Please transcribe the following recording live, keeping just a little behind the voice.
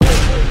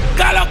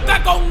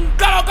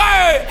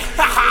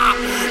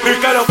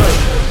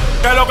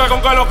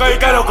con que lo que,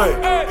 qué lo que.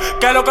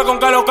 Qué lo que con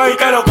que lo que,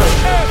 qué lo que.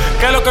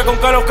 Qué lo que con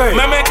que lo que.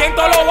 Me metí en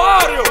todos los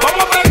barrios, vamos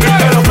a aprender.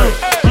 Qué lo que.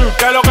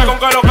 Qué lo que con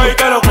que lo que,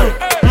 qué lo que.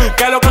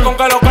 Qué lo que con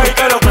que lo que,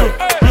 qué lo que.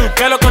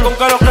 Qué lo que con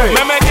que lo que.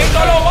 Me metí en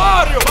todos los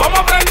barrios, vamos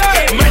a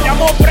aprender. Me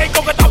llamó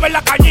Breiko que estaba en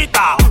la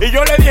cañita y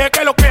yo le dije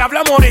que lo que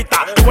hablamos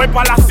ahorita. Voy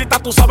pa' la cita,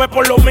 tú sabes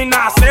por lo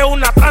mina. Hace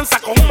una tranza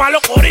con un malo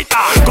corita.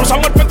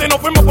 Cruzamos el puente y nos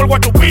fuimos por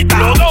Guachupita.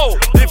 Los dos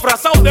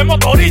disfrazados de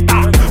motorista.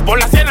 Por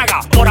la ciénaga,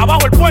 por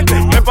abajo el puente.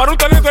 Me paró un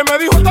teniente y me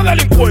dijo, está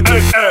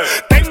delincuente.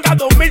 Tenga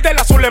 2000 de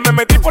las azules. Me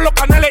metí por los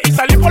canales y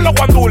salí por los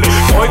guandules.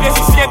 Hoy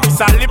 17 y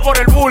salí por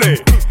el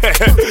bule.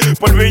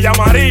 Por Villa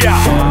María.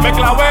 Me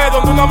clavé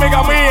donde una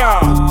amiga mía.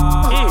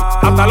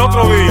 Hasta el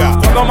otro día.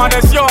 Cuando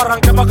amaneció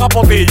arranqué pa'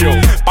 Capotillo.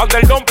 Pan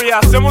del Dompi y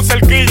hacemos un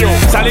cerquillo.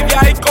 Salí de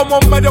ahí como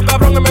un medio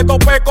cabrón y me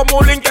topé como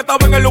un link que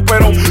estaba en el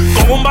luperón.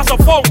 Con un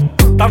vasofón,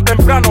 tan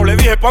temprano le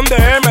dije, ¿pa' dónde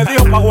es? Me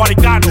dijo, pa'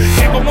 Guaricano.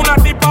 Que como una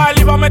tipa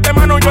él iba a meter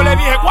mano, yo le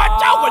dije,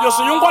 guachao, que yo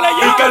soy un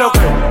gualeyano. ¿Y qué lo que?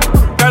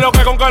 ¿Qué lo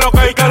que con qué lo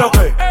que? ¿Y qué lo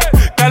que?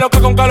 ¿Qué lo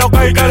que con qué lo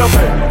que? ¿Y qué lo que?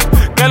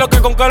 ¿Qué lo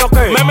que con qué lo que?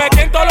 Me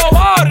metí en todos los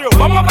barrios,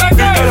 vamos a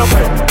aprender. ¿Y qué lo que?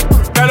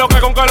 ¿Qué lo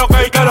que con qué lo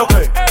que? ¿Y qué lo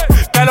que?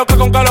 ¿Qué lo que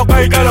con qué lo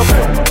que? ¿Y qué lo que?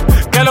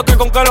 ¿Qué lo que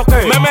con qué lo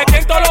que? Me metí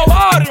en todos los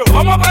barrios,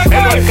 vamos a aprender.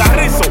 En el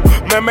carrizo,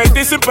 me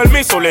metí sin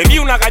permiso. Le di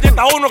una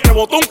galleta a uno que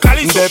botó un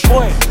calizo.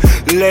 Después,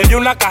 le di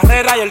una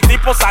carrera y el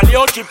tipo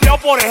salió chipeado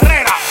por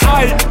Herrera.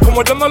 Ay,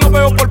 como yo no lo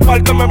veo por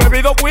parte, me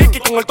bebí 2 whisky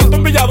con el tonto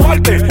en Villa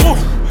Duarte.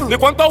 ¿De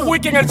cuántos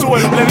whisky en el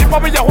suelo? Le di pa'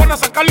 Villajuana,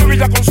 San Carlos y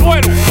Villa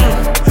Consuelo.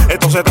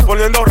 Esto se está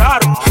poniendo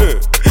raro.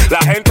 La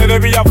gente de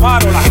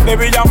Villafaro, la gente de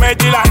Villa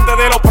Mechi y la gente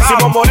de Los Prados.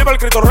 Simón Bolívar, el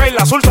Cristo Rey,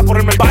 la Sulsa por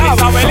el mercado.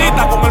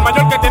 Isabelita con el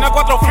mayor que tiene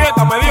 4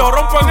 fiestas. Me dijo,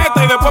 rompo en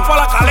esta y después pa'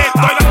 la caleta.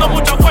 Estoy dando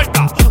muchas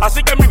vueltas,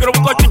 así que el micro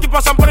busco a Chiqui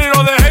pa' San Pedro y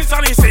lo dejé en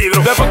San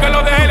Isidro. Después que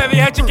lo dejé, le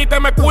dije, Chiquita,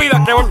 me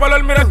cuida, que voy para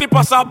el Mirete y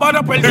pa'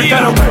 Sabana perdida. ¿Y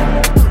qué lo que?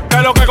 ¿Qué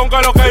lo que con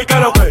qué lo que? ¿Y qué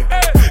lo que?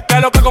 ¿Qué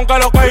lo que con qué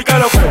lo que? ¿Y qué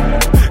lo que?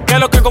 ¿Qué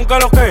lo que con qué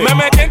lo que? Me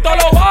metí en todos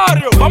los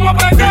barrios, vamos a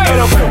aprender. ¿Y qué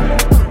lo que?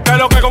 ¿Qué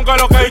lo que con qué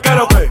lo que? ¿Y qué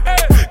lo que?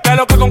 ¿Qué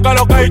lo que con qué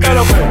lo que? ¿Y qué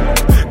lo que?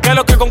 ¿Qué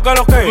lo que con qué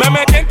lo que? Me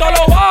metí en todos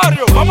los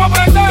barrios, vamos a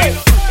aprender.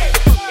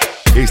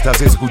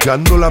 Estás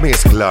escuchando la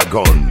mezcla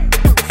con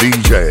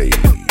DJ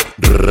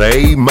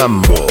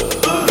RayMambo.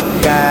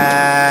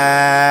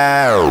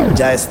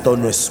 Ya esto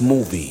no es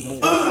movie.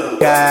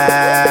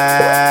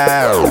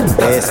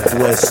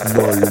 Esto es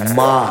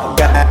normal.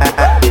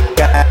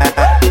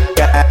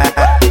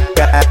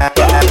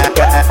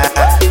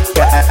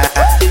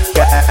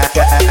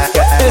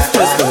 Esto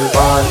es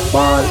normal,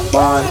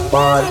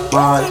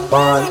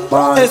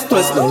 esto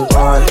es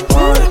normal,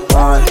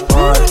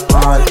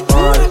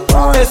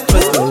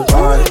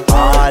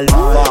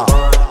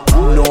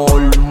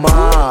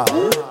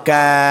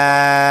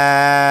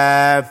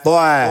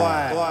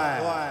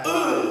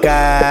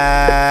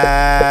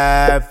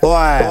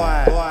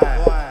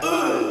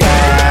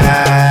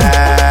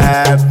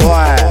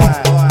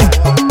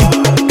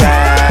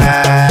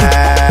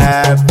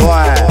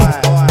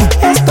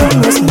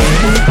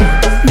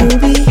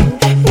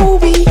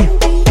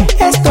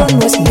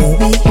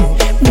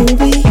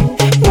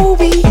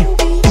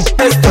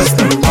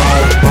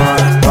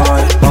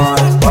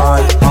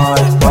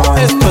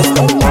 esto es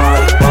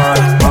normal,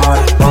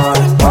 alfa,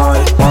 normal,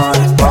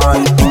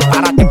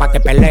 ¿qué fue? ¿Qué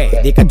fue?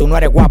 Di que tú no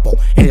eres guapo.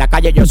 En la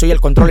calle yo soy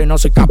el control y no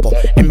soy capo.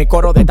 En mi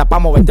coro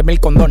destapamos 20,000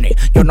 condones.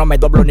 Yo no me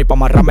doblo ni pa'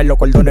 amarrarme los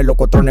cordones, los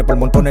cotrones, por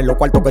montones, los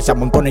cuartos que se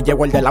amontones.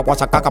 Llego el de la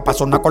guasacaca pa'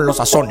 sonar con los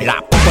sazones. La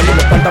poco y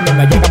los cuartos a mí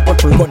me llegan por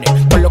furgones.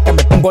 Por lo que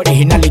me pongo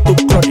original y tú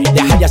clones.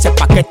 Deja ya ese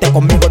paquete,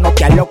 conmigo no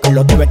te aloques.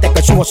 Los TBT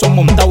que subo son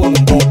montados en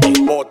un bote.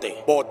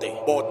 Bote.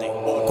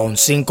 Con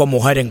 5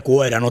 mujeres en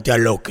cuera, no te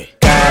aloques.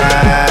 ¿Qué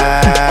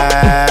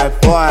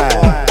fue?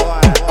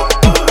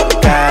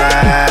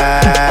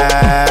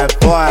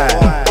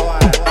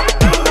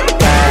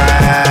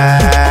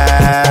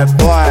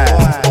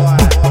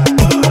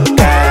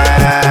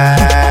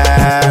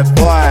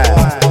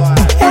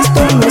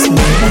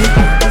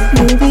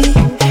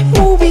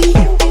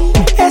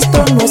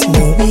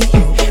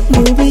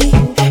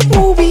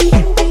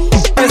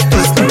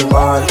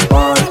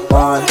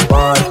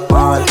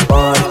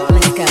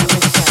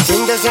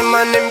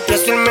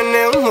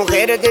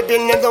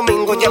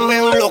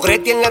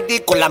 En la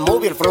disco, la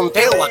movie, el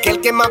fronteo,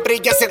 aquel que más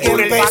brilla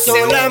seguro el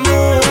paseo. La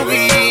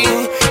movie,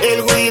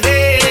 el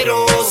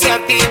juidero, se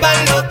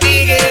activan los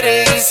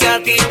tigres, se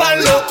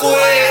activan los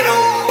cueros.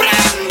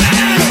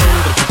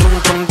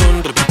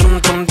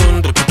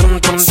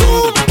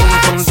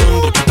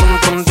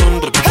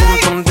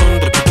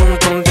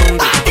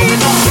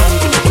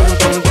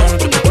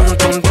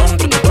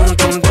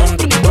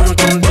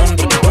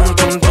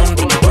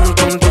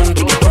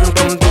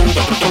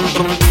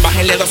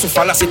 Bájenle 2 su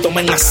falacito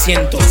tomen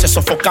asiento. Se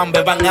sofocan,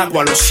 beban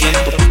agua, lo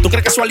siento. ¿Tú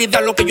crees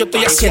casualidad lo que yo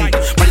estoy haciendo?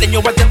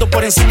 Maldeño batiendo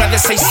por encima de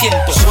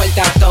 600.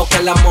 Suelta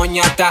toque la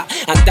moñata.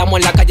 Andamos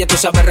en la calle, tú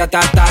sabes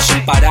ratata.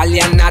 Sin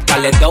pararle a nata,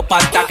 les doy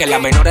pata. Que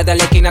las menores de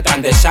la esquina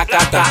están de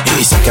sacata.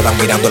 Y se quedan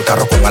mirando el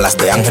carro con alas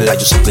de ángela.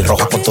 Yo soy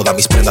roja con todas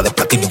mis prendas de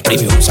platinum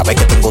premium. Sabes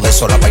que tengo de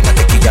eso la vaina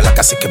que quilla, la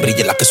casa que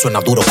brilla, la que suena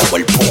duro como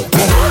el pum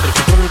pum.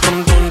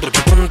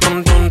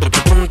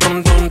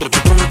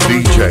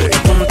 DJ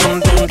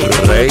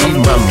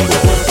RayMambo.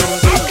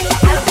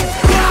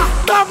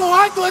 Estamos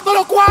altos de todos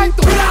los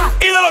cuartos.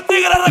 Y de los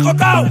tigres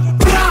recostados.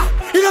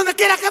 Y donde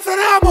quiera que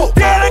frenamos.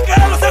 Tienen que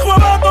dar un saco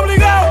de banda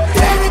obligado.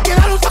 Tienen que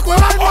dar un saco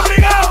de banda.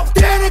 Obligado.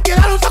 Tienen que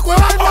dar un saco de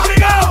banda.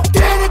 Obligado.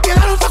 Tienen que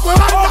dar un saco de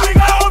banda.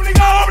 Obligado,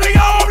 obligado,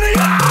 obligado,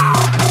 obligado.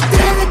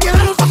 Tienen que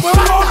dar un saco de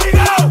banda.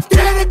 Obligado.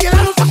 Tienen que dar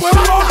un saco de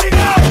banda.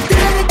 Obligado.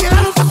 Tienen que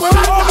dar un saco de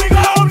banda.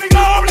 Obligado,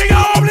 obligado,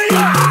 obligado,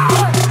 obligado.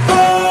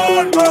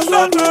 Por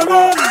nosotros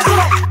no.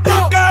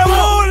 Que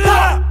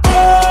burla.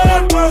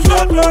 Por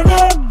nosotros no.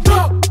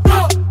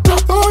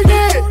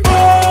 Oye,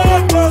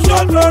 Por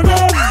nosotros no.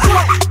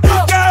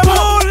 Que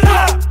burla.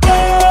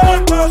 Por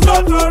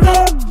nosotros no.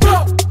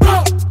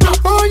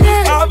 oye.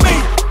 A mí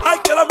hay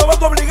que darme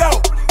bando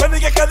obligado. Me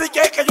dije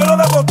que yo lo he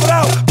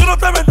demostrado. Tú no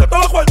te vendes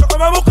todos los cuartos que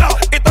me he buscado.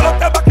 Y todos los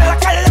temas que en la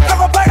calle ya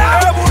estamos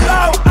pegados. He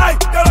burlado, ay,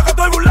 yo lo que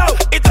estoy burlado.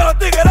 Y todos los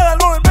tigres del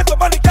movimiento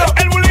panicados.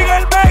 El bullying es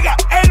el mega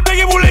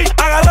bullying.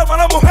 Agarramos a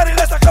la mujer y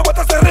le sacamos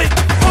hasta ese ring.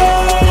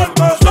 Por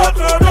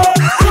nosotros no.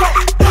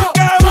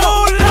 Que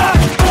burla.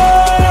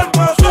 Por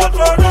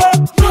nosotros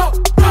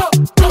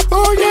no.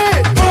 Oye,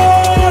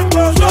 Por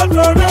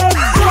nosotros no.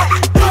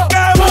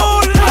 Que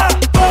burla.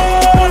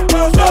 Por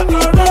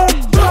nosotros no.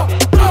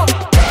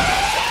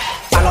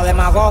 Pa' los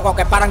demagogos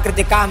que paran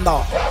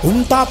criticando,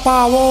 un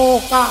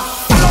tapaboca.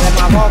 Pa' los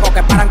demagogos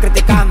que paran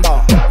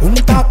criticando, un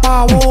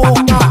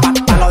tapaboca.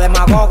 Pa' los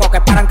demagogos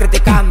que paran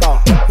criticando,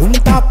 un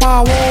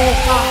tapaboca.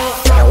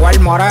 Llegó el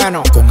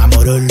moreno Con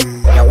amorol,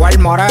 llegó el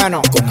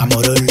moreno con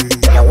amorol,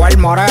 llegó el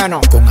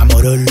moreno. con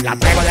amorol, La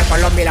traigo de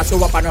Colombia y la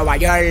subo pa' Nueva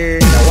York.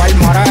 Llegó el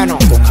moreno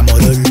con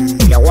amorol,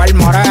 llegó el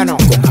moreno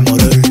con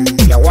amorol,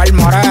 llegó el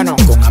moreno.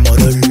 con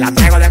amorol. La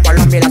traigo de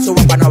Colombia y la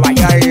subo pa' Nueva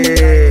York.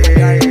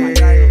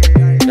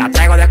 La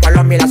traigo de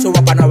Colombia y la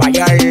subo pa' Nueva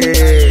York.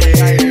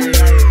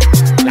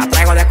 La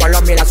traigo de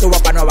Colombia y la subo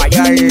pa' Nueva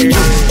York.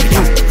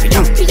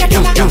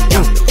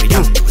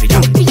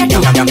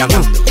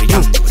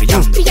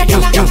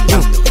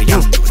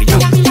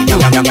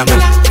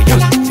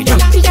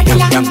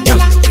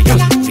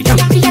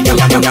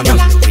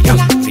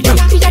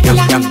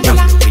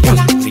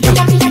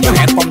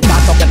 El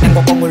contacto que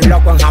tengo con un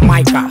loco en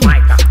Jamaica.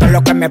 Todo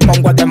lo que me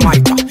pongo es de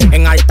marca.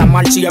 En alta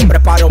mar siempre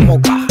paro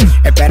moca.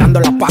 Esperando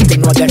la pasta y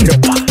no es de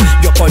ropa.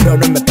 Yo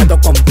corono y me quedo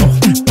con todo.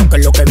 Porque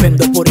lo que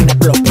vendo es purina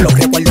plop plop.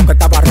 Recuerdo que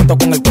estaba roto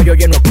con el cuello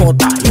lleno de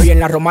cota. Y hoy en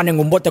la romana en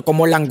un bote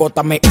como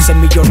langota. Me hice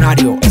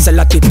millonario. Esa es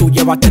la actitud.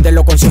 Llévate de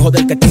los consejos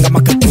del que tenga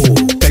más que tú.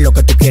 ¿Qué es lo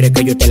que tú quieres?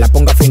 Que yo te la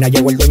ponga fina.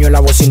 Llegó el dueño de la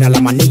bocina, la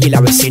manilla y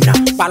la vecina.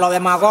 Pa' los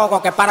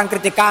demagogos que paran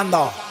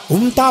criticando,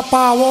 un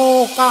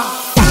tapaboca.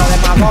 Pa' los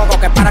demagogos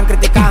que paran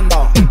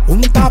criticando,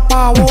 un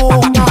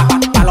tapaboca.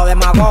 Pa' los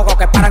demagogos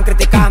que paran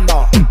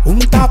criticando, un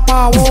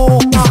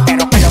tapaboca.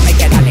 Pero que lo me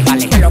queda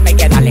legal, que lo me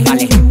queda legal.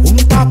 Un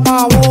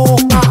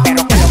tapaboca.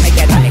 Pero que lo me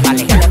queda legal,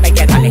 que lo me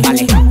queda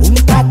legal. Un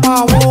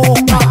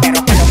tapaboca.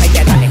 Pero que lo me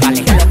queda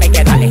legal, que lo me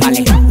queda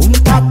legal. Un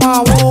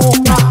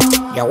tapaboca.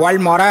 Llegó el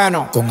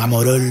moreno Con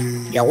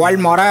amorol, llegó el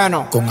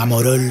moreno con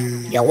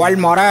amorol, llegó el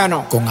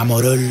moreno. con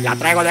amorol, La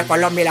traigo de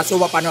Colombia y la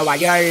subo pa' Nueva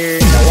York.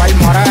 Llegó el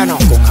moreno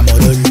con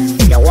amorol,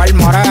 llegó el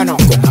moreno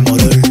con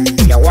amorol,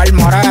 llegó el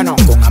moreno.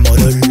 con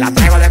amorol. La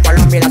traigo de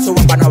Colombia y la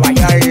subo pa' Nueva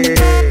York.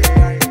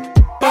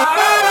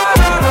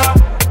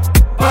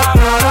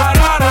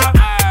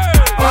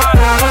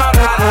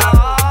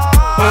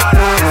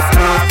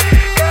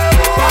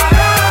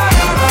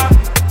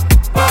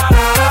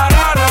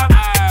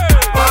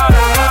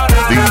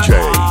 DJ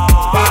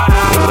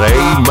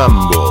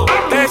RayMambo.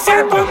 Te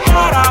siento en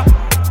para,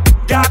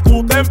 ya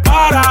tú te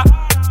para.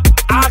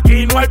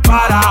 Aquí no hay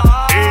para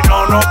y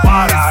no nos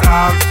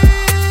pararán.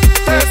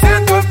 Te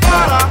siento en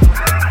para,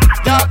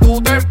 ya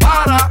tú te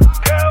para.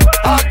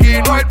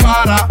 Aquí no hay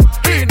para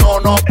y no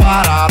nos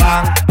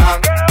pararán.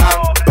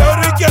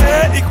 Pero ¿y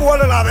qué? ¿Y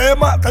cuál es la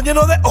dema? Están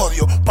llenos de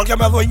odio porque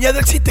me adueñé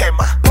del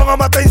sistema.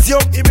 Póngame atención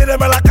y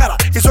míreme la cara.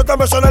 Y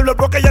suéltame sonarlo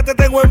porque ya te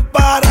tengo en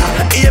para.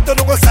 Y esto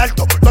no es un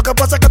salto. Lo que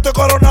pasa es que estoy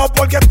coronado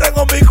porque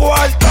tengo mi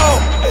cuarto.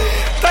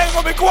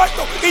 Tengo mi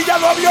cuarto y ya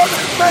los aviones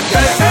me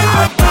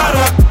tienen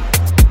para.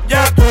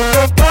 Ya tú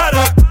te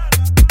paras.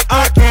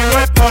 Aquí no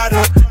hay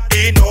para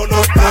y no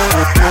nos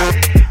para.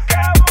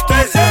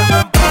 Te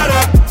siento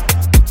para.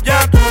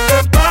 Ya tú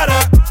te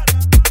paras.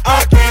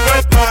 Aquí no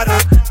hay para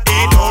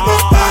y no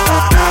nos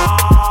para.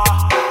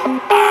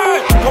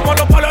 Como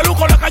los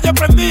palelucos la calle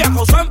prendía,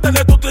 causante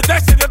de tu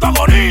tristeza y de tu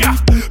agonía.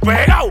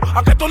 Pegado,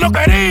 aunque tú no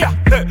querías.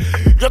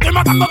 Yo estoy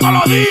matando todos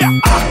los días.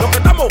 Los que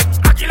estamos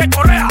aquí le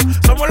correa.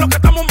 Somos los que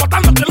estamos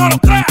matando, que no lo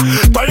crea.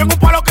 Estoy en un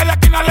palo que de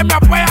aquí nadie me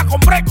apea. Con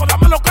breco,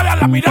 dame lo que le da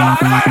la mirada.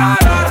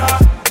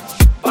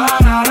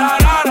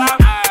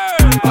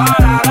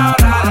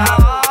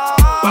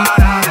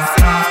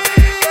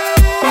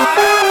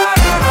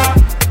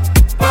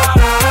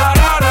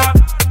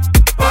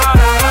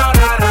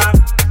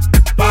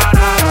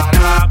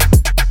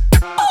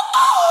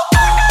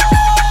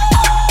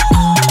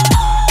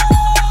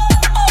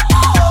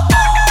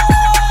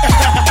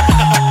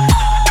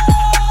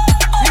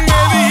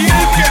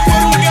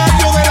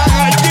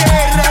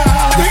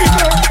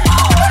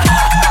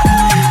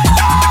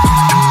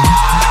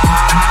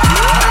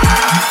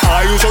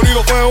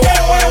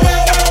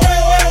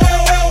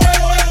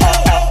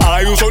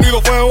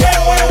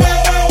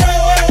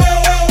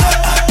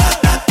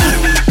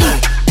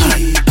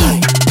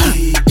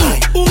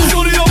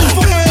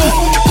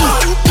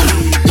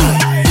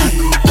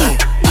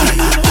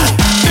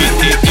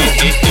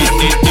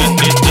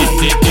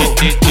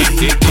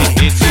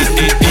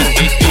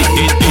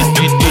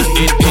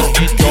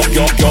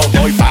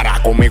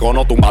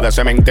 de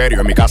cementerio.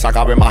 En mi casa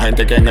cabe más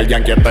gente que en el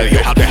Yankee Estadio.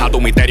 Deja tu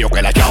misterio,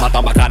 que la llama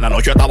tan bacana.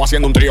 Anoche estaba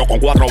haciendo un trío con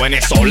 4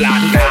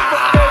 venezolanas.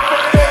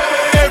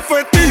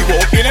 Efectivo,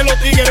 tienen los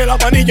tigres la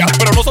manilla,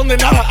 pero no son de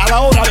nada a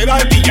la hora de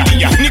dar dilla.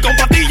 Ni con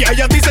patillas,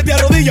 ella a ti se te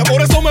arrodilla.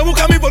 Por eso me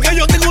busca a mí, porque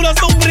yo tengo una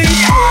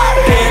sombrilla.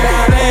 Te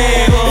la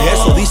debo.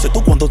 Eso dices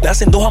tú cuando te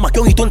hacen 2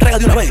 jamaquión y tú entregas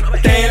de una vez.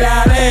 Te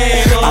la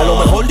debo. A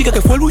lo mejor diga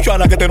que fue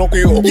Luchana que te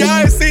noqueó.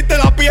 Ya existe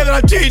la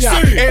piedra china,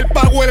 Sí. el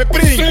Power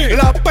Spring, Sí.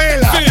 la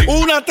pela, Sí.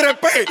 una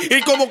 3P.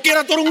 Y como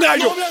quiera tú eres un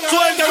gallo,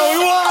 suéltalo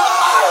igual.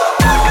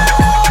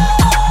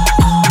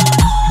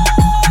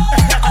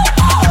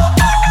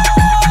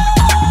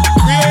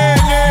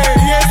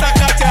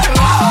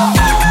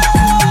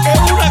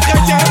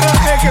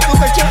 Que tú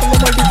te echando,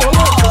 maldito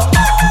loco.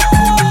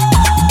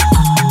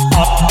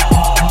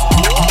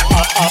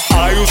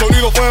 Hay un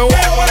sonido feo.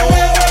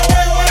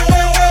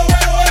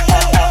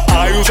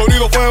 Hay un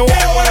sonido feo.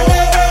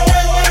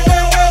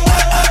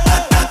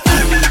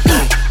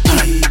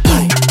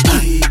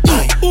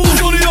 Un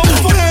sonido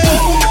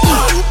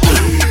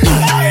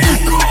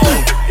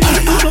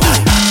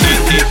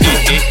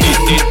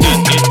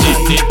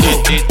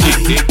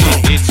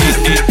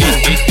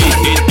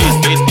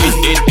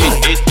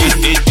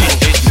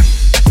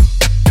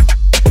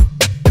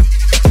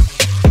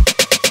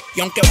Y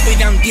aunque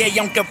pidan 10 y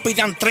aunque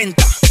pidan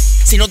 30,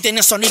 si no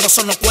tiene sonido,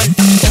 eso no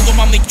cuenta. Tengo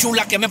mami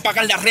chula que me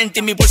pagan la renta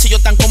y mi bolsillo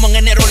tan como en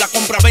enero la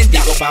compra-venta.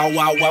 Digo, wow,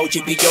 wow, wow,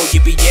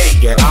 GPJ.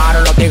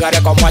 Llegaron los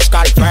tigres como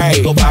Scarface.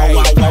 Digo, wow,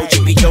 wow, wow,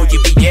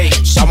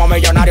 GPJ. Somos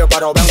millonarios,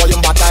 pero vengo de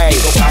un batey.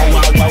 Digo, wow,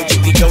 wow, wow,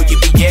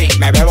 GPJ.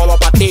 Me bebo 2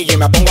 pastillas y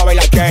me pongo a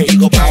bailar cake.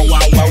 Digo, wow, wow,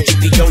 wow,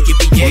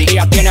 GPJ. Un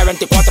día tiene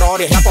 24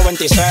 horas y rapo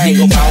 26.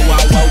 Digo, wow, wow,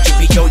 wow,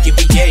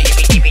 GPJ.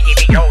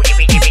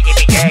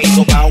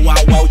 Digo, wow, wow,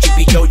 wow,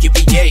 GPJ.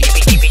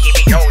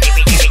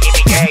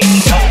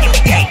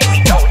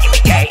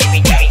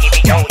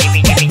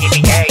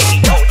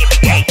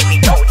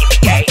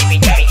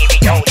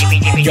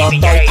 Yo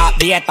estoy a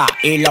dieta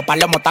y los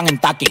palomos están en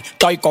taqui.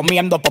 Estoy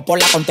comiendo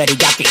popola con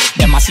teriyaki.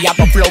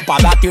 Demasiado flow pa'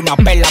 darte una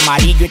perla.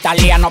 Amarillo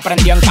italiano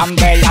prendió en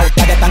candela.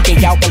 Ustedes están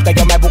quillados porque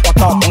yo me busco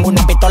todo. Tengo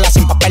una pistola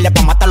sin papeles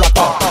pa' matarlo a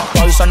todos.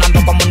 Estoy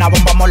sonando como una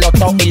bomba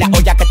molotov. Y la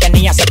olla que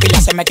tenía ese pila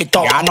se me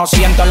quitó. Ya no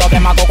siento los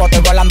demagogos,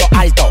 estoy volando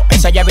alto.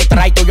 Ese Chevy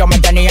Trail tuyo me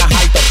tenía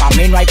alto. Pa'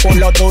 mí no hay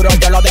culo duro,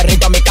 yo lo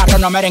derrito. Mi carro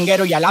no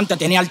merenguero y adelante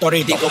tenía el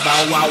torito. Digo,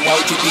 wow, wow, wow,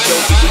 GPJ.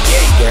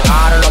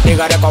 Llegaron los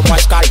tigres como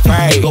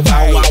Scarface. Digo,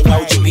 wow, wow,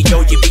 wow,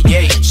 GPJ.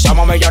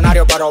 Somos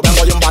millonarios, pero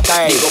vengo de un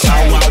batey. Digo,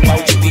 wow, wow, wow,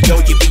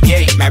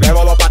 GPJ. Me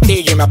bebo 2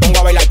 pastillas y me pongo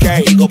a bailar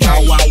cake. Digo,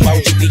 wow, wow, wow,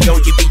 GPJ.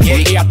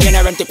 Un día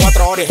tiene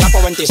 24 horas y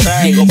rapo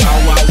 26. Digo,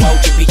 wow, wow, wow,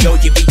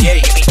 GPJ.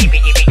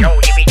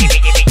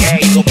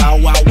 Digo, wow,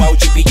 wow, wow,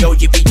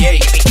 GPJ.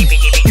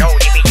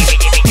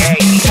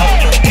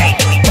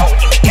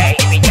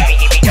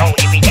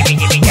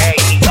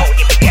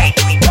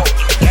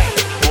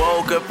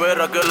 Wow, qué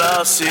perra que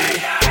la hace.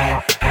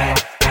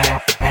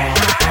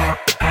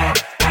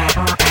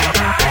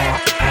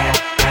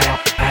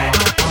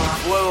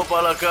 Fuego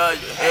pa' la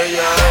calle.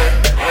 Ella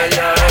es.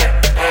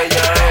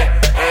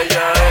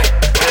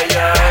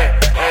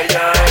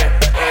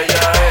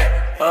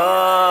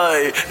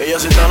 Ay, ella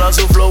se instala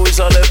su flow y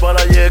sale para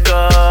la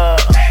yeca.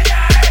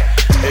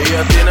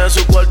 Ella tiene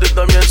su cuarto y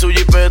también su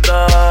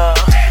jipeta.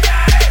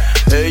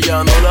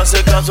 Ella no le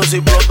hace caso si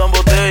explotan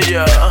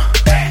botellas.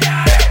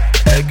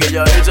 Es que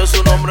ella hizo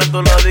su nombre en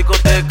toda la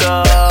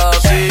discoteca.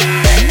 Sí.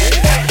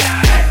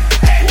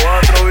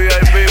 4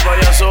 VIP para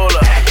ella sola.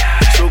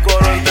 Su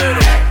coro entero.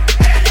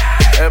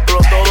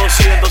 Explotó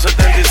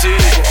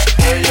 275.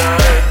 Ella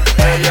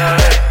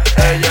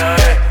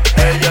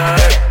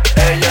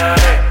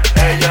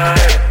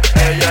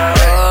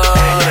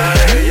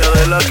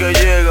de la que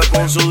llega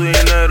con su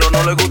dinero.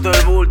 No le gusta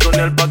el bulto ni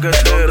el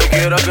paquetero. Donde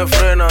quiera que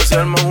frena se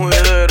arma un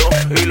juidero.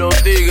 Y los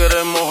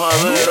tigres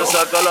mojadero.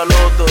 Saca la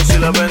loto si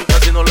la venta.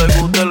 Si no le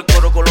gusta el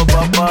coro con los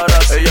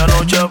paparas. Ella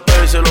no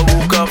chapea y se lo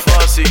busca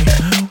fácil.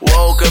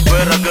 Wow, qué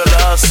perra que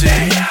la hace.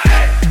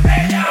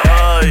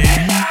 Ay,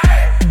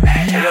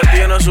 ella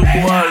tiene su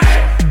cuarto.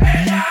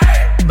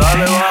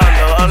 Dale banda.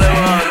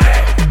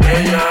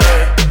 Ella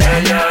es.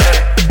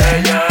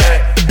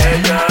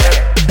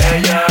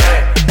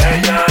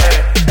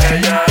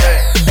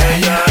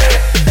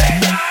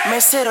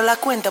 Mesero, la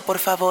cuenta, por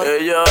favor.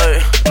 Ella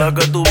es la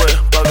que tú ves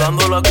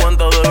pagando la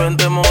cuenta de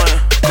 20 moes.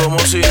 Como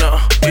si nada,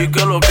 y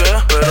que lo que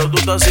es. Pero tú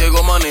estás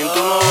ciego, manín,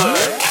 tú no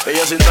ves.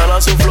 Ella se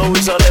instala su flow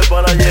y sale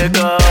para la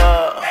yeca.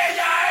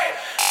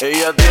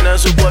 Ella tiene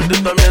su cuarto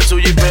y también su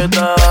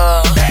jipeta.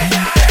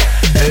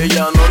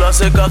 Ella no le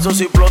hace caso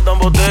si explotan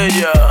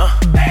botellas.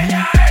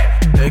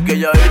 Es que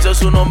ella hizo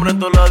su nombre en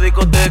toda la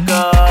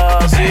discoteca.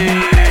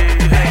 Sí.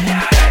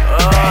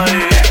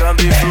 Ay,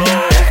 Candy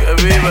Flow,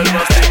 que vive el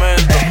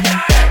bastimento.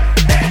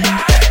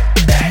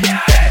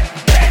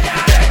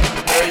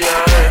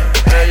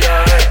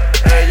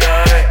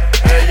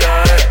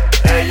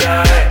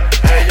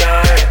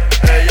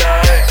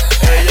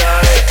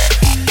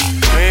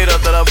 Mira,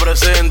 te la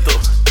presento.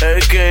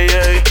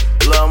 A.K.A.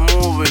 La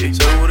Movie.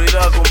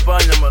 Seguridad,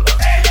 acompáñamela.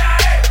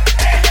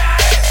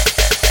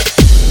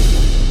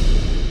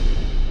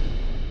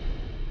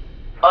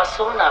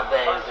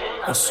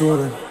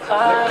 suben.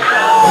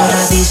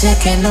 Ahora dice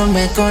que no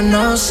me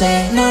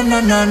conoce, no,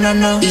 no, no, no,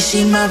 no. Y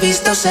si me ha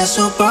visto se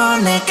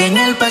supone que en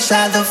el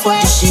pasado fue.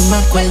 Yo sí me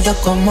acuerdo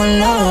cómo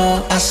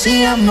lo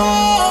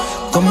hacíamos,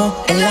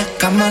 como en las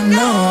camas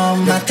nos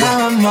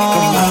matábamos.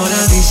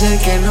 Ahora dice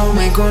que no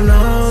me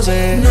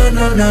conoce, no,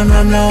 no, no,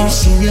 no, no. Y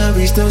si me ha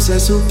visto se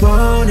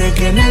supone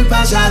que en el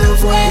pasado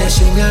fue. Yo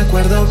sí me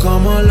acuerdo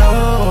cómo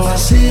lo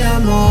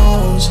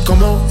hacíamos,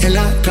 como en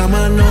la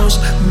cama nos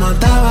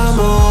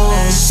matábamos.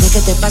 Sé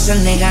que te pasas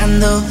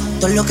negando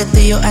todo lo que tú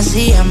y yo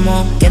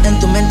hacíamos. Queda en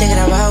tu mente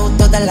grabado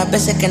todas las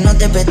veces que nos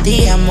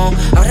divertíamos.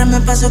 Ahora me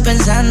paso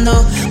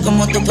pensando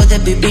cómo tú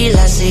puedes vivir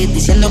así,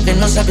 diciendo que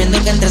no,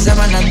 sabiendo que entre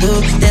sábanas tú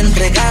te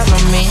entregabas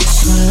a mí.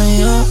 Solo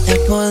yo he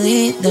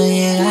podido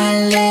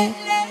llegarle,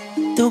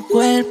 tu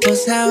cuerpo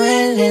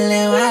sabe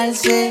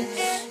elevarse.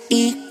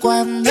 Y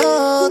cuando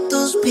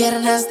tus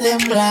piernas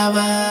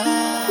temblaban,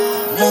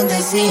 no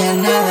decía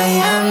nada y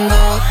ando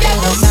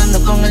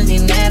gozando con el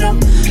dinero.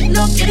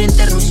 No quiero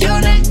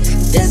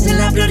interrupciones, desde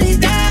la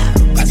prioridad,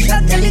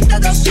 pasate lista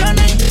de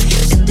opciones.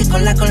 Estoy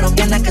con la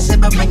colombiana que se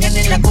va mañana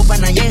y la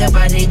cubana llega a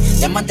París.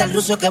 Llámate al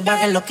ruso que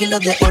baje los kilos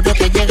de oro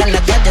que llegan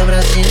las días de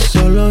Brasil.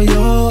 Solo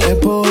yo he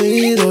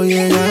podido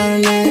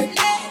llegarle,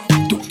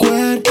 tu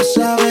cuerpo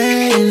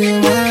sabe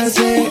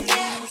elevarse.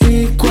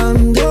 Y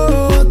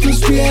cuando tus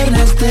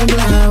piernas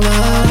temblaban,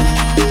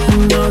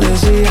 no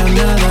decía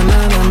nada,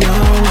 nada,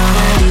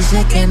 no.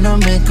 Dice que no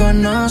me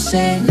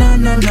conoce, no,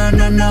 no, no,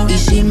 no, no. Y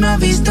si me ha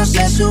visto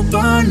se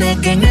supone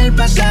que en el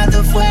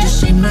pasado fue. Yo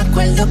sí me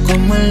acuerdo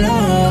cómo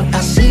lo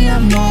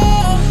hacíamos,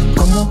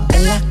 como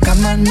en las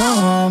camas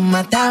nos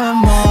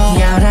matábamos.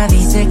 Y ahora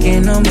dice que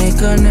no me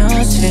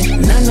conoce,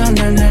 no, no,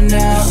 no, no,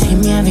 no. Si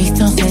me ha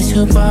visto se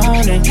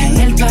supone que en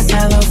el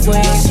pasado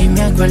fue. Yo sí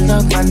me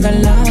acuerdo cuando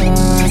lo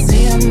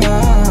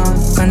hacíamos,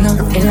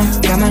 cuando en las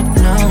camas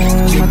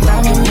nos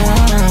matábamos.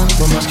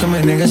 Por más que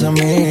me niegues a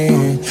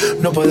mí,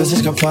 no puedes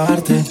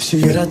escaparte.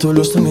 Si era tu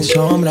luz, tú mi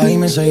sombra y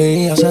me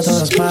seguías a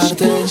todas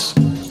partes.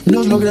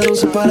 Nos lograron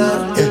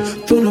separar,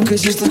 tú no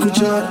quisiste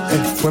escuchar.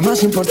 Fue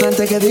más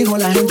importante que dijo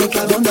la gente que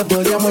a dónde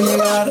podríamos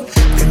llegar.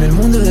 En el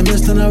mundo de mí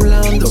están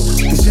hablando,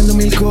 diciendo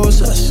mil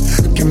cosas.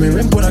 Que me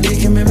ven por aquí,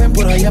 que me ven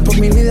por allá, por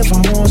mi vida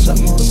famosa.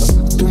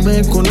 Tú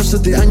me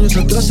conoces de años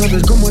atrás,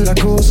 sabes cómo es la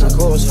cosa.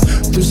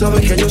 Tú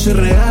sabes que yo soy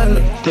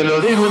real, te lo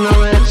digo una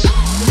vez.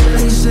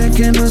 Dice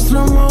que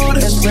nuestro amor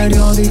es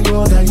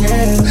periódico de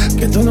ayer,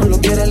 que tú no lo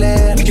quieres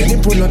leer, que ni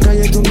por la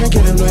calle tú me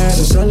quieres ver.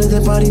 Si sales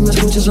de par y me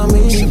escuchas a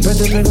mí, siempre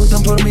te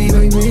preguntan por mí,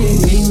 baby.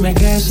 Dime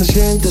qué se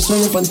siente,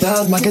 soy un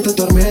fantasma que te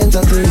atormenta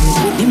a ti.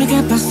 Dime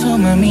qué pasó,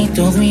 mami,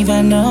 todo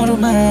iba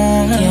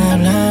normal. Que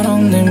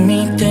hablaron de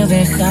mí, te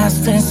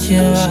dejaste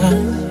llevar.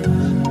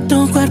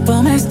 Tu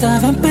cuerpo me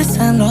estaba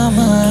empezando a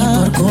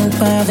amar, y por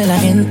culpa de la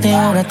gente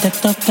ahora te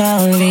toca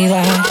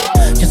olvidar.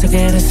 Yo sé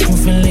que eres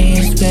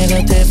infeliz,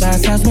 pero te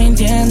pasas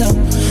mintiendo,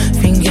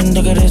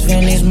 fingiendo que eres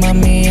feliz,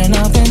 mami, yo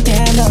no te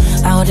entiendo.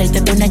 Ahora él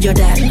te pone a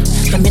llorar,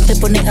 también te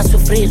pone a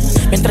sufrir,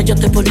 mientras yo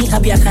te ponía a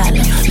viajar,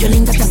 yo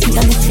linda te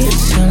hacía lucir.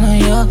 Solo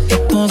yo he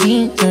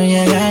podido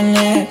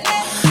llegarle,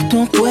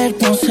 tu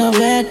cuerpo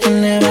sabe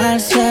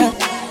elevarse.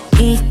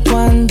 Y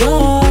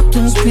cuando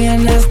tus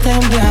piernas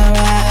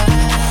temblaban,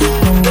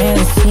 no me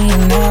decía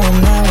nada,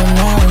 nada,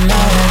 nada,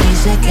 nada.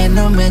 Dice que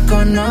no me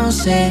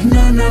conoce,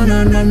 no, no,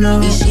 no, no,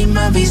 no. Y si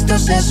me ha visto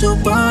se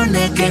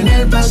supone que en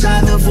el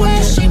pasado fue.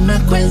 Yo sí me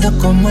acuerdo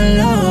cómo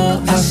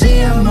lo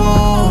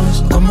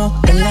hacíamos,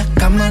 como en las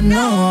camas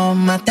nos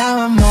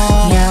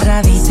matábamos. Y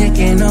ahora dice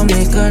que no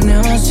me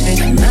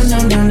conoce, no,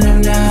 no, no, no,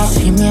 no.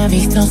 Si me ha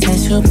visto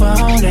se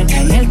supone que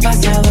en el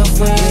pasado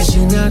fue. Yo sí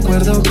me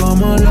acuerdo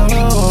cómo lo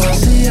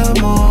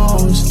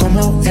hacíamos,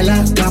 como en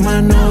las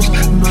camas nos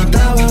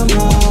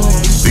matábamos.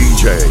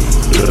 DJ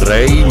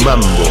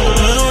RayMambo.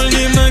 Pero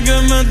dime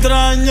que me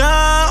extraña,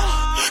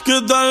 que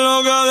estás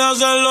loca de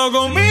hacerlo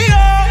conmigo.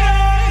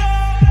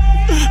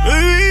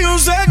 Baby, yo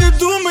sé que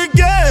tú me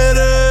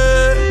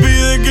quieres,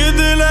 pide que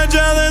te la eche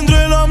dentro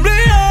del ombligo.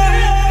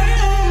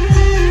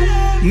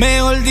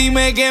 Mejor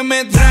dime que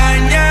me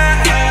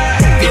extraña,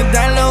 que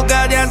estás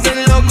loca de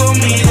hacerlo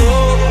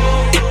conmigo.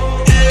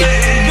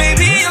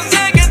 Baby, yo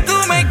sé que tú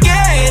me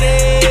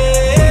quieres,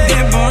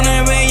 te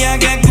pone bella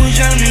que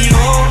escucha el mío.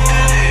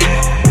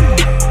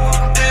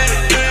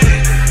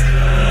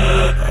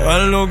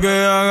 Haz lo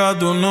que haga,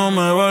 tú no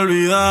me vas a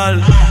olvidar.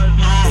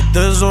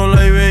 Estés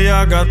sola y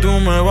bellaca, tú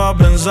me vas a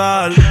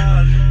pensar.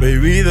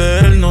 Baby, de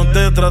él no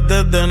te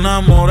trates de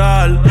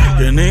enamorar,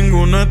 que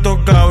ninguno de estos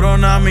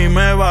cabrones a mí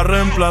me va a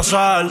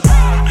reemplazar.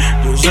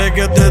 Yo sé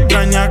que te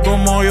extraña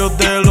como yo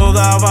te lo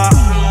daba,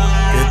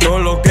 que todo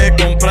lo que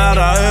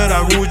comprara era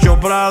Gucci o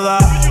Prada.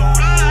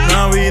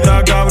 Una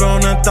vida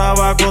cabrón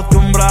estaba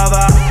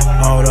acostumbrada,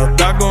 ahora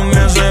está con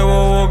ese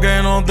bobo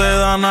que no te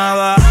da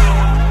nada.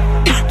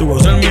 Tú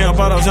vas a ser mía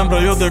para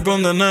siempre, yo te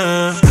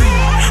condené.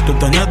 Tú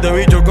extrañas de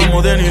bicho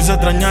como Denis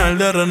extraña el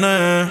de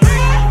René.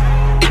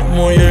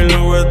 Como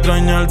J-Lo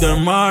extraña el de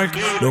Mark.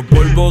 Los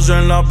polvos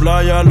en la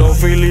playa, los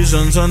Phillies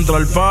en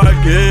Central Park,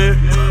 yeah.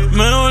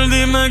 Mejor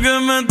dime que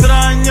me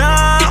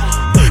extraña,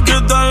 que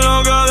estás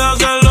loca de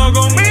hacerlo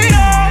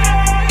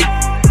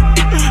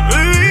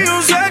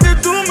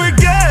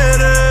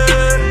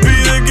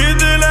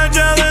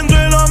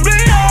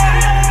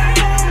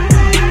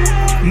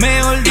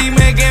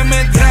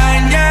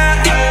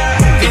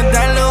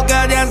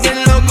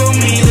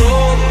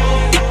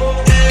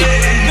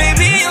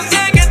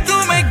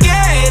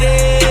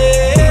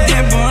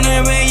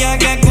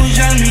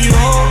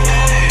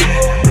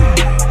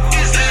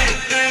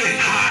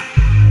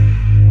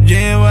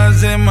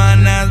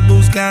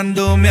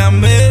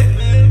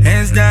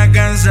está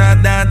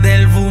cansada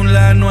del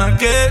fulano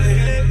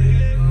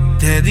aquel.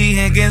 Te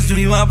dije que esto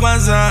iba a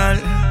pasar.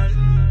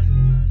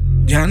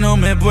 Ya no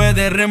me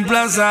puede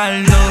reemplazar,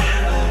 no.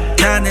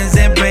 Ya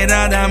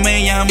desesperada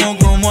me llamó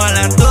como a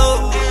las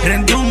 2.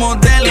 Renté un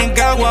motel en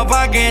Cagua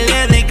pa' que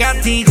le dé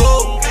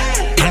castigo.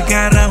 Al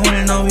carajo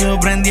el novio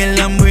prendí el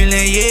Lambo y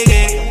le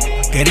llegué.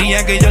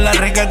 Quería que yo la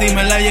rescate y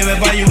me la lleve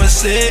pa'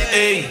 USA.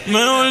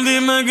 Mejor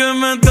dime que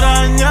me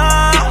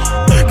extraña,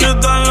 que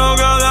estás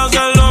loca de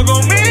hacerlo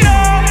conmigo.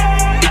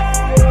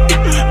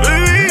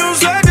 Baby, yo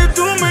sé que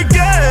tú me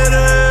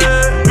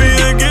quieres.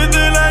 Pide que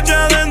te la eche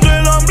dentro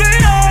del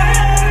ombligo.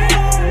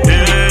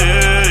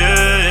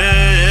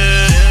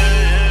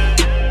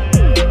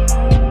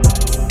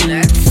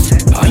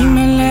 Hoy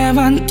me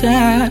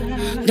levanté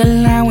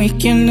del lado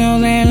izquierdo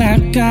de la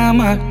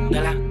cama.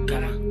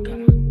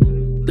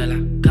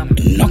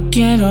 No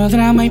quiero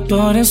drama y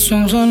por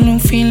eso solo un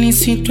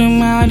filicito en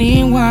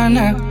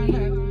marihuana.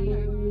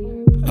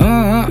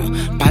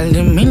 Par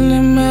de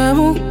miles me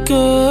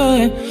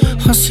busqué,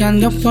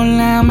 joseando por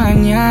la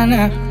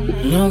mañana.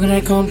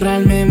 Logré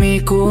comprarme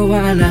mi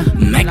cubana.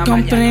 Me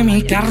compré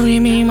mi carro y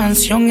mi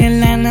mansión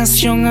en la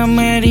nación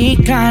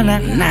americana.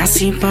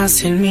 Nací pa'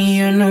 ser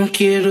mío, no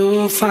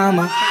quiero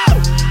fama.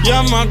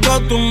 Ya me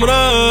acostumbré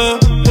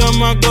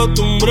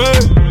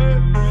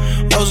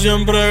a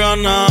siempre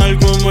ganar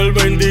como el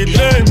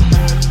 23.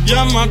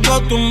 Ya me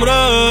acostumbré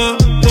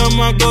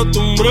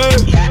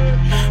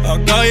a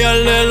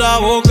callarle la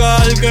boca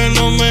al que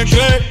no me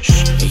cree.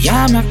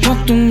 Ya me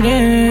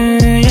acostumbré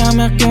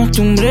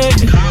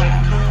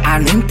a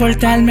no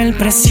importarme el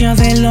precio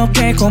de lo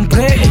que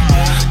compré.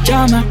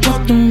 Ya me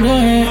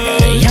acostumbré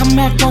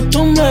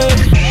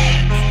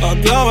a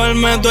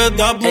clavarme toda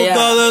esta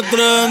puta de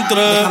 3 en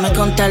 3. Déjame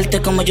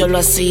contarte como yo lo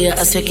hacía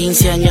hace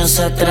 15 años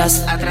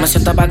atrás. Me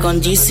sentaba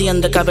con GC en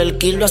decaba el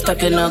kilo hasta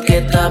que no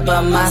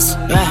quedaba más.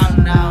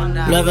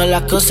 Luego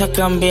las cosas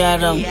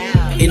cambiaron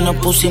y nos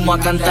pusimos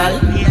a cantar.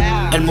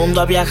 El mundo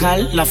a viajar,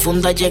 la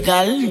funda a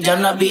llegar. Ya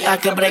no había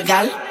que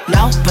bregar.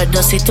 No,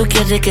 pero si tú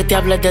quieres que te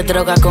hable de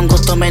droga con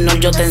gusto menor,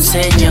 yo te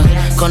enseño.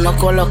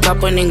 Conozco a los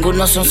capos y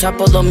ninguno son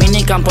sapos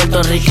dominican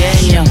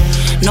puertorriqueños.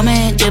 No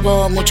me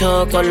llevo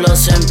mucho con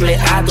los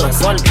empleados,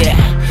 porque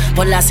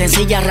por la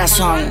sencilla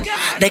razón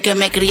de que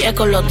me crié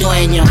con los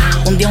dueños.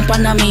 Un día un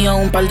pana mío,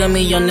 un par de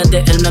millones de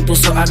él me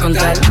puso a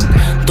contar.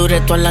 Duré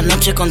toda la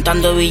noche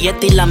contando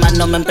billetes y la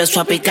mano me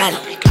empezó a picar.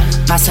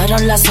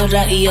 Pasaron las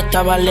horas y yo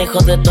estaba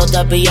lejos de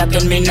todavía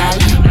terminar.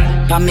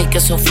 Pa' mí que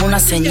eso fue una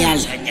señal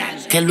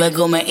que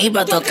luego me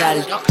iba a tocar.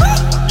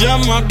 Ya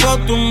me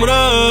acostumbré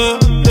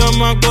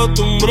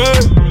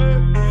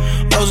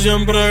a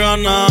siempre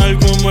ganar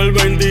como el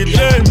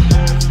 23.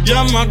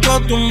 Ya me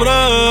acostumbré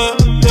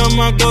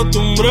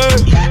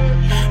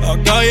a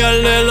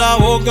callarle la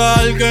boca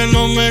al que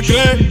no me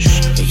cree.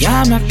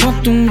 Ya me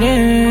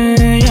acostumbré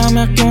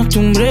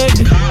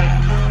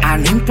a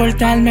no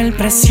importarme el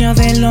precio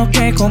de lo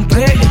que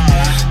compré.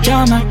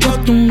 Ya me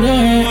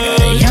acostumbré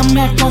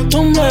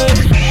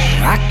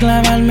a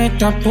clavarme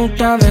esta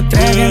puta de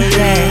 3 en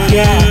 3,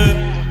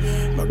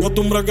 Me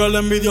acostumbré a que el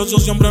envidioso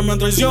siempre me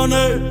traicione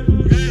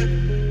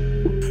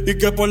y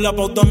que por la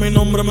pauta mi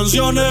nombre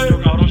mencione.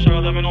 Cabrón,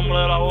 sácate mi nombre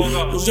de la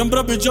boca. Yo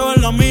siempre picheo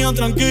en la mía,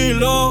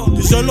 tranquilo.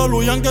 Díselo,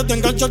 Luyan, que te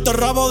engancha este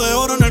rabo de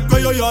oro en el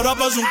cuello y ahora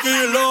pesa 1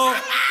 kilo.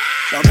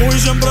 La movie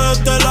siempre es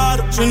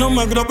estelar. Si no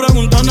me crees,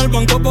 pregunta en el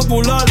Banco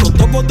Popular. Los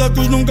topos de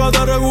Kush nunca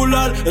de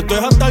regular. Esto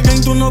es hasta el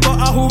game, tú no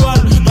vas a jugar.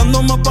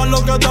 Dando más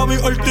palo que David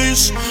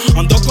Ortiz.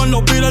 Ando con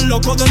los pires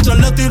locos de entre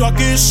le tiro a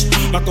Kiss.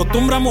 La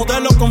costumbre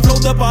modelo con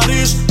flow de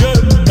París, yeah.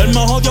 El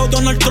más odiado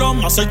Donald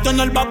Trump. Aceite en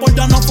el vapor,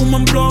 ya no fumo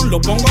en blon.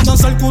 Lo pongo a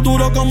danzar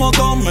duro como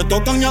Tom. Me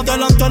tocan y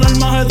adelante el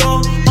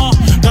Armagedón.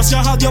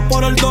 Gracias a Dios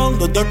por el don.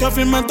 Desde que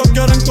firmé todos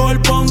quieren coger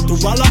pon. Tú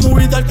vas a la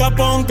movie del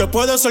Capón, que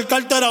puede ser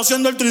cartera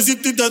haciendo el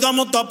 360 y te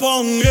damos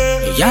tapón, yeah.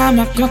 Ya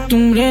me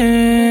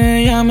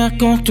acostumbré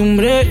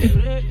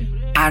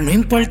a no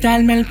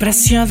importarme el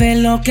precio de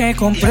lo que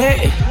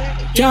compré.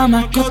 Ya me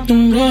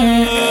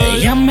acostumbré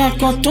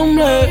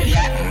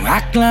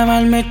a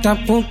clavarme esta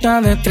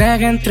puta de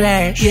 3 en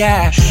 3,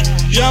 yeah.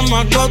 Ya me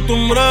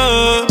acostumbré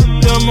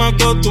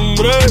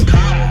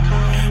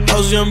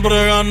a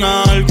siempre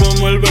ganar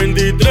como el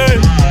 23.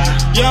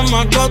 Ya me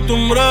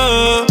acostumbré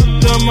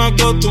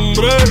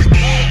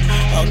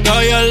a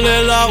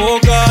callarle la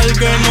boca al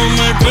que no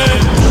me cree.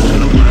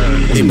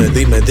 Dime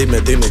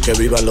que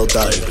vivan los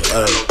Tigers.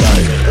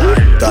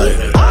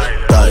 Tiger,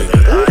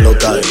 los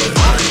Tigers.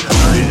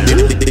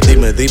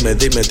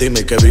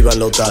 Dime que vivan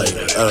los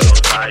Tigers.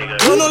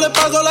 Yo no le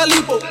pago la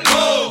lipo,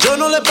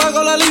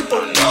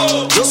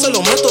 yo se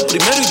lo meto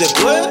primero y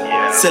después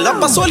se la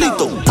paso al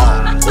hito.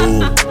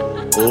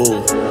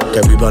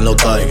 Que vivan los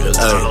Tigers.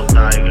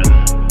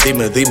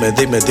 Dime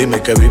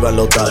que vivan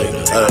los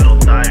Tigers.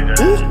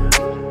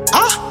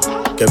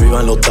 Que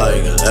vivan los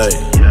Tigers.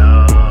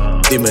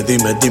 Dime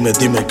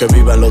que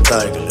vivan los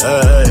Tigers.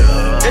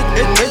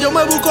 Que yo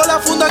me busco la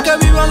funda, que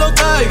vivan los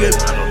Tigers.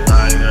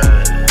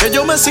 Que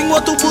yo me cingo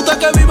a tu puta,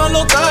 que vivan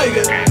los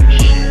Tigers.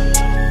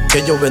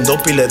 Que yo vendo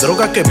pile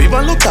droga, que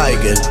vivan los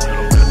Tigers.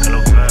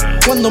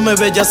 Cuando me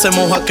ve ya se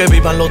moja, que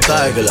vivan los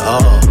Tigers.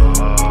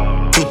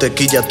 Tú te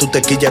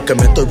quillas que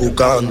me estoy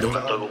buscando.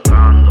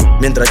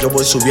 Mientras yo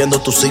voy subiendo,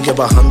 tú sigues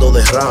bajando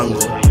de rango.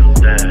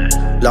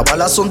 Las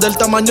balas son del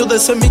tamaño de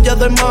semillas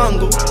de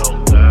mango.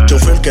 Yo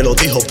fui el que lo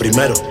dijo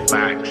primero,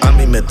 a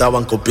mí me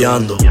estaban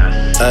copiando.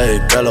 Ey,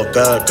 que lo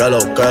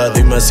que,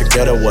 dime si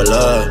quieres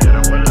hueler.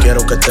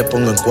 Quiero que te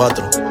ponga en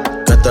 4,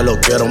 que te lo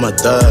quiero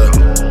meter.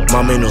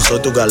 Mami, no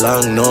soy tu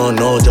galán,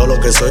 no, yo lo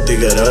que soy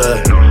tigre.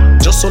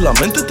 Yo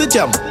solamente te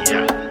llamo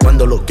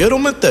cuando lo quiero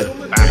meter.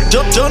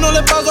 Yo no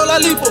le pago la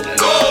lipo,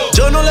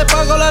 yo no le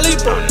pago la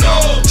lipo.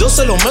 Yo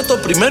se lo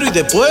meto primero y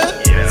después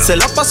se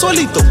la paso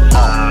alito.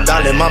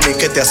 Dale mami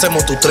que te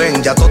hacemos tu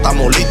tren, ya todo está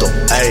molito.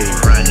 Ey,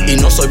 y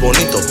no soy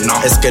bonito,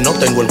 es que no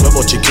tengo el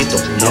huevo chiquito,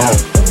 no.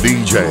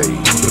 DJ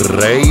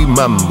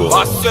RayMambo.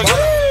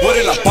 Tú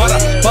eres la para.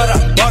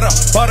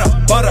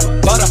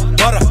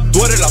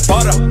 Tú eres la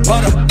para.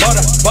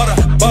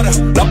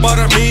 La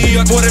para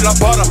mía, tú eres la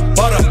para.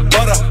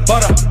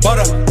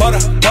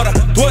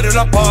 Tú eres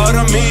la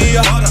para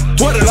mía,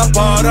 tú eres la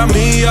para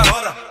mía.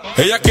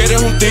 Ella quiere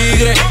un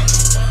tigre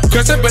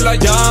que siempre la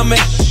llame,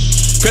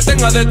 que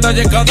tenga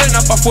detalle,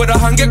 cadena pa' afuera,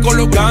 jangue con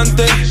los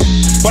gantes.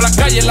 Por la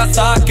calle la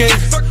saque,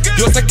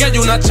 yo sé que hay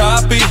una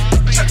chapi.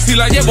 Si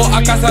la llevo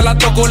a casa la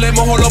toco, le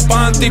mojo los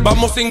panties.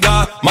 Vamos sin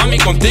gas, mami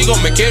contigo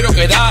me quiero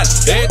quedar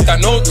esta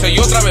noche y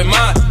otra vez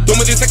más. Tú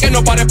me dices que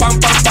no pare, pam.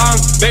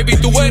 Baby,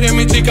 tú eres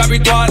mi chica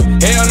habitual.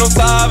 Ella no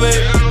sabe,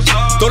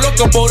 todo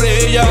loco por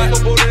ella.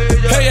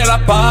 Ella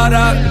la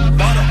para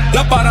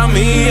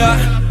mía.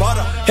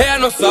 Ella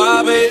no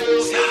sabe,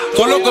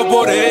 todo loco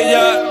por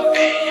ella.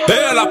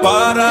 Ella la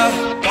para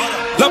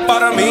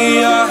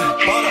mía.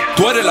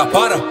 Tú eres la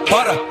para.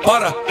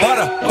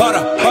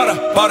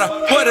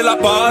 Tú eres la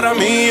para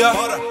mía.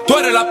 Tú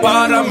eres la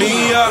para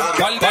mía.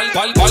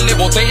 ¿Cuál de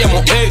botella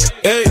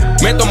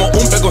me tomo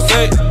un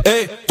pecosé,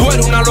 Tú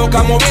eres una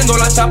loca moviendo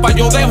la chapa,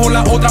 yo dejo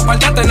la otra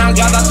parte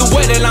nalgada. Tú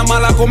eres la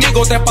mala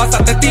conmigo, te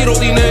pasa, te tiro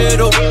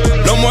dinero.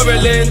 Lo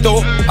mueves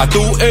lento, a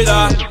tu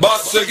edad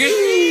vas a seguir.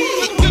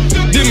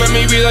 Dime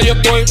mi vida, yo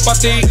estoy pa'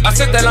 ti.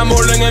 Hacerte el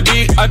amor en el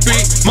VIP.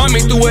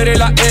 Mami, tú eres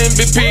la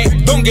MVP.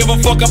 Don't give a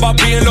fuck about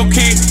being low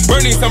key.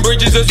 Burning some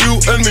bridges, just you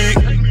and me.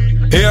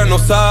 Ella no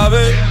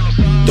sabe,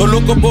 todo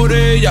loco por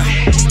ella.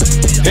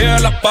 Ella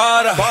la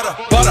para.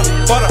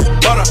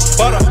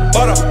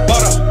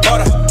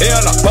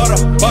 Ella la para.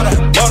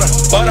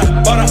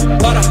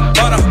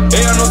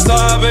 Ella no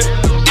sabe,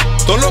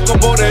 todo loco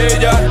por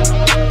ella.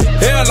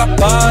 Ella la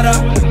para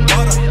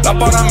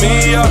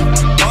mía.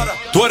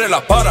 Tú eres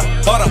la para.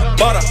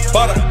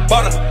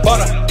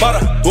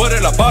 Tú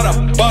eres la para.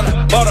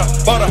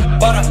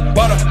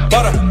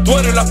 Tú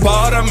eres la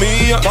para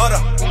mía.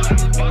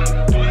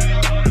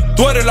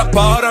 Tú eres la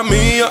para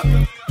mía.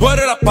 Tú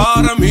eres la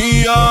para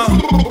mía.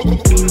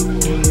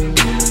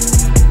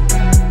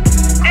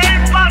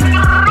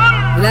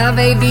 La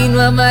baby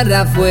no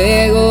amarra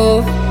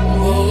fuego.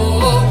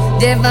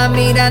 Lleva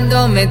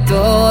mirándome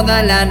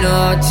toda la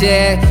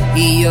noche.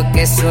 Y yo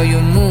que soy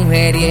un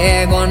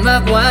mujeriego no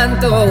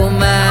aguanto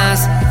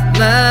más.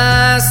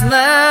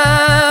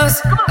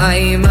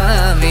 Ay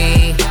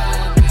mami,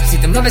 si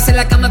te mueves en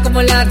la cama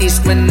como la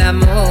disco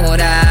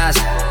enamoras.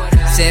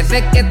 Se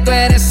ve que tú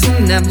eres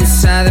una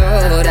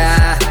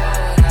abusadora.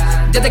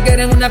 Yo te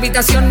quiero en una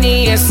habitación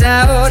y es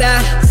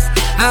ahora.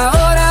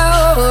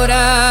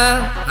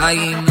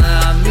 Ay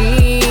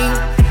mami,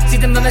 si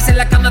te mueves en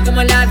la cama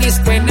como la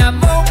disco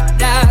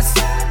enamoras.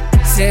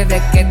 Se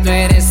ve que tú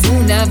eres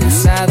una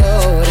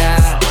abusadora.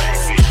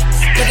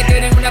 Yo te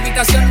quiero en una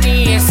habitación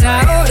y es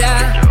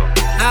ahora.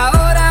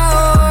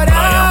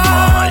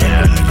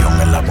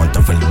 En la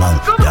cuenta Ferman,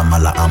 llama a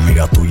la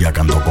amiga tuya que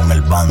ando con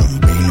el van.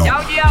 Vino,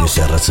 y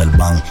se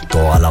reservan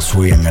toda la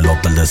suite en el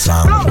hotel de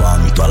San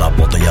Juan. Todas las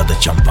botellas de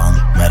champán.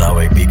 Mira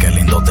baby, qué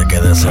lindo te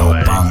quede ese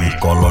pan.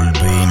 Color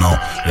vino,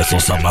 y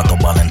esos zapatos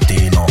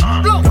valentinos.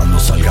 Cuando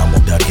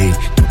salgamos de aquí,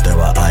 tú te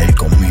vas a ir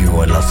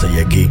conmigo en la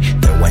CX.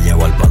 Te voy a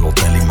llevar para el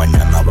hotel y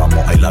mañana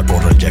vamos a ir a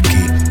correr jet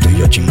ski. Tú y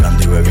yo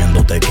chingando y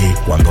bebiendo tequí.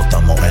 Cuando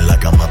estamos en la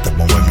cama te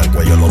pongo en el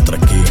cuello los 3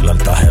 ki. La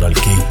alta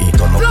jerarquía y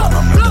todos los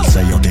panames del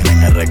sello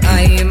tienen RQ.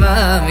 Ay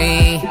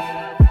mami,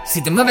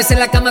 si te mueves en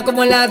la cama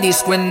como la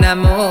disco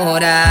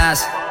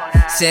enamoras.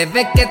 Se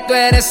ve que tú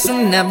eres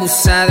una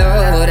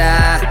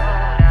abusadora.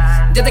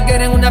 Yo te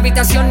quiero en una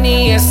habitación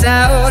y es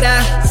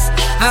ahora.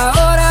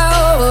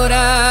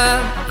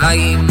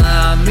 Ay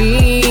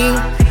mami,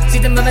 si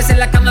te mueves en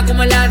la cama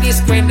como la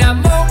disco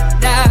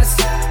enamoras.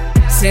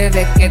 Se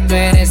ve que tú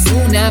eres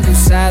una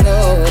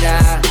abusadora.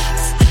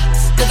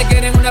 Yo te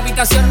quiero en una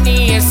habitación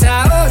y es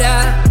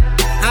ahora.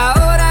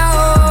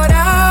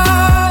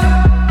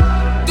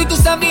 Tú y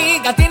tus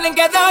amigas tienen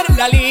que dar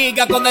la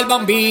liga cuando el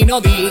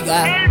bambino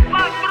diga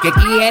que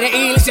quiere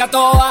irse a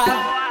toa.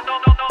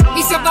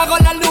 Y se apagó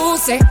las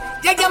luces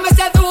y ella me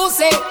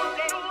seduce.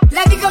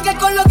 Le digo que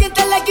con los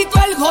dientes le quito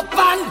el hot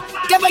pan,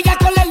 que vaya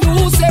con las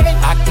luces.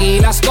 Aquí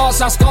las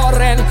cosas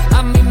corren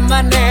a mi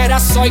manera,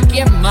 soy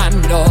quien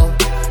mando.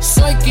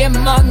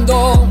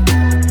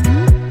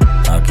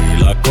 Aquí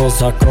las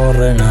cosas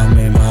corren a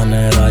mi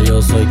manera,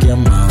 yo soy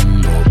quien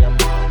mando.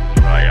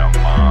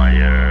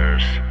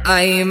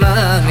 Ay,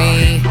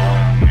 mami,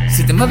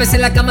 si te mueves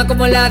en la cama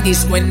como la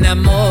disco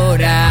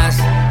enamoras.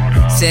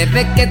 Se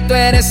ve que tú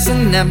eres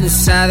una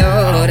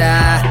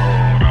abusadora.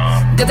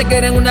 Yo te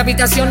quiero en una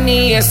habitación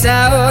y es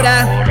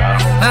ahora.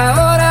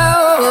 Ahora.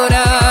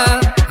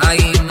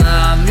 Ay,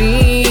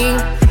 mami,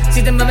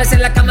 si te mueves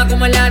en la cama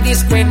como la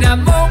disco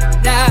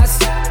enamoras.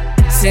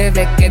 Se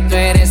ve que tú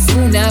eres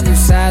una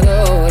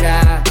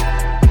abusadora.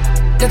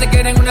 Yo te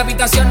quiero en una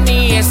habitación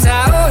y es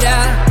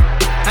ahora.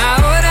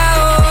 Ahora.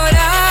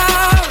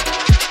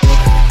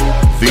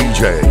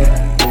 DJ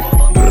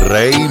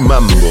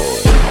RayMambo.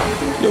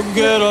 Yo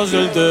quiero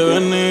hacerte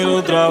venir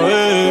otra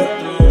vez.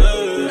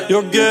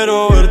 Yo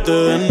quiero verte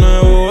de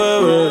nuevo,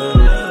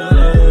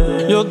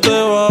 bebé. Yo te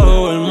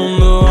bajo el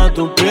mundo a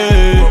tus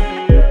pies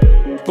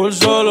por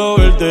solo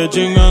verte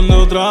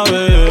chingando otra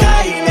vez.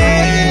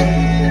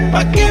 Baile,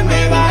 pa' que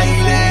me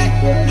baile.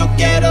 Yo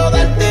quiero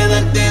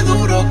darte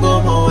duro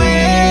como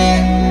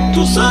es.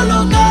 Tú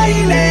solo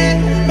baile,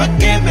 pa'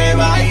 que me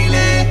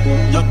baile.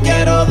 Yo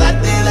quiero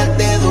darte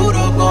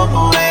duro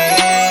como es.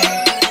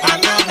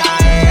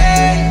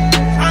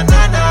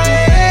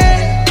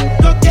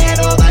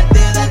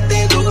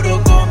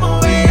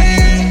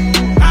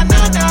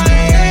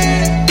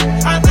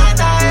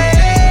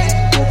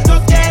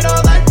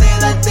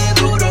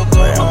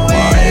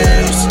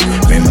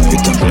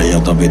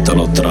 Viste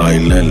los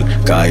trailers,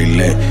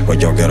 Kyle. Pues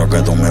yo quiero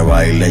que tú me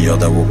bailes. Yo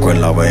te busco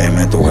en la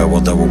BM, tu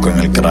jevo te busco en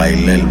el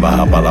Chrysler.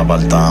 Baja para el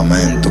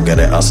apartamento. Tú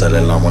quieres hacer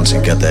el amor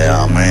sin que te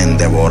amen.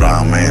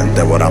 Devórame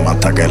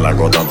hasta que las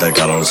gotas de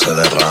calor se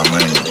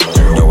derramen.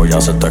 Yo voy a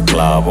hacerte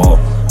esclavo.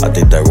 A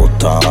ti te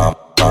gusta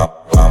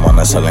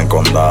amanecer en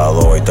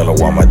condado. Y te lo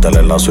voy a meter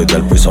en la suite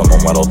del piso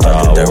número 3.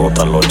 A ti te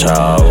gustan los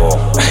chavos.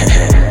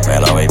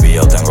 Mira, baby,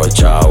 yo tengo el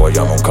chavo.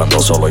 Yo nunca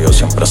ando solo, yo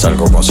siempre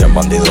salgo con 100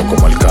 bandidos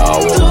como el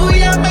cabo. Tú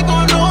ya me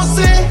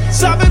conoces,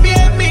 sabes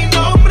bien mi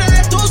nombre.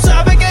 Tú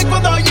sabes que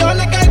cuando yo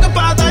le caigo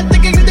pa' darte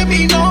que grite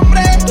mi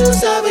nombre. Tú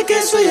sabes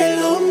que soy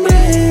el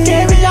hombre.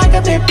 Qué bella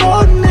que te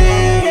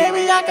pone, qué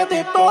bella que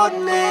te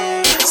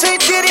pone. Say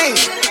Tiri,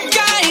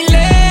 Kyle,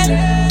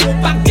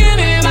 pa' que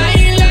me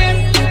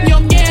baile. Yo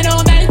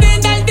quiero darte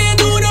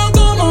duro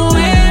como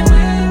es.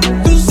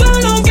 Tú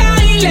solo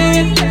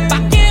Kyle, pa'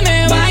 que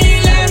me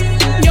baile.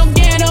 Yo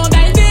quiero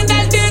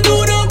darte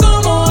duro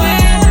como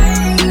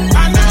es.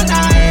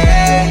 Anana,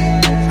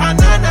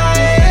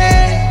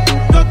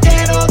 yo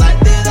quiero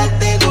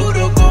darte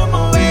duro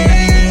como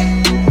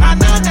es.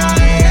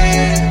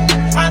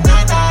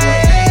 Anana,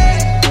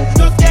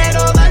 yo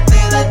quiero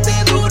darte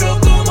duro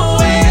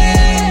como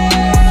es.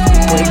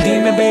 Pues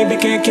dime, baby,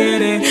 ¿qué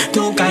quieres?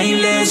 Tú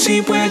Kyle,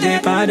 si puedes,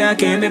 para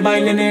que me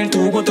baile en el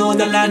tubo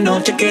toda la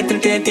noche que te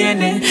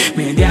entretiene.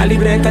 Media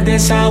libreta de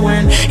sour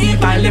y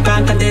par de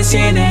pancas de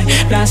cienes.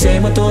 Lo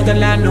hacemos toda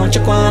la noche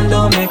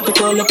cuando mezclo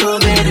todos los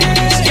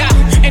poderes. Yeah,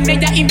 en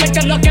ella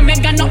invierto lo que me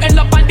ganó en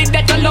los parties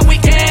de todos los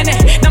weekends.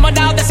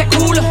 Enamorado de ese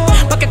culo,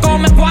 porque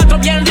come 4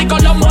 bien rico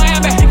lo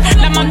mueve.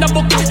 La mando a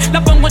buscar,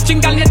 la pongo a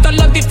chingar en todos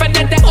los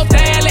diferentes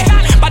hoteles.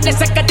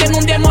 Parece que tiene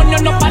un demonio,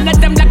 no para de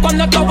temblar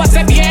cuando todo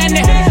se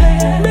viene.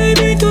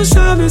 Baby, tú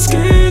sabes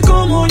que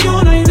como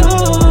yo no hay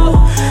dos.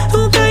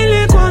 Tú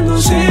Kyle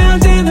cuando sea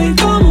te doy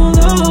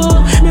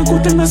cómodo. Me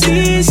gustan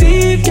así,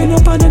 sí, que no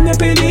paren de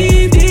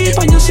pedir.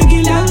 Pa' yo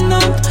seguir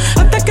andando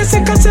hasta que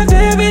se canse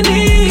de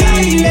venir.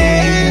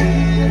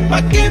 Kyle,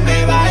 pa' que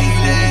me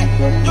baile.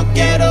 Yo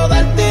quiero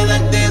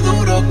darte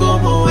duro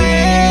como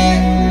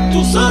es.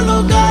 Tú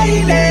solo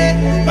Kyle,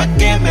 pa'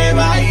 que me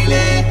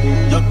baile.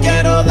 Yo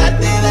quiero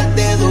darte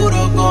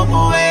duro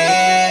como es.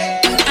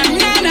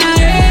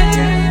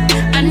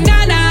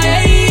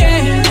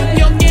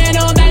 Yo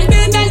quiero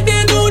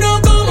darte duro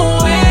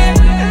como es.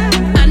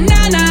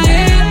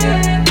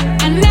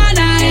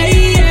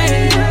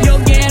 Yo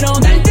quiero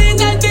darte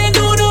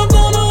duro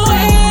como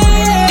es.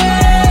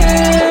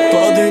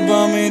 Pa' ti,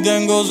 pa' mí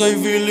tengo 6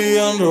 filis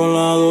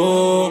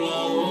enrolados.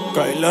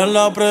 Kyle en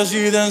la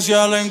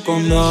presidencial en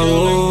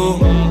condado.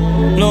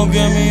 Lo que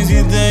me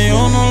hiciste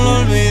yo no lo he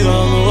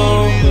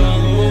olvidado.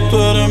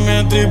 Tú eres mi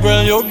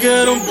stripper, yo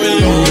quiero un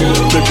pilón.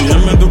 Te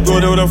pillarme tu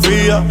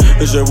coreografía,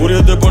 ese booty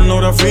es de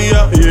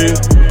pornografía, yeah.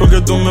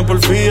 Porque tú me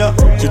porfías,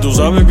 si tú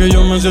sabes que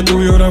yo me sé tu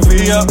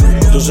biografía.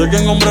 Yo sé que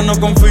en hombres no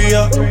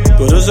confía,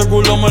 pero ese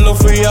culo me lo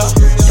fía.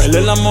 Él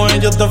es la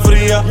mujer, ya está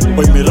fría,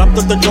 pues mi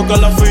raptor te choca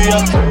la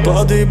fía.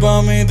 Pa' ti,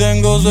 pa' mí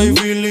tengo 6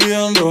 filis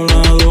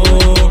enrolados.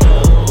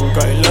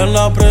 Kyle en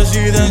la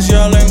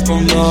presidencial en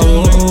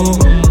condado.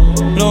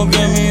 Lo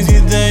que me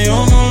hiciste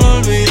yo no lo he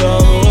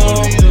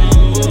olvidado.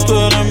 Tú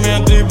eres mi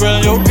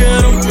stripper, yo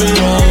quiero un Baile,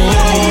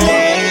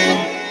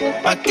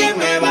 pa' que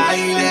me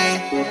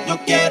baile. Yo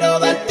quiero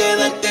darte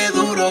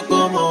duro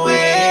como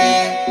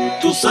es.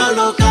 Tú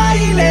solo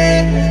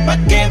Kyle, pa'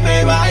 que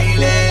me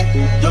baile.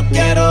 Yo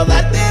quiero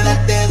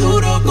darte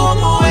duro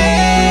como es.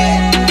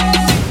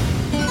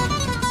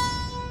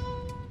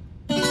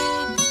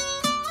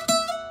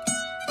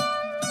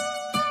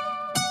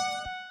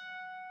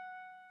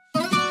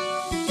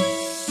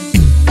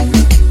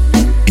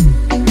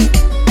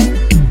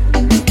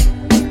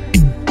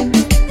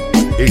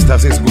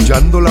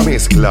 escuchando la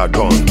mezcla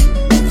con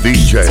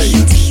DJ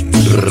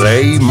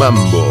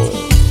RayMambo.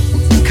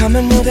 Come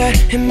and move that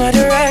in my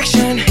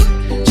direction.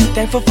 So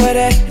thankful for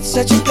that, it's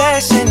such a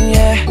blessing,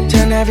 yeah.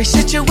 Turn every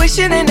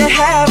situation into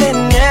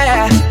heaven,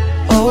 yeah.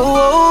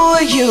 Oh,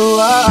 you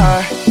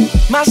are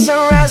my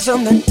sunrise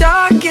on the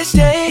darkest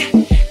day.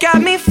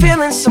 Got me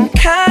feeling some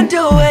kind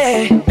of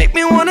way. Make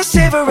me wanna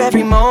savor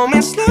every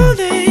moment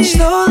slowly,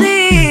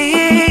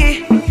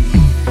 slowly.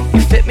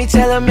 You fit me,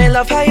 telling me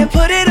love how you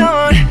put it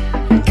on.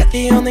 Got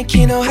the only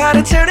key, know how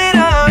to turn it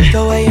on.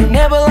 The way you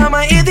never lie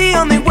my ear, the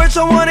only words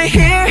I wanna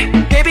hear.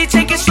 Baby,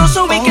 take it slow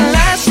so we can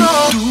last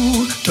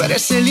long. Tú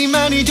eres el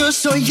imán y yo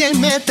soy el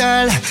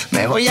metal.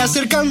 Me voy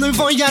acercando y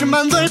voy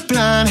armando el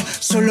plan.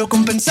 Solo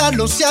con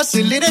pensarlo se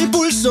acelera el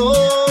pulso.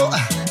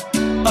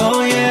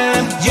 Oh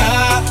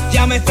yeah,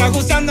 ya me está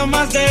gustando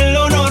más de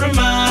lo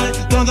normal.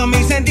 Todos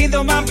mis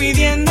sentidos van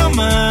pidiendo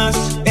más.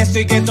 Esto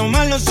hay que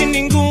tomarlo sin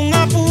ningún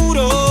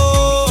apuro.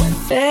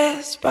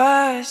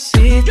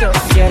 Despacito,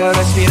 quiero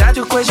respirar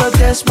tu cuello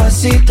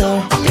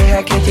despacito.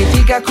 Deja que te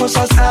diga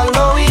cosas al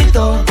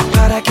oído,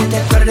 para que te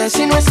acuerdes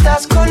si no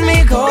estás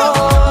conmigo.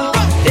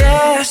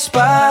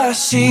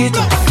 Despacito,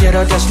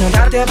 quiero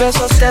desnudarte a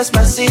besos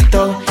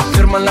despacito.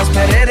 Firmo en las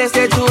paredes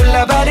de tu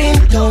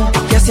laberinto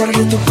y hacer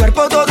de tu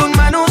cuerpo todo un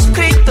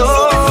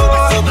manuscrito.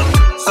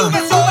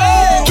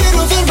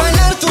 Quiero ver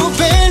bailar tu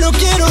pelo,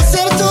 quiero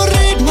ser tu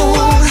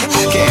ritmo.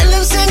 Que le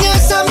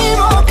enseñes a mi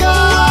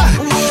boca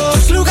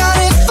tus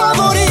lugares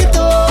favoritos.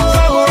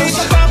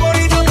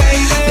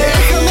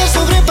 Déjame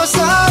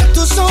sobrepasar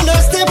tus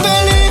zonas de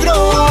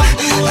peligro,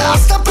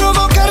 hasta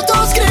provocar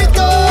tus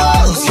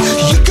gritos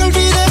y que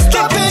olvides tu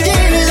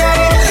apellido.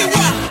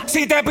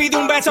 Si te pido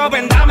un beso,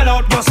 ven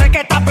dámelo. Yo sé que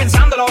estás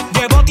pensándolo,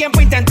 llevo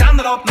tiempo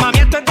intentándolo. Mami,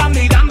 estoy dando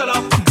y dándolo.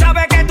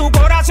 Sabes que tu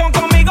corazón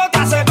conmigo te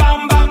hace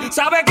bam bam.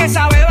 Sabes que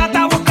esa beba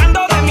está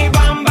buscando de mi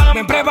bam bam.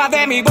 Me pruebas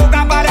de mi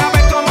boca para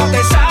ver cómo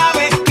te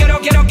sabe.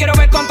 Quiero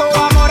ver con tu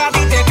amor a ti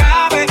te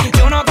cabe.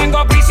 Yo no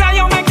tengo prisa,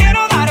 yo me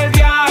quiero dar el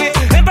viaje.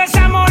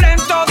 Empecemos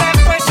lento,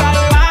 después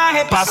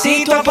salvaje.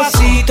 Pasito a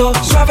pasito,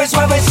 suave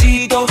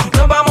suavecito,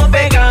 nos vamos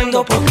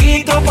pegando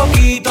poquito a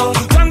poquito.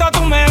 Cuando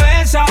tú me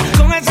besas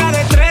con esa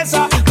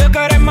destreza, veo que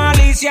eres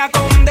malicia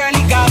con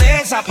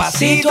delicadeza.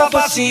 Pasito a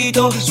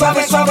pasito,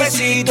 suave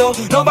suavecito,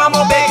 nos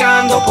vamos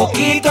pegando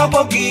poquito a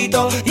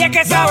poquito. Y es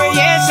que esa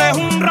belleza es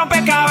un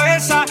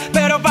rompecabezas,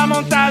 pero para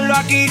montarlo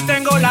aquí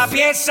tengo la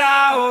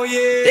pieza,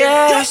 oye.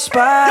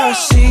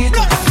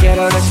 Despacito,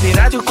 quiero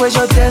respirar tu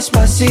cuello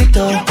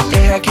despacito.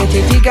 Deja que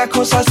te diga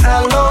cosas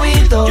al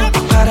oído,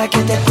 para que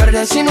te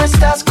acuerdes si no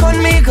estás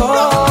conmigo.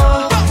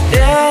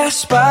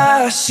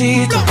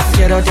 Despacito,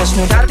 quiero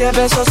desnudarte a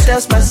besos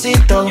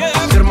despacito.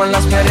 Firmo en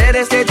las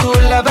paredes de tu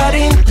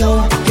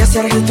laberinto y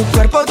hacer de tu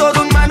cuerpo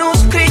todo un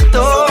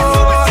manuscrito.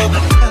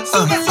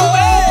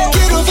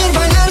 Quiero ver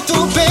bailar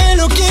tu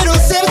pelo, quiero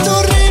ser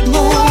tu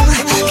ritmo.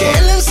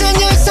 Que le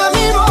enseñes a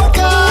mi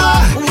boca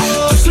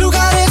tus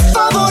lugares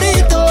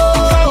favoritos.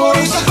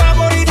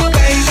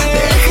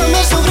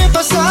 Déjame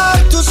sobrepasar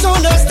tus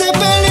zonas de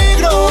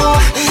peligro,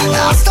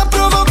 hasta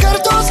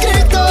provocar tus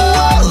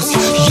gritos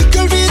y que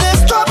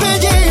olvides tu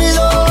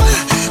apellido.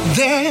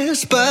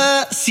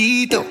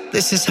 Despacito,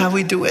 this is how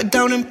we do it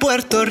down in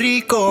Puerto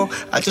Rico.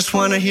 I just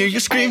wanna hear you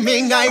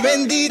screaming, ay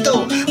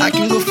bendito. I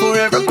can go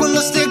forever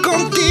cuando esté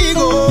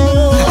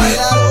contigo.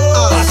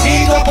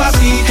 Pasito a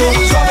pasito,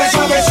 suave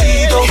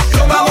suavecito,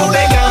 nos vamos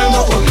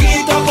pegando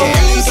poquito a poquito.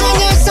 Que le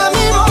enseñes a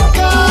mi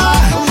boca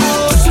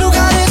tus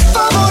lugares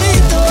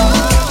favoritos.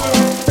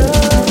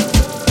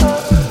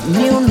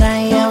 Ni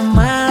una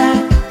llamada,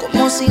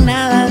 como si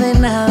nada de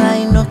nada,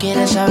 y no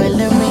quieres saber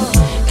de mí,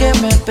 que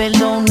me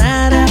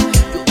perdonara.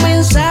 Yo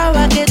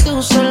pensaba que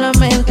tú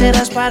solamente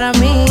eras para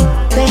mí.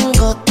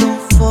 Tengo tu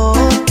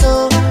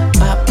foto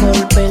pa'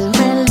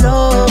 volverme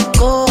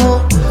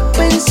loco,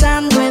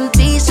 pensando en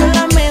ti,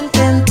 solamente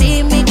en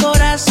ti, mi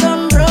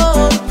corazón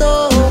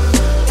roto.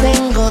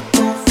 Tengo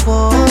tu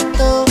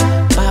foto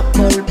pa'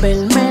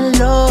 volverme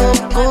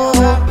loco,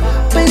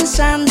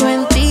 pensando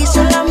en ti,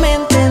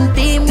 solamente en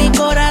ti, mi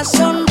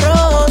corazón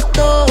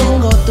roto.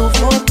 Tengo tu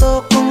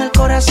foto con el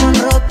corazón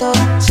roto,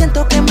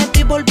 siento que me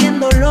estoy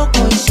volviendo loco.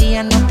 Y si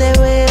ya no te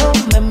veo,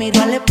 me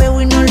miro al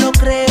espejo y no lo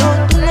creo.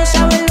 Tú no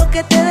sabes lo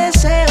que te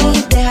deseo,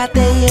 y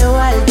déjate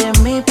llevar de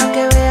mí pa'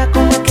 que veas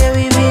cómo es que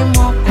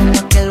vivimos, cómo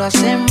es que lo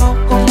hacemos,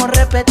 cómo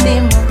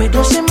repetimos.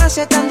 Pero se me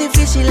hace tan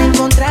difícil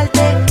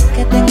encontrarte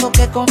que tengo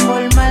que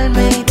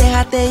conformarme. Y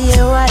déjate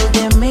llevar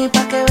de mí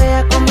pa' que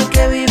veas cómo es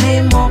que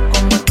vivimos,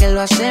 cómo es que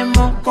lo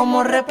hacemos,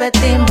 cómo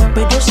repetimos.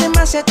 Pero se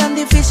me hace tan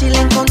difícil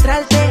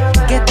encontrarte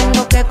que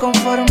tengo que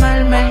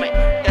conformarme.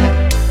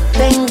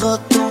 Tengo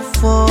tu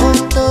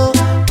foto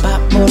pa'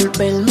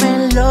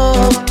 volverme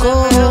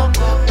loco,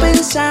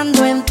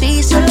 pensando en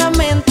ti,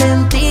 solamente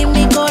en ti,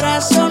 mi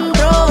corazón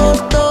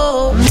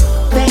roto.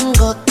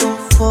 Tengo tu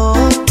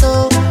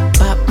foto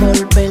pa'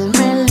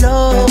 volverme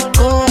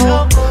loco,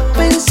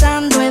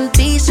 pensando en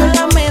ti,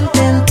 solamente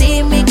en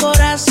ti, mi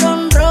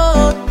corazón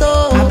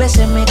roto. A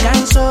veces me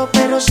canso,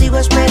 pero sigo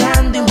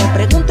esperando y me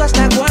pregunto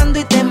hasta cuándo,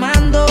 y te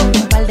mando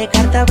un par de de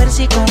carta a ver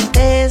si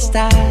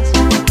contestas.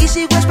 Y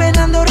sigo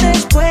esperando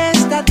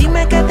respuesta.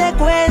 Dime qué te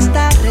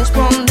cuesta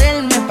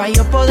responderme pa'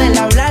 yo poder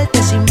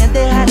hablarte. Si me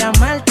dejara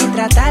amarte y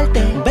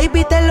tratarte,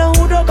 baby, te lo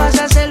juro, vas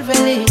a ser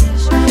feliz.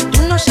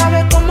 Tú no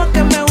sabes cómo es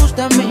que me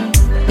gusta a mí.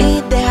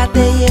 Y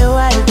déjate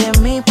llevar de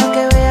mí pa'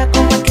 que veas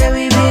cómo es que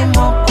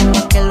vivimos, cómo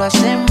es que lo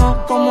hacemos,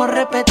 cómo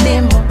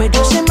repetimos.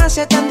 Pero se me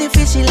hace tan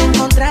difícil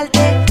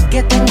encontrarte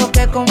que tengo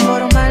que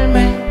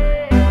conformarme.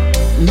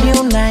 Ni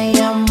una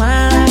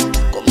llamada,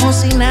 como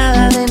si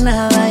nada de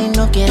nada. Y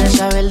no quieres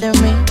saber de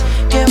mí,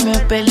 que me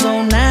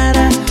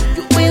perdonara.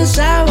 Yo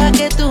pensaba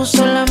que tú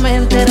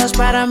solamente eras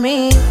para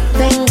mí.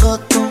 Tengo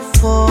tu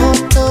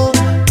foto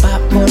pa'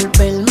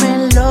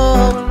 volverme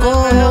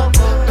loco,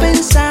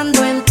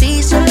 pensando en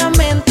ti,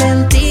 solamente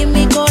en ti,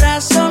 mi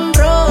corazón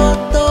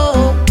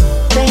roto.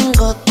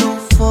 Tengo tu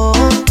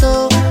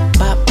foto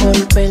pa'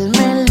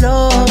 volverme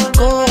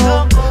loco,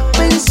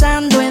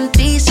 pensando en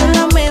ti,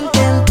 solamente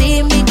en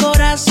ti, mi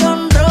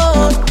corazón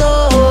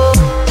roto.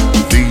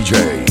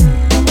 DJ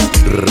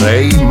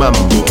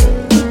RayMambo.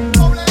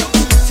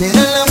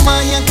 Será la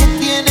magia que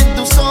tienen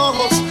tus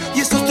ojos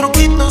y esos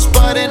truquitos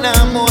para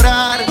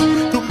enamorar.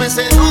 Tú me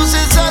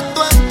seduces a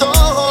tu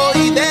antojo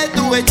y de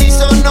tu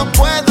hechizo no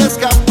puedo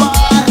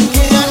escapar.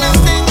 Qué ganas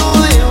tengo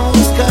de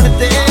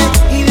buscarte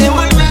y de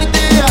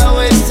volverte a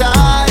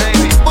besar.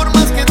 Por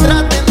más que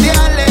traten de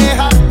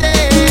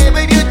alejarte,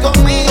 baby, hoy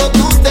conmigo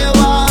tú te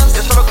vas.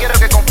 Yo solo quiero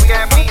que confíes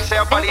en mí,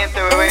 seas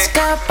valiente, bebé.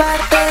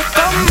 Escaparte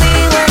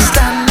conmigo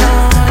esta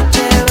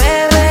noche,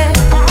 bebé.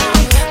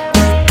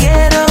 Te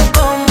quiero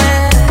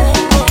comer,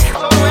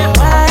 me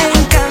va a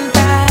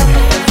encantar.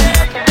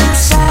 Tú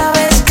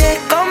sabes que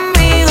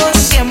conmigo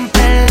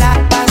siempre la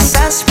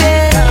pasas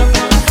bien.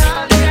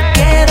 Te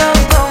quiero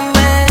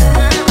comer,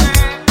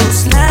 tus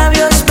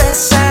labios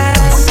besar.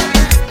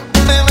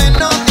 Bebé,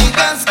 no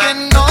digas que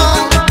no,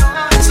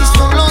 si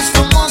solo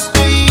somos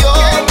tú y yo.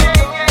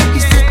 Y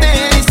se te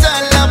eriza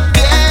la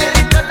piel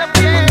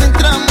cuando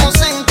entramos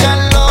en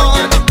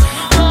calor.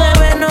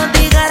 Bebé, no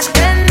digas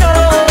que no,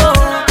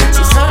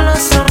 si solo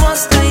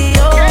somos tú y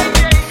yo.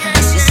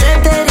 Si se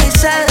te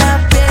eriza la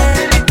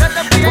piel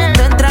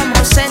cuando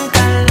entramos en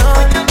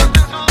calor.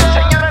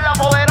 Señores, la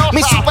poderosa.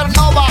 Mi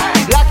supernova,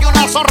 la que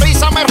una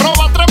sonrisa me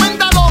roba,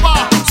 tremenda loba.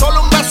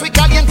 Solo un beso y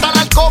calienta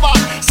la alcoba.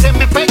 Se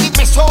me pega y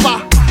me soba,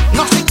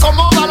 no se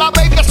incomoda. La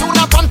baby es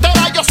una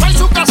pantera, yo soy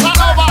su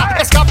Casanova.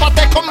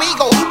 Escápate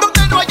conmigo,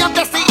 donde no hayan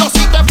testigos.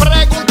 Si te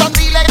preguntan,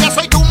 dile que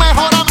soy tu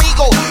mejor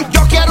amigo.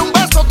 Yo quiero un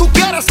beso, tú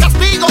quieres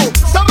castigo.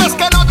 Sabes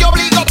que no te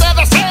obligo, te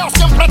deseo,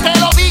 siempre te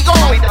lo digo.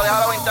 Mamita, deja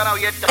la ventana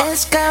abierta.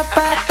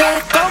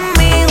 Escápate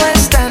conmigo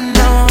esta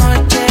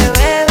noche,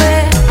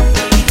 bebé.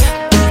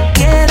 Te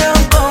quiero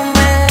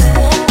comer,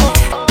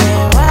 me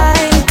va a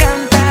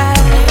encantar.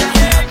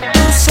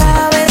 Tú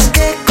sabes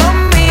que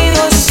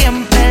conmigo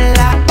siempre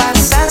la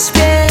pasas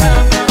bien.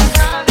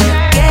 Te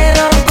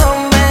quiero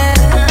comer,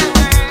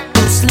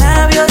 tus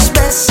labios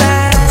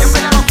besar.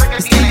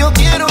 Es que yo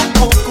quiero un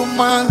poco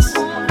más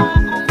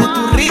de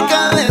tu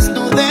rica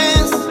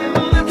desnudez,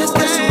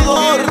 este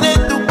sudor de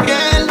tu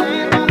piel.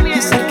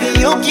 Es el que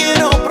yo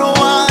quiero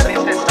probar.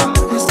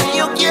 Es que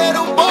yo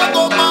quiero un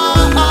poco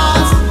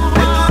más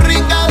de tu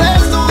rica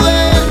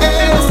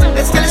desnudez.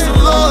 Es que el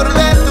sudor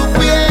de tu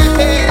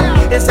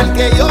piel es el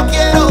que yo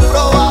quiero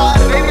probar.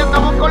 Baby,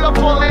 andamos con los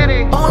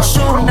poderes.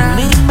 Ozuna.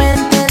 Mi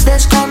mente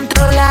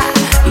descontrola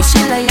y si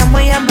la llamo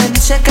ella me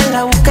dice que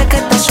la busque, que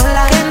está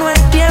sola. Que no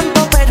es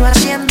tiempo, pero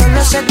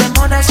haciéndolo se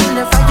demora. Si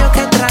le fallo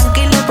que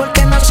tranquila,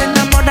 porque no se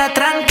enamora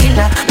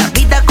tranquila. La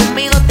vida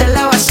conmigo te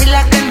la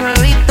vacila, que no he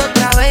visto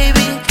otra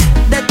baby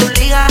de tu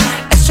liga.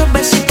 Esos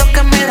besitos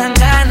que me dan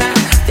ganas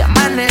de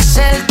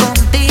amanecer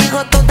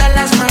contigo todas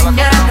las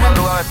mañanas.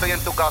 Madrugada estoy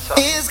en tu casa.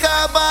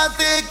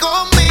 Escápate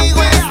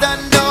conmigo esta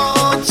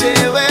noche,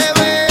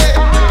 bebé.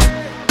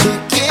 Te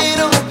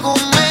quiero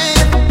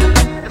comer,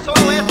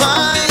 me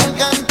va a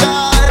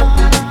encantar.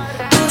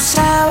 Tú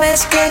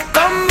sabes que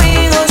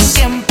conmigo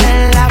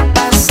siempre la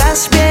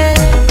pasas bien.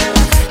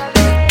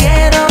 Te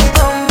quiero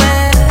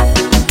comer,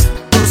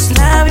 tus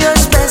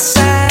labios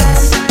besar.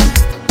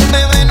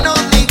 Bebé, no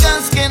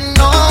digas que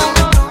no,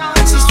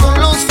 si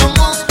solo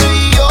somos tú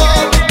y yo.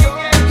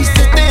 Y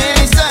se te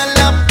eriza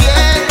la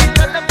piel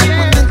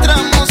cuando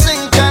entramos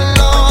en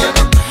calor.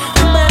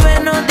 Bebé,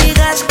 no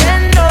digas que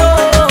no,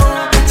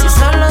 si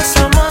solo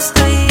somos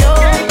tú y yo.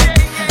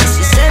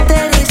 Si se te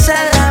eriza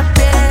la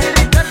piel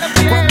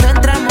cuando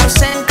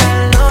entramos en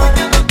calor.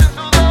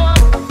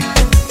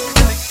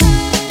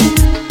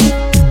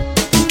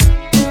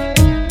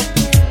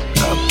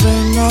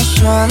 Apenas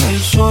sale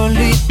el sol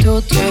y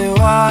tú te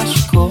vas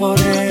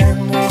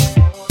corriendo.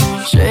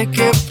 Sé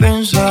que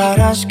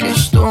pensarás que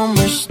esto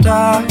me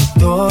está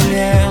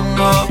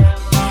doliendo.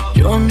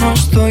 Yo no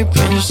estoy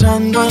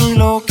pensando en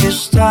lo que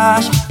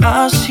estás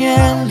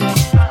haciendo.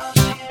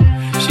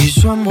 Si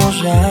somos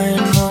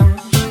ajenos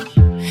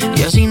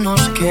y así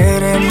nos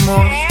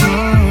queremos.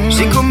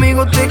 Si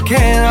conmigo te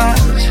quedas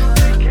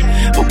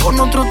o con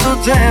otro tú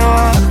te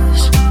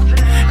vas,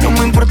 no me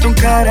me importa un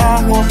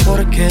carajo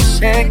porque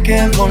sé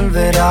que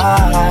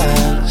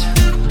volverás.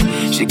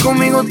 Si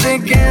conmigo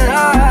te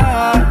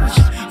quedas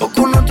o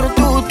con otro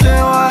tú te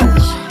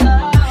vas,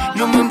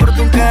 no me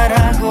importa un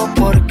carajo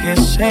porque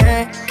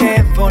sé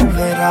que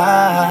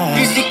volverás.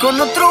 Y si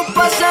con otro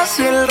pasas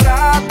el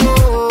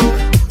rato,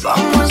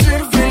 vamos a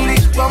ser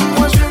felices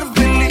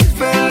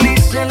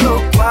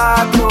los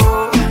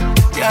cuatro.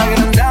 Te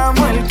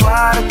agrandamos el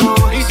cuarto.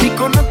 Y si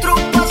con otro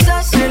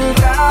pasas el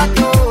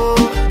rato,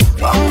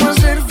 vamos a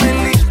ser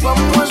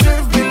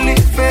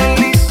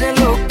felices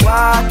los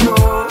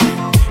cuatro.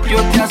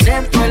 Yo te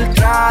acepto el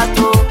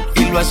trato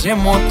y lo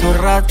hacemos todo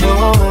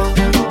rato.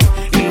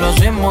 Y lo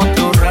hacemos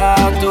todo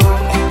rato.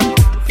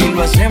 Y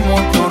lo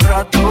hacemos todo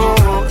rato.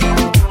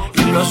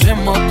 Y lo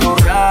hacemos todo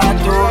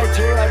rato.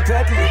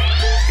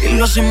 Y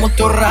lo hacemos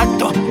todo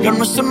rato. Lo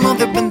nuestro no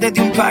depende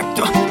de un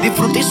pacto.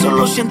 Disfruta y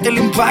solo siente el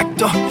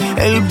impacto.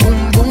 El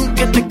boom boom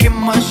que te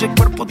quema ese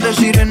cuerpo de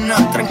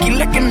sirena.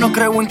 Tranquila que no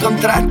creo en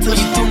contratos.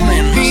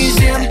 Y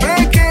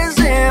siempre que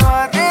se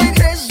va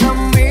regresa a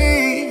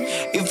mí.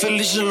 Y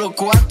felices los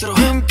cuatro.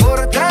 No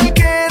importa el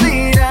que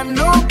dirán,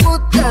 no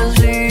puta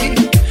sí.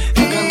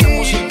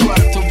 Cantamos el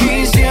cuarto.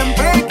 Y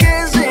siempre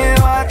que se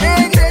va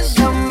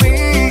regresa a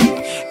mí.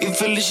 Y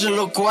felices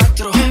los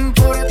cuatro. No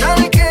importa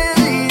el que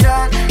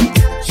dirán.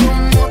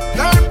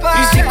 Y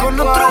si con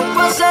otro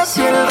pasas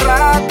el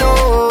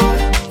rato,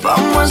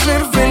 vamos a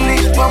ser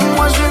felices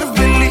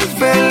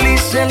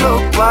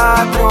los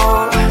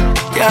cuatro.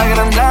 Te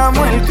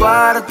agrandamos el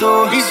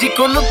cuarto. Y si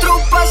con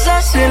otro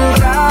pasas el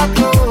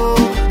rato,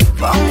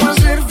 vamos a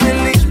ser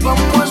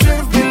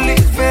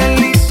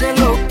felices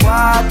los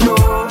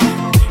cuatro.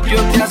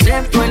 Yo te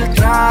acepto el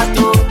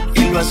trato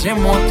y lo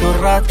hacemos todo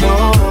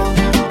rato.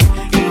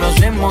 Y lo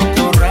hacemos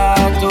todo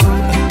rato.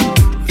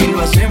 Y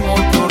lo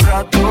hacemos todo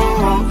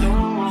rato.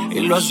 Y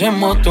lo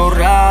hacemos todo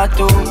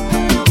rato.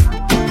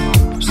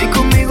 Si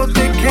conmigo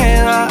te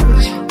quedas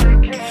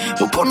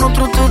o con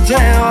otro tú te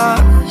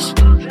vas,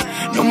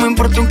 no me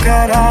importa un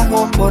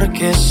carajo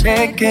porque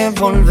sé que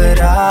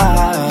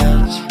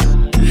volverás.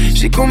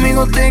 Si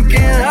conmigo te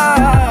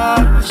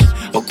quedas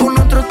o con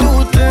otro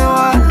tú te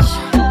vas,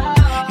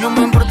 no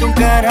me importa un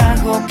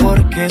carajo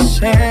porque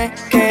sé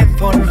que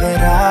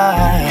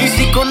volverás. Y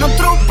si con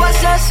otro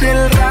pasas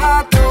el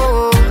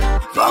rato,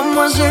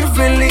 vamos a ser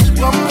felices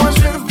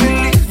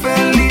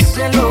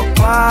los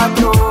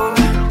cuatro.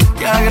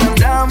 Te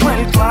agrandamos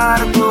el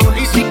cuarto.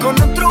 Y si con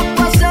otro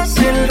pasas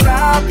el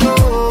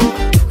rato,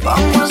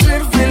 vamos a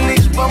ser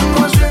felices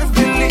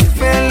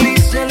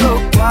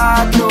los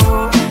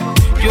cuatro.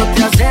 Yo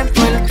te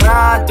acepto el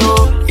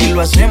trato y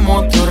lo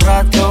hacemos todo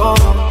rato.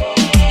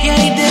 Y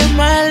hay de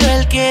malo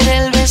el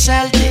querer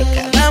besarte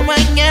cada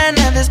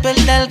mañana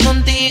despertar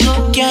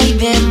contigo. Que hay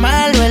de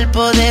malo el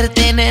poder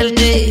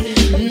tenerte.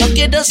 No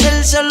quiero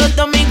ser solo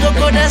tu amigo,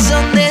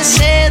 corazón de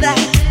seda,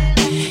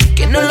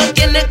 que no lo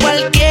tiene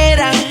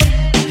cualquiera.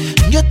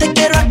 Yo te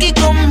quiero aquí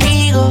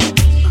conmigo,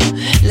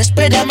 la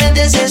espera me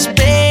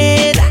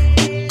desespera.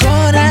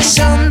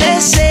 Corazón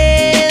de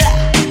seda,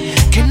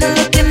 que no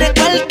lo tiene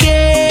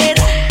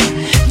cualquiera.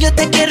 Yo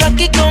te quiero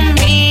aquí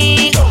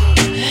conmigo,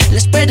 la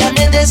espera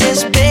me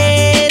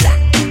desespera.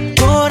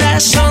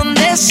 Corazón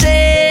de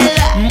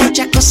seda,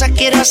 muchas cosas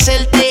quiero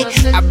hacerte.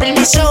 Abrir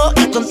mis ojos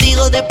y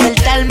contigo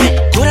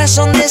despertarme.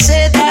 Corazón de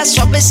seda,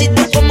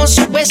 suavecito como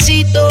su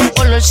besito.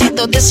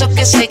 Olorcito de esos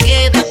que se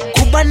quedan.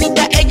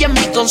 Cubanita, ella es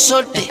mi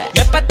consorte.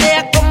 Me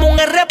patea como un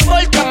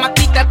R-Porta,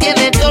 matita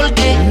tiene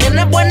torque.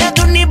 Nena buena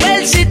de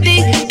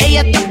University.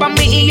 Ella está pa'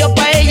 mí y yo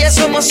pa' ella.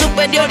 Somos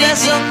superiores.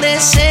 Corazón de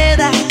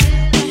seda,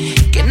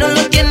 que no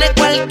lo tiene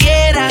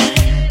cualquiera.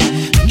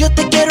 Yo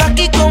te quiero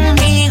aquí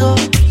conmigo,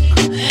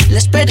 la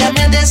espera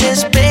me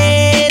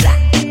desespera.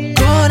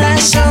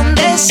 Corazón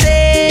de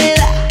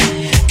seda,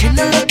 que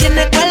no lo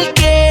tiene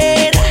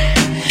cualquiera.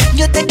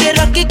 Yo te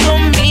quiero aquí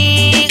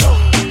conmigo,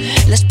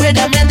 la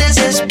espera me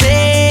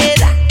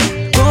desespera.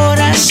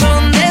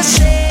 Corazón de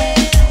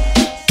seda.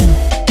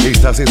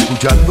 Estás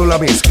escuchando la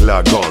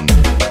mezcla con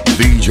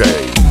DJ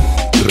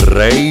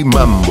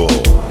RayMambo.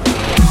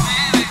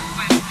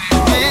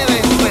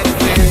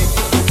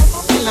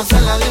 En la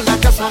sala de una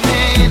casa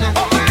ajena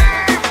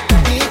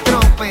y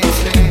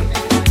tropecé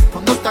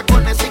con 2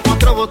 tacones y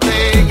 4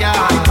 botellas.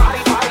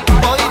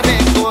 Voy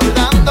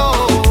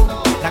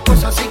recordando, la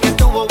cosa sí que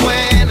estuvo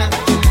buena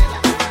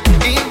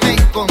y me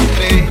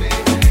encontré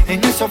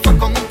en el sofá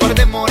con un par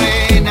de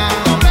morenas.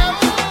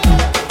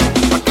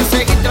 ¿Para qué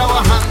seguir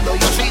trabajando?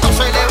 Yo sigo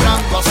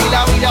celebrando, así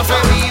la vida se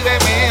vive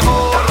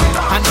mejor.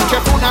 Anoche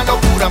fue una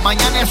locura,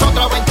 mañana es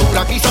otra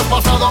aventura. Quizás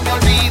pasado me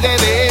olvide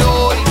de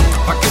hoy.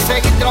 ¿Para qué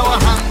seguir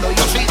trabajando?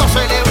 Yo sigo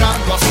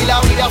celebrando, así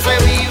la vida se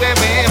vive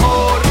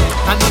mejor.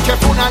 Anoche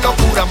fue una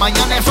locura,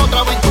 mañana es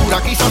otra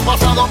aventura. Quizás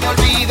pasado me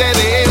olvide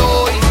de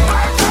hoy.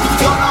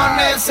 Yo no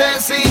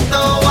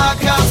necesito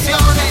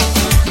vacaciones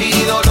ni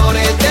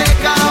dolores de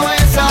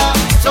cabeza.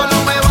 Solo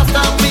me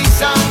bastan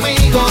mis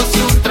amigos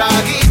y un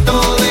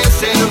traguito de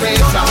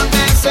cerveza. No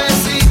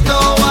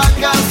necesito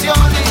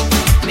vacaciones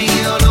ni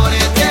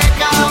dolores de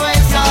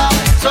cabeza.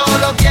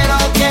 Solo quiero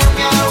que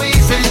me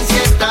avisen si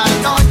están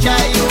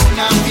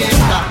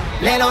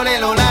Lelo,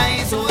 lelo,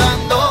 lai,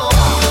 sudando.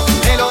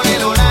 Lelo,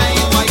 lelo, lai,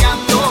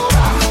 guayando.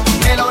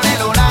 Lelo,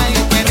 lelo, lai,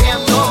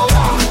 perreando.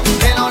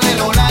 Lelo,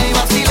 lelo, lai,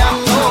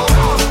 vacilando.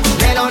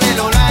 Lelo,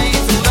 lelo, lai,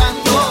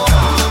 sudando.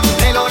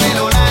 Lelo,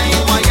 lelo, lai,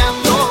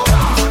 guayando.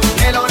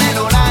 Lelo,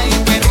 lelo, lai,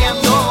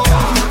 perreando.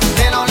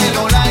 Lelo,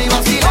 lelo, lai,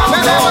 vacilando.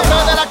 Me levanté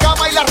de la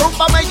cama y la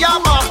rumba me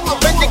llama.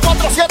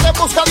 24/7 en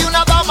busca de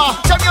una dama.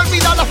 Se me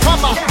olvida la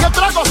fama, que el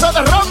trago se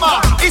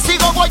derrama. Y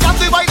sigo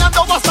guayando y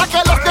bailando hasta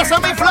que los pies se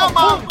me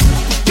inflaman.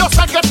 Yo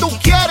sé que tú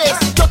quieres,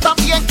 yo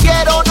también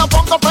quiero. No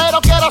pongo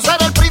pero, quiero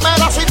ser el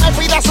primero. Si me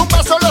pides un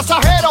beso lo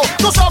exagero.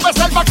 Tú sabes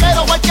el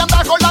vaquero, el que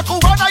anda con la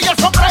cubana y el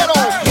sombrero.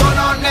 Yo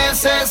no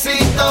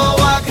necesito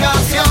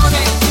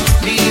vacaciones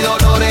ni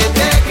dolores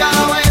de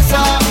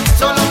cabeza.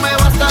 Solo me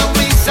bastan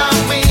mis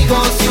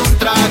amigos y un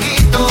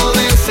traguito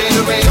de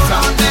cerveza.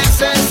 No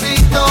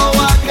necesito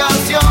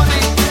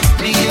vacaciones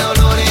ni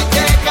dolores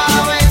de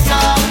cabeza.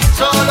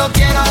 Solo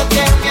quiero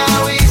que me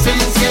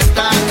avisen si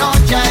esta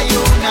noche hay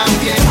una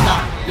fiesta.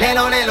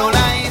 Lelo, lelo,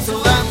 lai,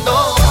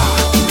 sudando.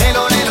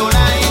 Lelo, lelo,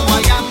 lai,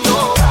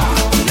 guayando.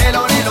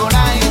 Lelo, lelo,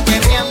 lai,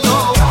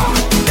 perreando.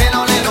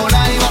 Lelo, lelo,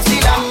 lai,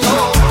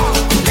 vacilando.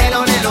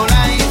 Lelo, lelo,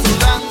 lai,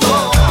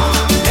 sudando.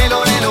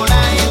 Lelo, lelo,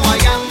 lai,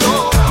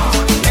 guayando.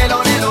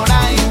 Lelo, lelo,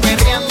 lai,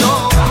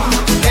 perreando.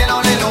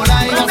 Lelo, lelo,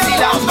 lai,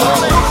 vacilando.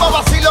 Rumba,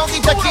 vacilón y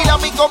tequila,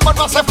 mi combo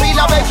no hace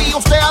fila. Baby,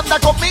 usted anda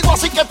conmigo,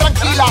 así que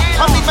tranquila.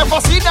 A mí me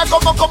fascina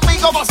como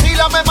conmigo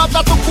vacila. Me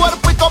mata tu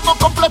cuerpo y como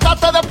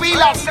completaste de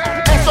pilas.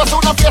 Esto es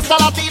una fiesta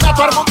latina,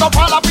 todo el mundo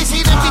pa' la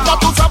piscina. Invita a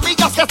tus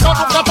amigas que esto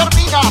nunca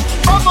termina.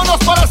 Vámonos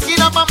para la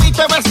esquina, mami,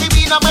 te ves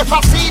divina. Me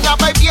fascina,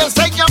 baby,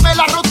 enséñame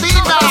la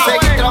rutina.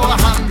 Seguir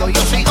trabajando,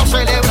 yo sigo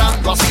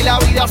celebrando. Así la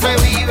vida se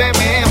vive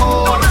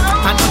mejor.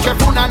 Anoche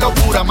fue una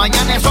locura,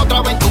 mañana es otra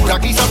aventura.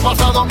 Quizás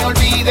pasado me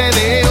olvide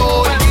de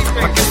hoy.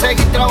 Hay que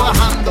seguir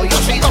trabajando, yo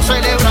sigo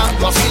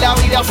celebrando. Así la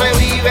vida se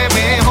vive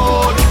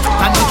mejor.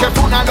 Anoche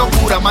fue una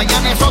locura,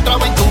 mañana es otra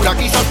aventura.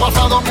 Quizás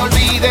pasado me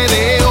olvide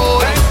de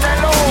hoy.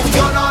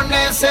 Yo no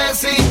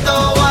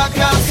necesito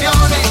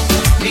vacaciones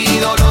ni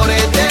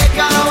dolores de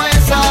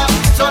cabeza.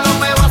 Solo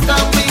me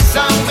bastan mis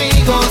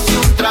amigos y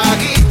un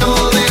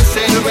traguito de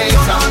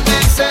cerveza. No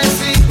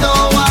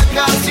necesito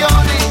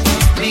vacaciones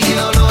ni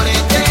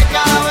dolores de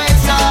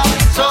cabeza.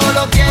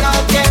 Solo quiero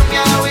que me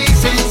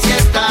avisen si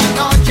esta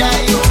noche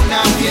hay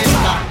una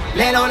fiesta.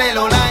 Lelo,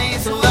 lelo, lai,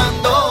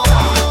 sudando.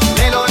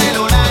 Lelo,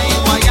 lelo, lai,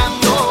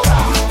 guayando.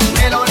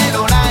 Lelo,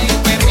 lelo, lai,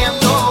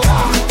 perreando.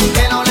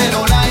 Lelo,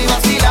 lelo, lai,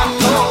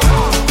 vacilando.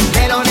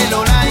 Lelo,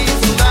 lelo, lai,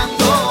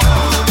 sudando.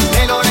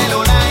 Lelo,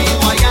 lelo, lai,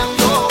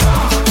 guayando.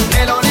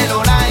 Lelo,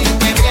 lelo, lai,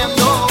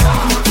 perreando.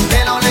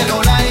 Lelo,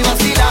 lelo, lai,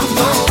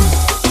 vacilando.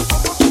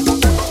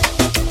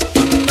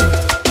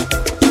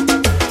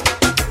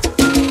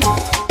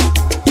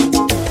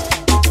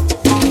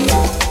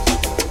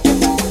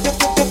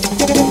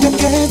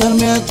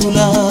 Quedarme a tu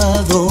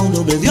lado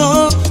no me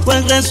dio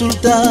buen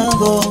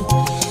resultado.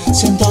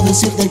 Siento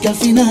decirte que al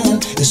final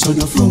eso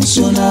no ha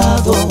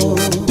funcionado.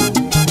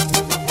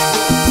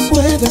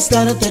 Puedes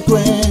darte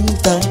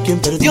cuenta, quien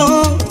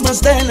perdió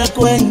más de la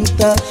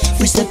cuenta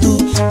fuiste tú,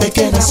 te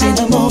quedas sin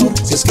amor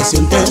si es que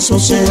sientes su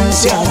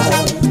ausencia.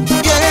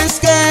 Y es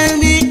que en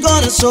mi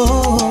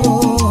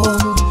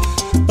corazón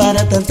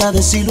para tanta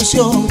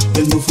desilusión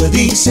él no fue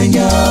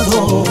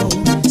diseñado.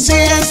 Si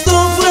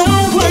esto fue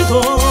un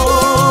juego,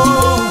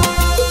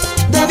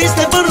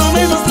 debiste por lo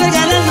menos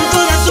regalarme un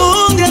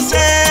corazón de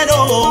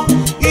acero.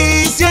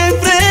 Y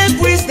siempre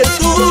fuiste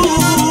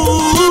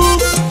tú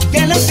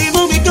que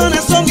lastimó mi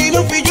corazón y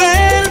no fui yo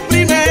el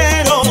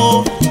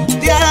primero.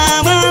 Te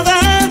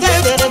amaba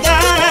de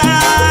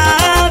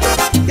verdad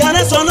y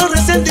ahora solo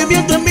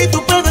resentimiento en mí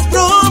tú puedes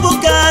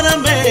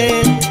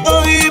provocarme.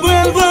 Hoy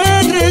vuelvo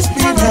a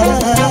respirar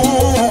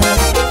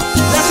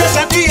gracias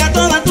a ti, a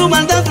toda tu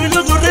maldad y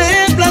luego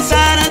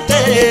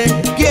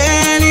reemplazarte.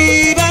 ¿Quién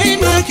iba a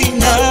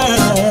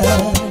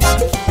imaginar?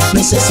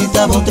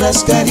 Necesitaba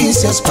otras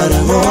caricias para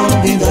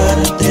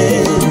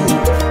olvidarte.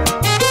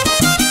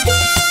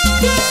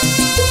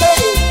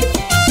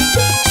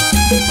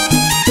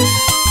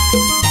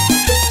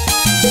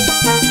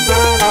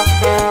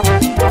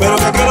 Pero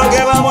 ¿qué es lo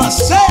que vamos a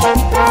hacer?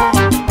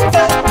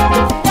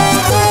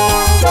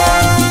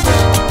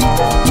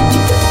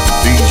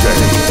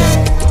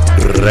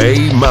 DJ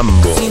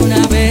RayMambo. Si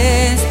una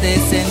vez te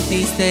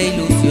sentiste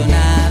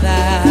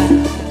ilusionada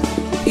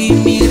y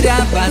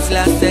mirabas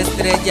las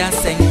estrellas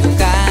en tu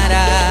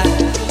cara,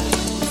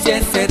 si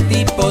ese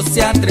tipo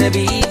se ha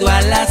atrevido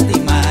a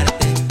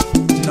lastimarte,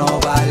 no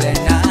vale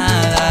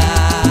nada.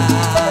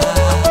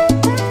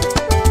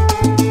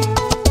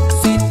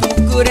 Si tú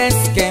crees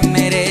que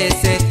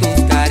merece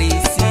tus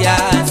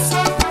caricias,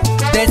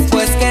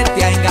 después que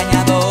te ha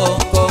engañado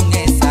con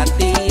esa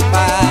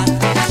tipa,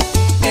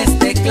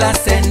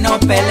 clase no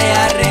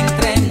pelear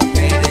entre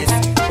mujeres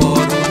por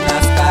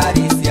unas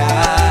caricias.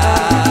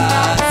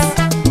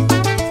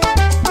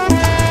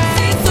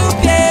 Si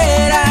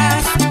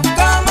supieras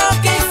cómo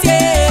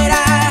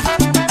quisiera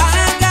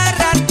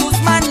agarrar tus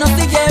manos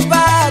y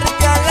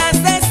llevarte a las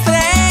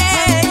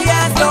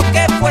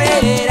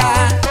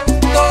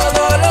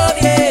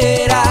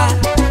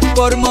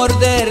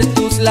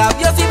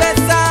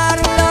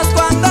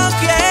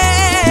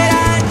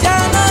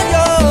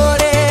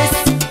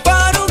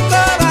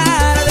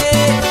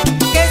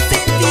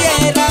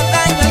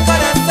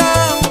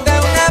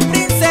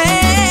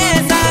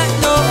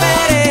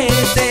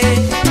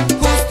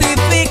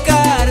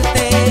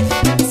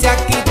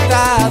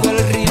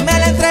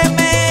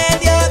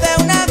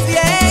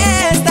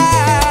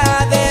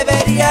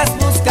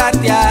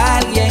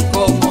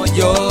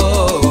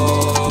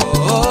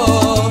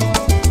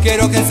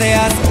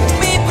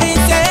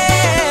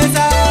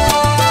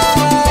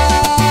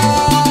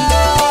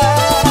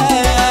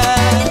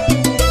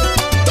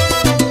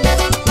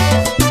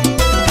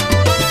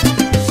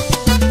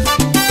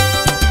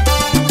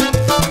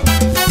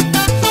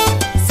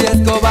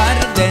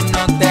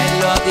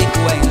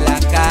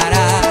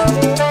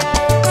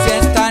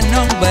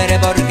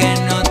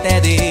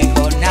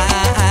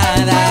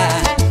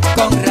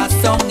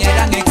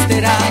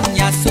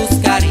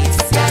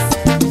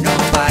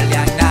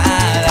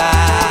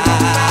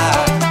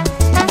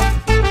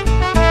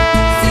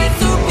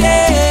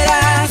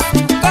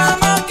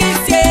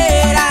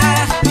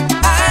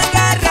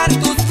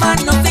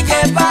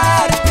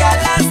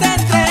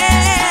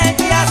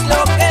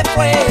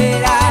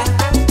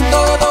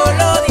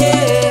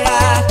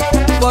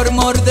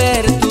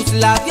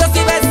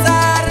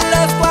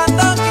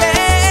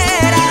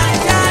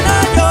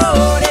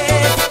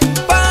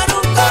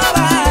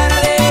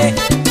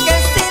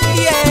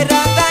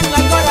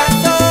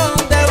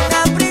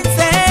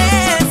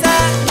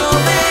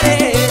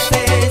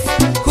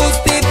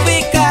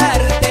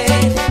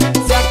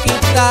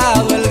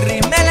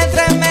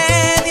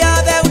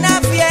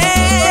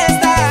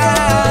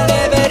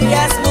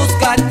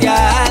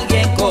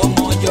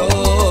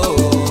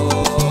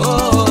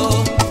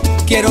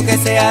quiero que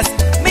seas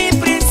mi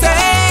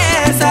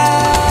princesa.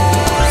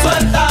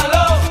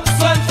 Suéltalo,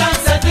 suelta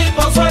ese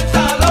tipo,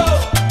 suéltalo.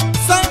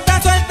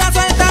 Suelta, suelta,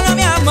 suéltalo,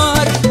 mi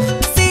amor.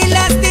 Si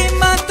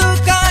lastima tu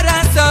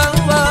corazón.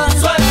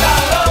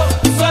 Suéltalo,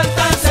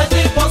 suelta ese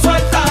tipo,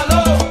 suéltalo.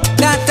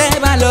 Date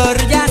valor,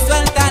 ya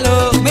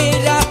suéltalo.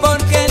 Mira,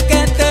 porque el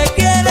que te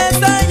quiere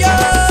soy yo.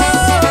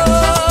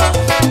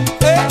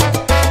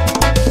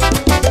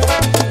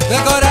 De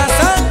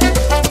corazón.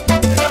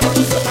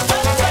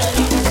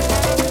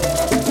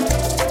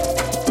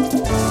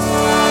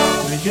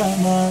 Me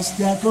llamas,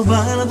 te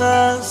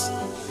acobardas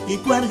y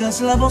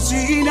cuelgas la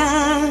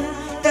bocina.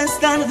 Es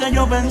tarde,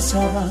 yo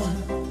pensaba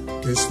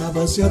que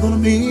estabas ya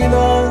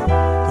dormida.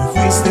 Te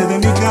fuiste de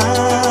mi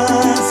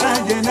casa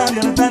llena de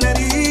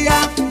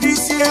altanería,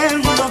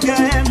 diciendo que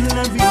en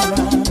la vida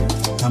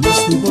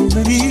jamás tú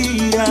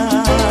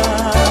volverías.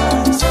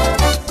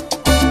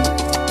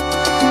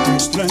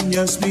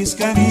 Extrañas mis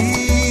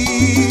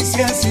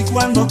caricias y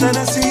cuando te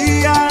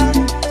decía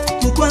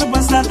tu cuerpo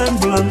está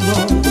temblando,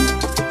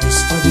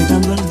 está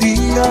llegando el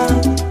día.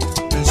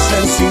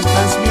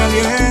 Necesitas mi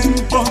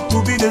aliento,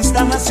 tu vida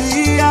está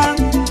vacía.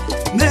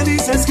 Me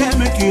dices que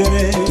me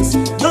quieres,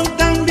 yo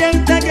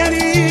también te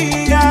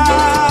quería.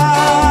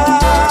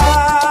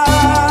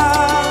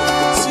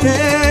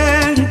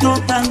 Siento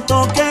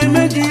tanto que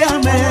me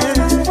llames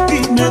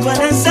y me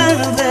duele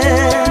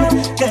saber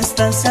que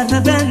estás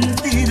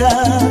arrepentida.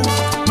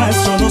 Mas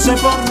solo sé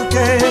por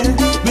qué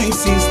me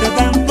hiciste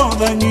tanto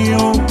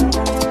daño,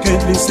 que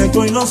triste que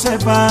hoy lo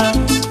sepas,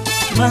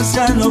 mas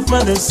ya no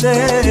puede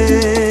ser.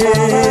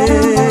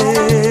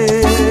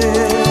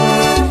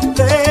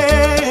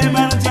 Te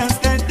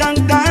marchaste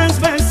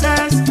tantas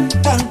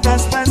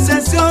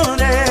veces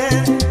lloré,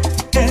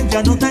 que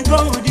ya no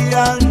tengo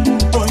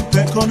llanto y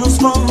te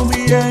conozco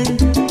bien.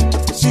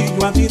 Si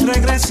yo a ti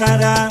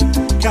regresara,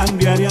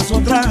 cambiarías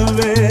otra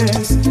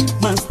vez,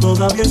 mas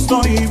todavía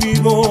estoy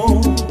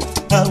vivo,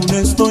 aún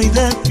estoy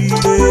de pie.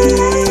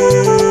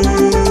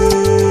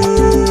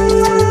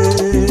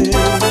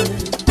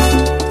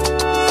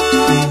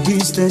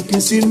 Dijiste que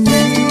sin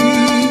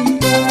mí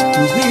tu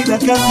vida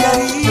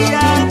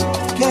cambiaría,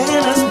 que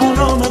eras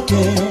paloma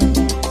que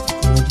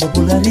otro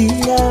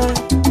volaría.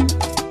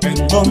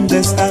 ¿En dónde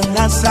están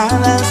las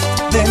alas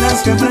de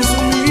las que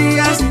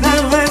presumías?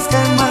 La vez que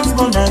más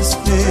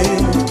volaste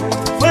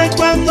fue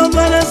cuando tú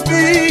eras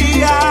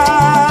mía.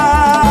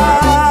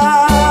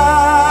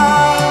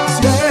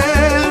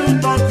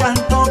 Siento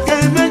tanto que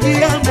me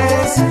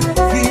llames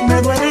y me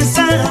duele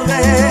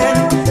saber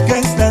que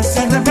estás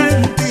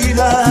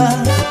arrepentida,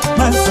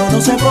 mas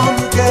solo sé por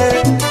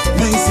qué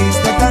me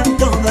hiciste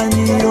tanto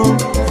daño,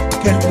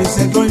 que el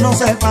triste que hoy no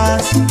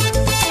sepas,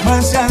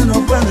 mas ya no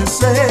puede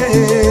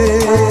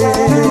ser.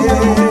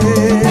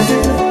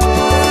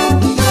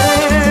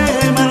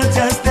 Te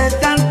marchaste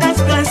tantas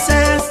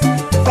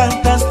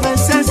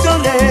veces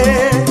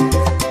lloré,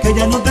 que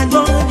ya no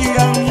tengo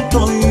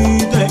llanto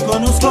y te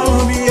conozco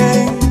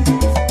bien.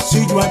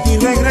 Si yo a ti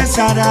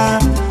regresara,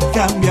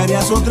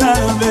 cambiarías otra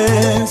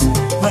vez,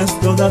 mas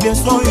todavía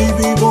estoy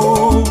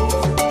vivo,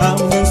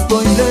 aún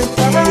estoy de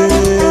pie.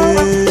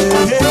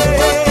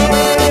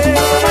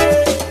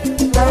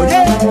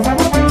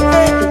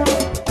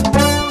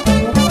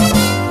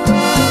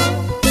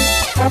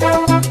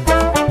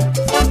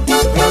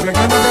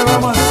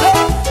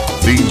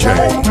 DJ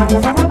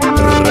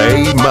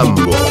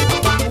RayMambo.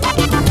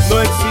 No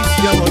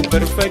existe amor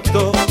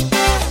perfecto.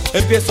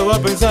 Empiezo a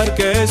pensar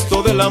que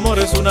esto del amor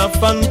es una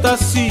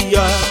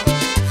fantasía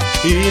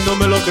y no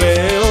me lo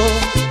creo,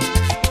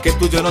 que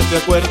tú ya no te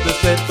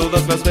acuerdes de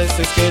todas las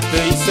veces que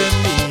te hice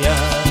mía.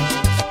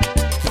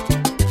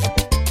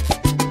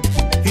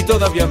 Y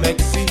todavía me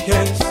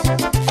exiges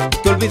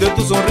que olvide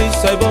tu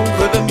sonrisa y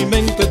borre de mi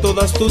mente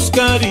todas tus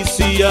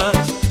caricias.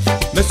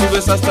 Me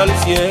subes hasta el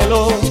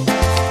cielo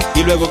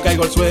y luego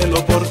caigo al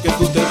suelo porque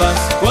tú te vas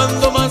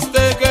cuando más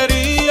te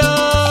quería.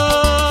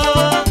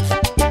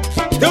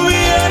 Te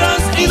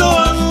hubieras ido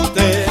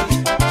antes,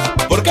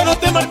 ¿por qué no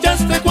te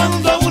marchaste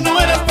cuando aún no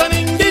eras tan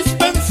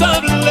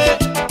indispensable?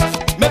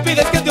 Me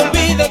pides que te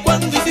olvide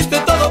cuando hiciste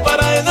todo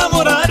para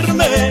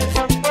enamorarme.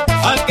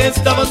 ¿A qué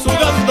estabas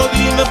jugando?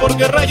 Dime por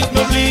qué rayos me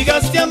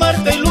obligaste a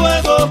amarte y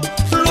luego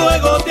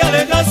te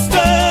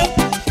alejaste.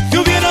 Te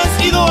hubieras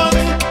ido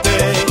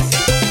antes.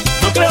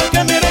 No creo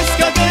que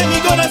merezca que mi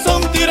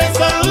corazón tires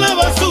a la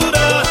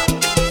basura.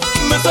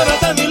 Me suena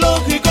tan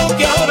ilógico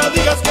que ahora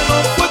digas que no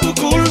fue tu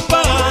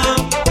culpa.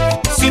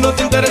 Si no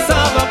te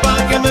interesaba,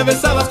 ¿para qué me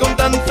besabas con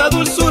tanta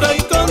dulzura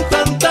y con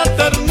tanta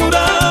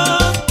ternura?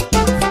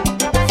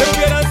 Te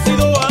hubieras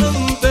ido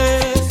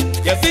antes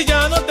y así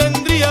ya no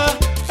tendría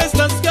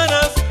estas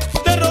ganas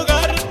de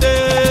rogarte.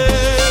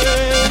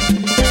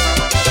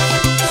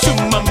 Su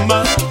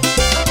mamá.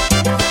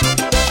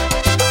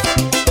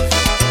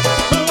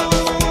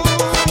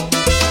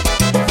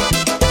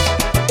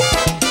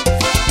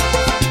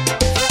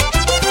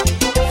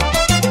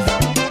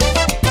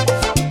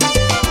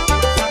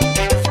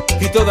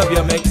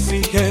 Todavía me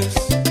exiges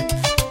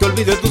que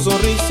olvide tu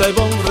sonrisa y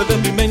borre de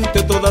mi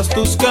mente todas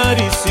tus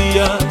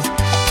caricias.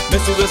 me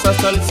subes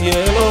hasta el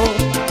cielo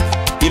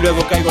y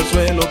luego caigo al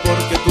suelo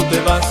porque tú te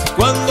vas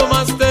cuando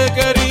más te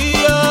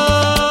quería.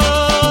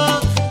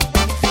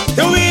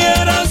 Te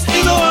hubieras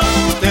ido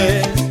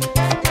antes,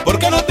 ¿por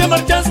qué no te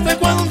marchaste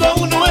cuando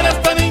aún no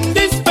eras tan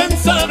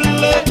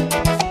indispensable?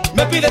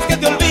 Me pides que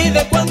te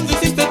olvide cuando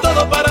hiciste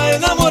todo para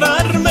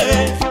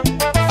enamorarme.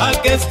 ¿A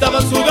qué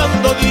estabas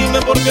jugando?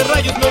 Dime por qué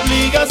rayos me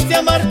obligaste a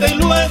amarte y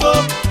luego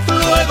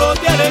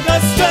te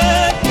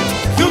alejaste.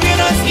 Te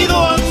hubieras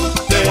ido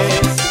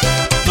antes,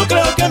 no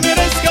creo que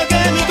merezca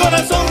que mi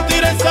corazón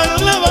tires a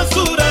la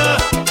basura.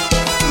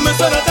 Me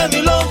suena tan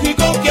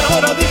ilógico que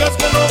ahora digas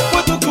que no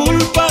fue tu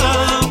culpa.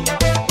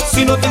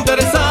 Si no te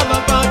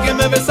interesaba, ¿pa' qué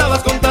me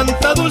besabas con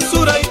tanta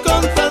dulzura y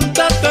con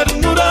tanta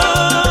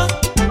ternura?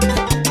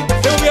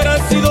 Te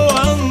hubieras ido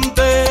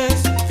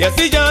antes y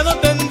así ya no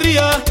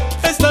tendría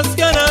estas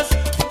ganas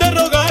de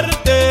rogarte.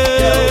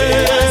 Te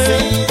hubieras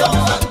ido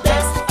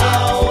antes,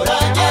 ahora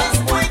ya es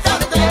muy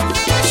tarde.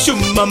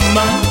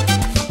 Mamá.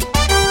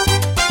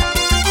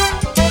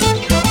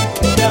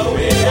 Te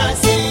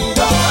hubieras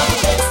ido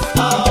antes,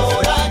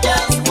 ahora ya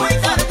es muy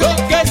tarde. Lo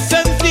que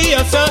sentía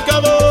se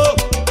acabó,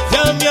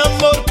 ya mi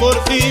amor por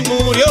ti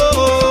murió.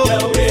 Te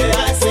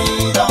hubieras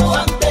ido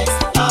antes,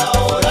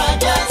 ahora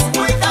ya es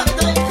muy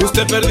tarde.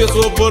 Usted perdió su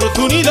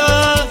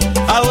oportunidad,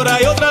 ahora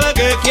hay otra a la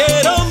que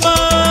quiero más.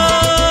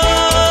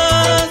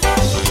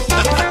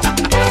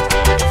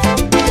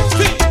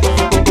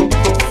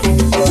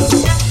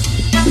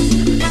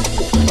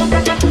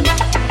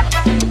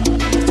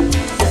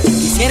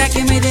 Quisiera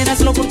que me dieras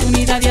la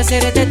oportunidad de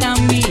hacerte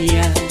tan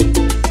mía,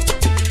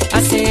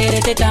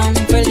 hacerte tan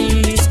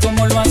feliz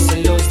como lo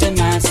hacen los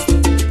demás,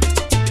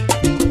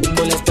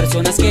 con las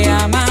personas que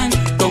aman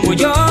como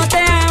yo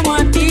te amo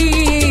a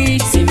ti.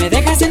 Si me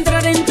dejas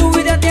entrar en tu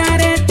vida te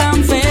haré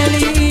tan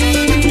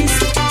feliz.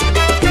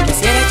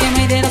 Quisiera que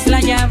me dieras la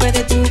llave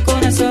de tu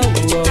corazón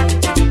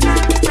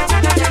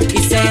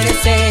y ser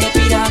ese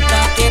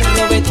pirata que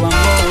robe tu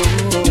amor.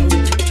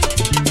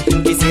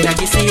 Quisiera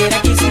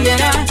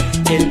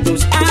en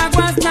tus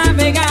aguas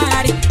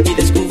navegar y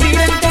descubrir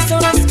el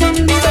tesoro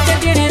escondido que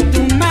tiene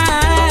tu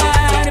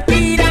mar.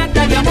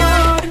 Pirata de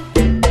amor,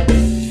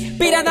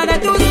 pirata de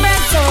tus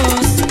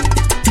besos,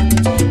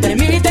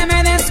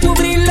 permíteme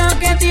descubrir lo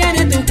que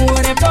tiene tu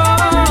cuerpo.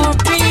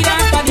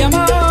 Pirata de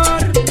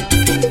amor,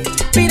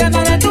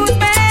 pirata de tus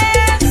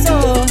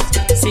besos,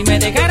 si me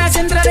dejaras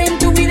entrar en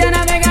tu vida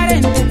navegar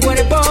en tu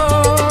cuerpo.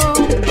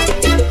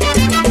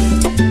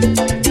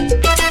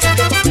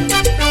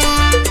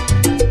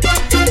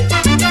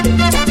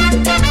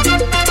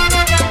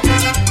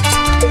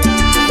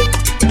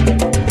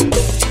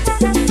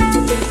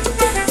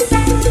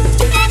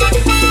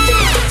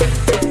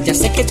 Ya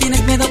sé que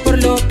tienes miedo por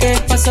lo que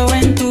pasó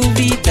en tu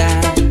vida.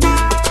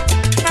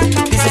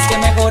 Dices que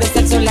mejor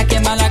estar sola que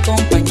mal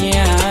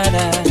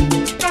acompañada.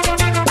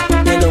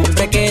 El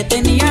hombre que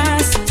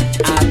tenías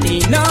a ti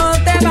no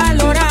te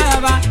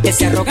valoraba.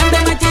 Ese arrogante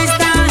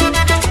machista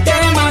te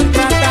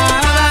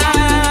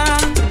maltrataba.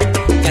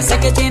 Ya sé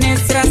que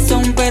tienes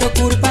razón, pero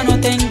culpa no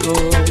tengo.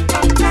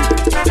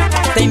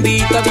 Te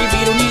invito a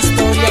vivir una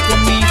historia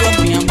conmigo,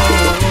 mi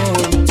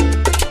amor,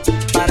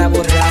 para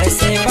borrar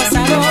ese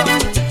pasado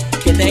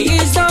que te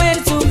hizo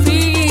el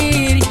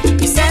sufrir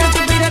y ser tu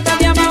pirata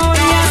de amor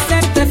y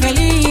hacerte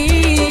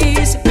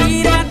feliz.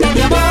 Pirata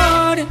de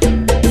amor,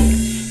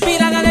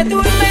 pirata de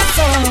tus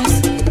besos,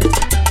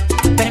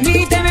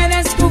 permíteme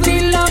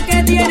descubrir lo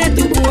que tiene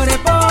tu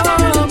cuerpo.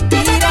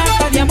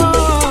 Pirata de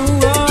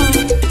amor,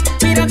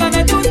 pirata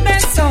de tus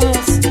besos,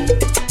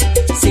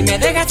 si me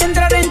dejas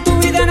entrar en tu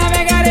vida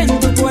navegar en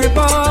tu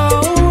cuerpo.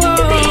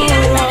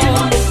 Pirata de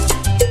amor,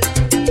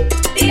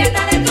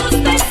 pirata de tus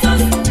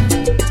besos,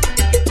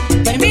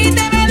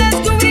 permíteme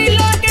descubrir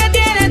lo que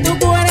tiene tu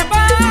cuerpo.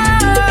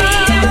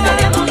 Pirata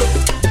de amor,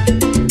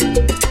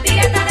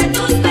 pirata de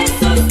tus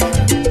besos,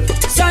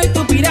 soy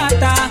tu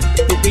pirata,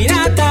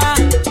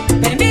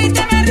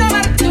 permíteme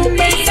robar tu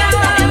beso.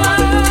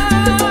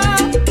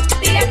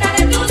 Pirata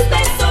de tus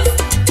besos,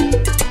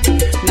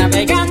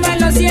 navegando en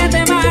los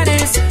 7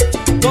 mares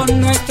con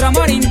nuestro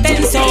amor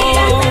intenso.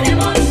 Pirata de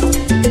amor,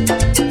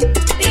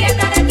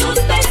 pirata de tus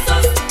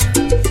besos,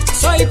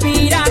 soy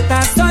pirata,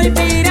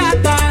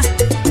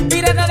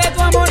 pirata de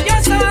tu amor yo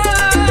soy.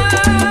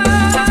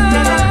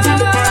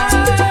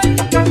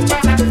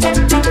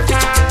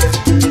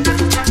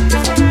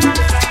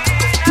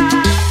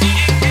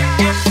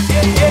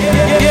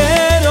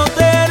 Quiero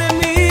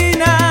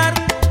terminar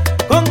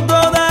con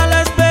toda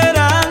la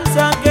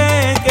esperanza que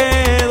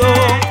quedó.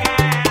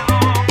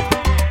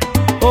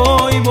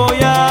 Hoy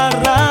voy a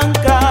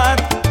arrancar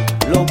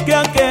lo que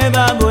ha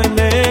quedado en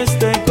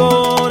este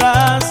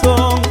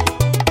corazón.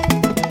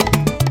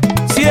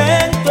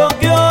 Siento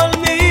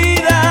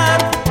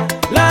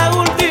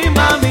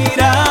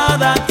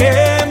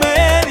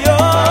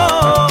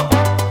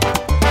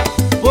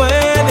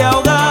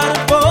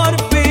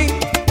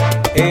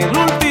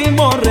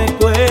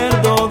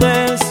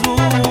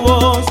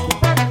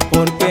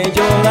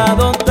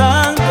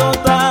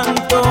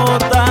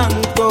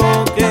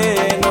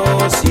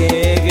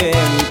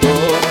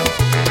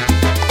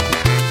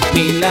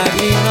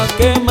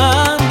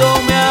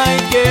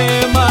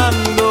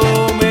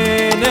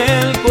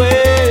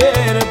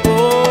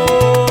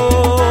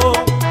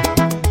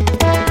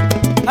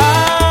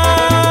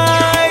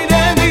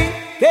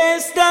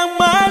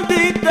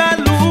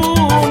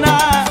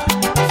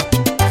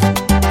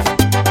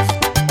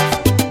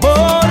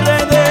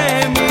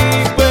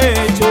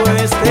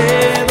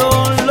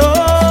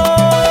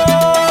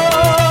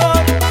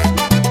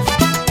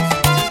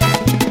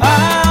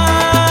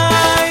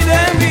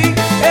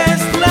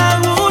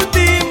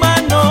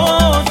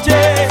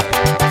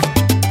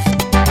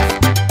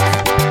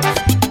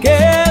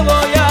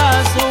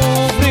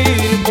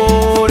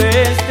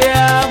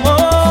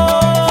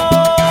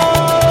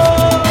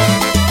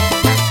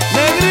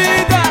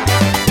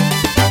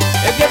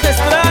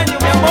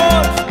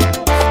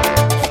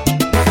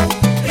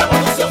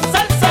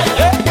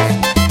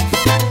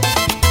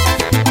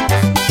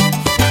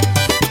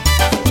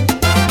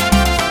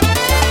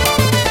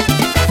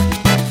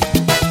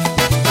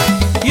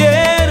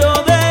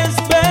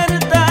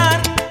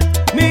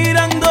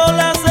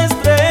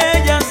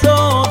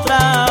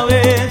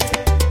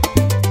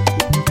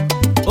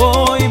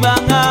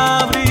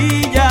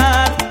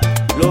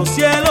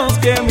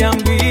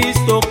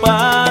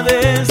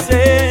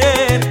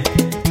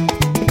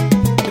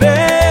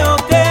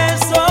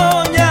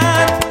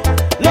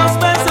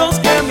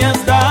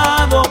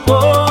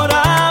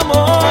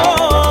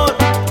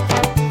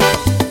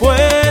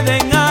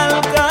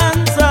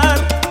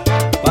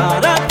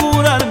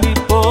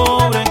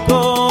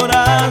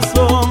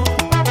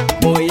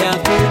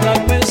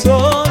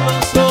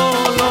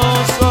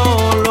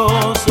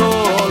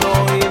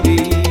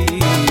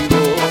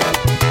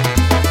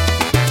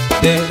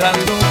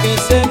dejando que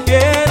se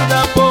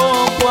pierda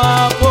poco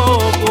a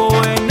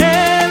poco en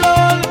el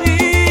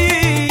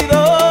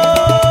olvido,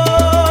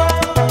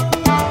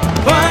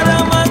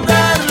 para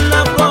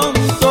matarla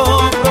pronto,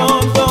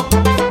 pronto,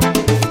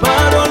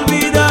 para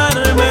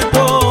olvidarme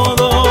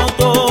todo,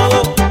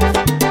 todo,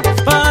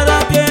 para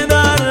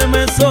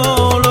quedarme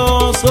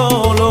solo,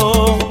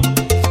 solo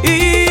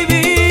y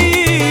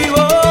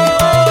vivo.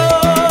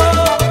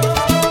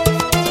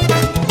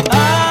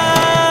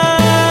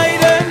 Ay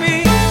de mí,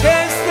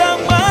 esta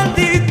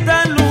maldita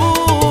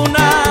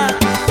luna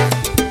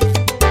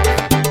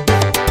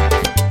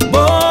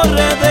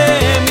borre de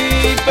mi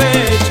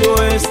pecho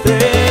este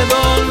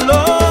dolor.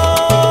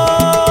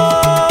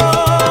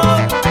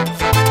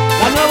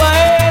 La nueva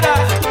era.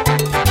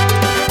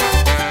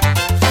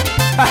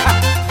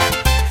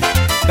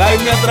 Cae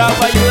me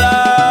atrapa,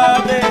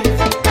 ayúdame.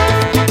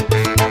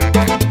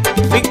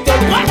 Víctor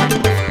Juan.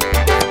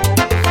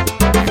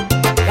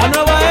 La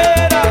nueva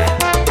era.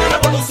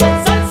 Revolución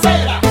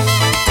salsera.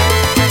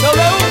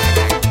 W.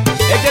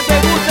 Es que te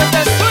gusta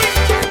este swing.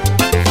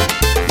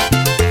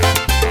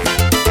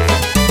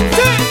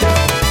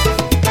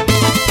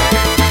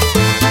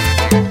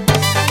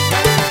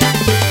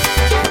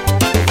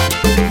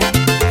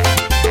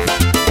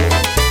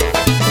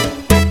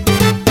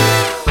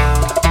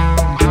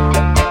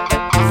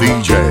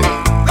 DJ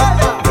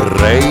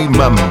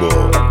RayMambo.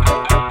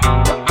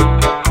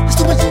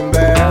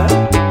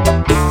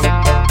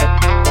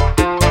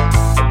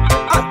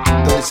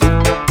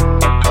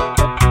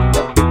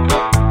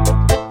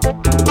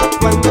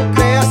 Cuando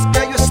creas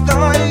que yo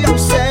estoy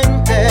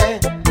ausente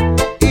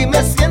y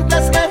me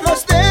sientas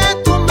lejos de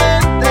tu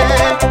mente,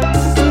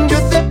 yo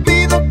te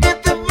pido que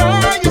te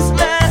vayas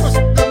lejos,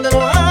 donde no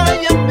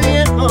hayan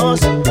viejos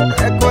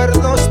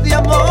recuerdos de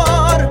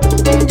amor.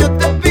 Yo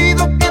te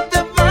pido que te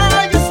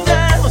vayas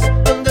lejos,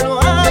 donde no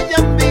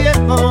hayan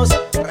viejos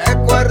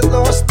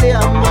recuerdos de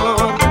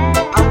amor.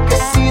 Aunque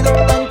he sido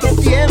tanto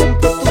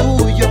tiempo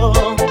tuyo,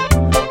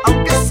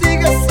 aunque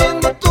sigas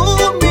siendo tú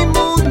mi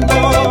mundo,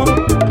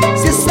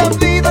 si he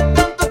sabido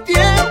tanto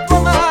tiempo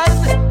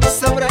amarte,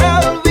 sabré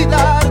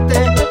olvidarte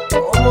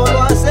como lo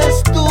haces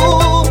tú.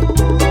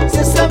 Si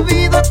he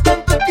sabido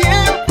tanto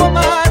tiempo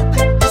amarte,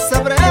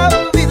 sabré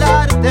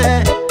olvidarte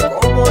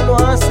como lo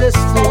haces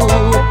tú.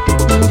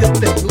 Yo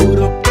te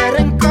juro que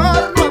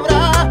rencor no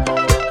habrá,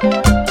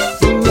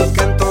 y mi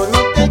canto no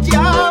te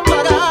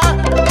llamará.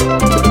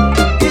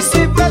 Y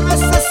si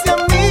vuelves hacia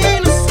mí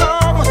los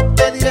ojos,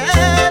 te diré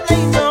de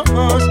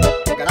hijos,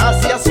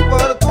 gracias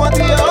por tu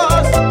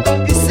adiós.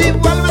 Y si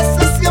vuelves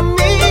hacia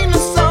mí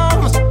los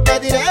ojos, te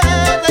diré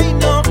de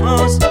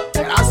hijos,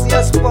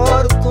 gracias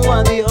por tu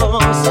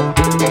adiós.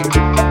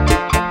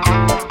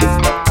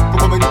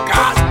 Como me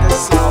encanta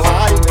esa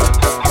vaina.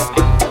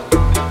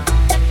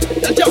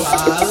 El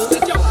chaval.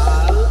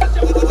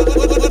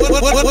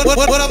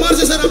 Por amor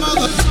de ser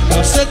amado.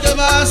 Yo sé que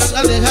vas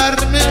a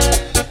dejarme,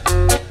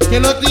 que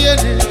lo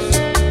tienes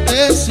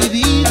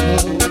decidido,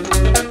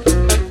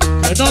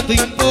 que no te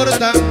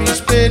importan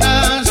mis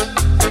penas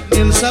ni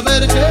el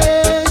saber que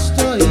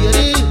estoy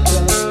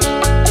herido,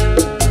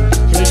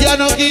 que ya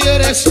no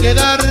quieres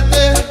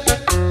quedarte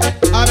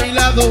a mi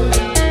lado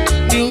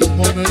ni un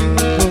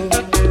momento,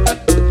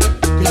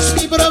 que es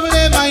mi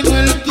problema y no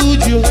el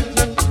tuyo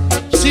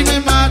si me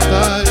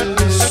mata el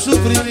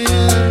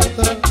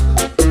sufrimiento.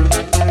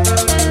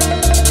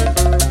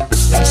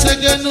 Ya sé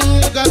que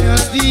nunca me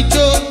has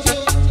dicho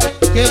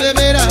que de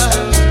veras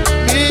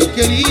me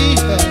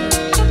querías,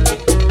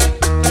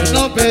 que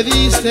no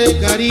pediste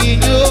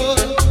cariño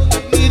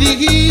ni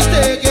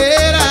dijiste que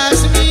eras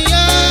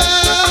mía,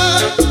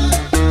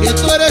 que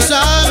tú eres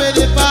ave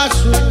de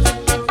paso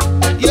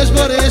y es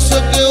por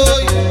eso que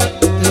hoy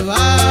te vas.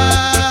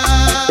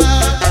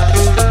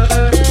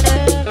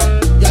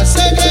 Ya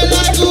sé que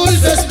la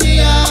culpa es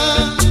mía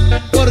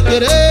por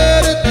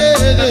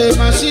quererte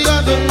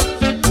demasiado,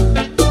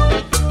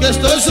 que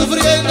estoy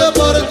sufriendo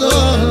por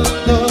todo,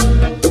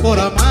 por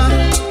amar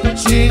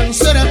sin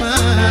ser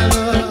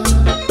amado.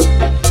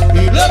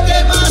 Y lo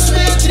que más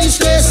me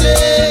entristece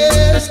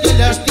es que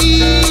le has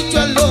dicho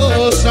a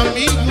los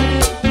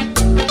amigos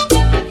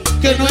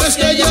que no es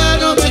que ya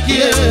no me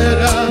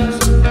quieras,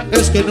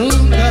 es que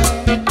nunca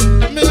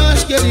me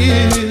has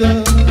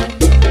querido.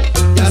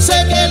 Ya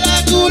sé que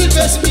la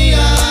culpa es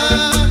mía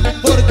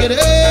por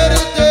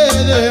quererte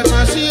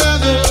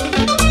demasiado,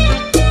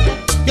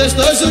 que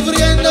estoy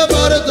sufriendo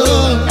por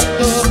todo,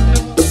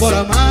 por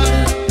amar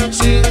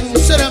sin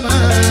ser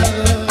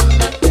amado.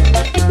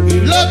 Y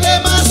lo que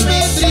más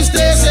me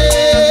entristece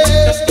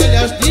es que le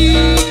has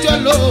dicho a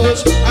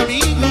los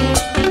amigos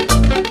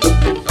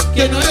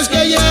que no es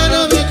que ya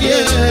no me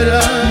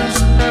quieras,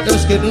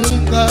 es que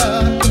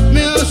nunca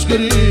me has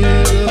querido.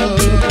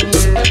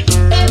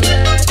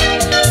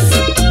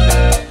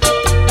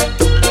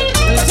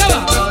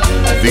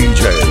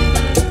 DJ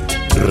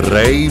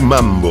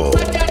RayMambo.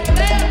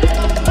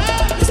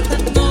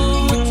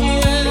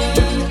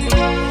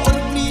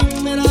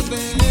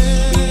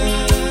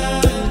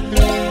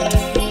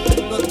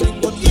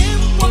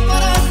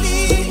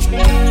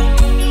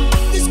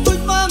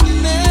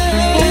 Discúlpame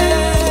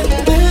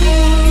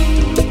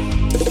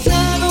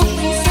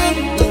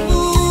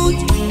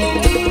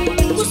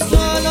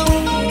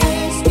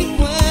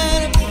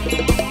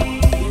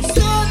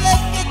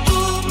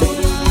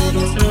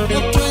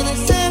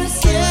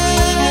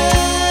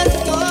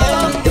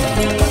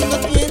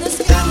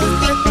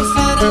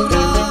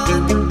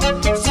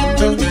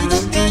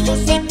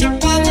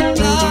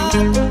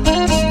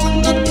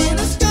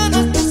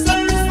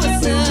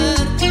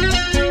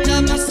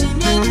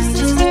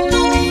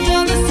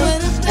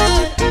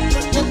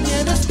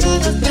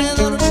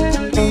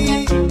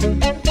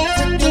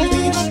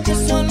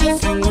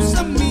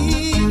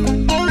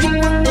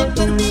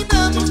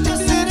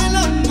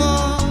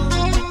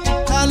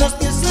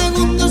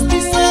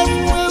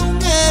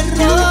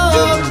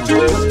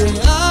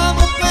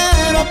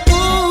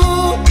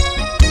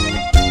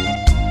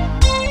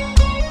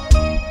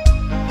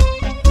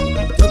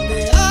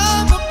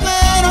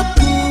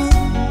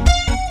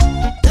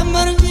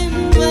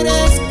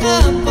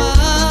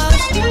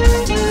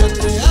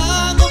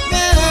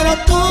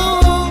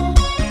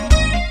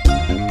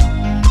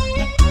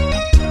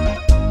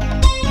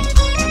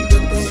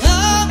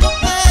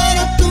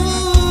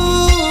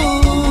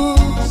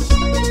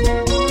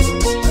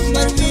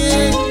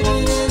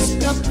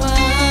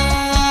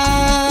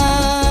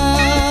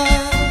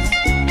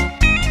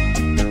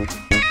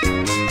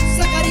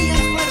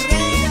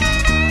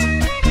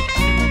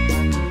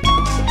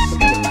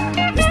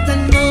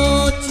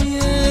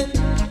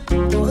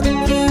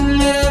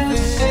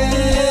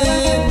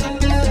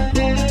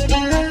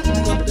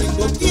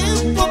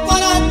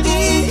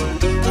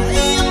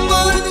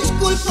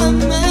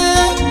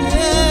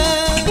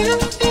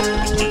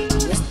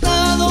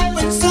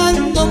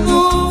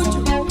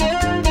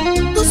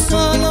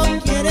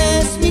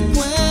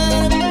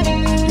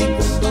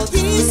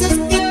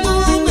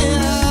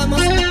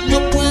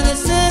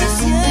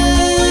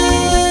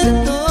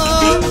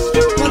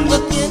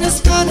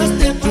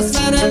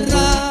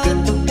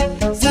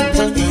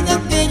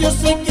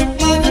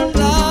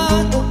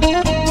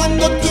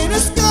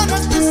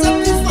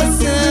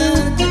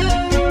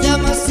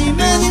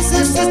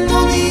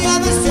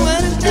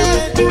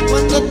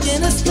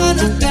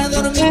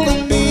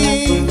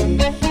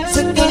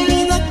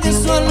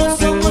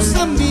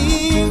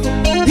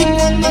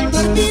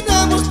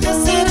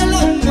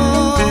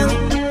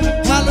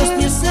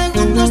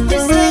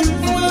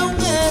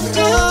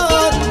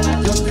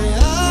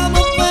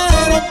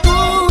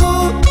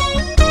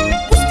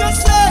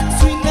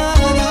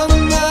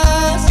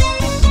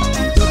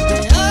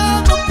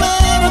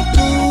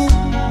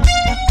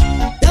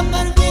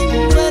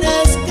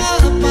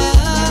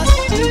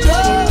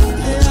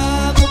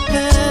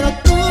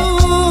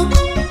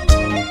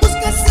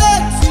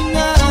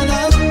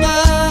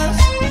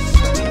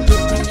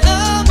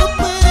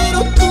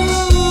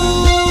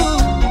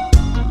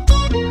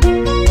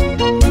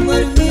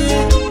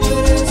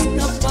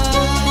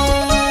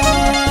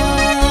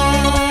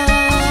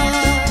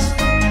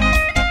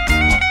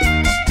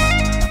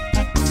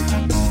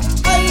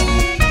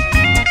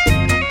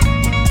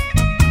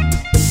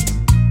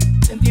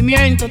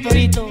Sentimiento,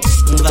 torito.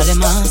 Vale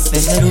más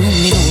perder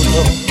un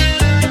minuto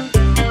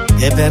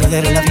que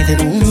perder la vida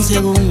en un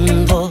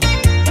segundo.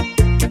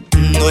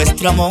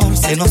 Nuestro amor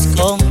se nos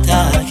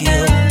contagió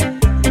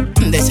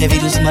de ese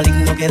virus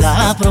maligno que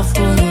da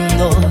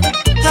profundo.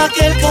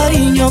 Aquel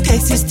cariño que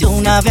existió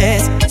una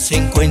vez se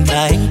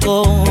encuentra en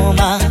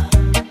coma.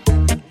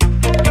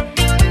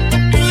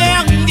 Le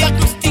han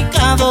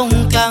diagnosticado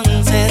un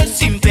cáncer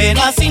sin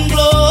pena, sin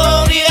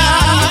gloria.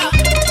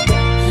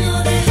 Lo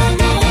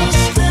dejamos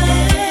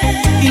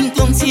caer.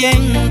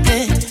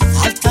 Inconsciente,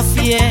 alta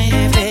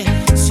fiebre,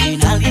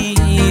 sin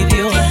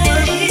alivio.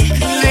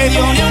 Le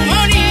dio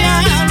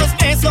neumonía, los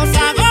besos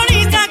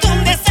agoniza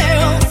con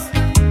deseos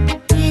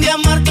de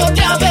amarte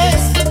otra vez.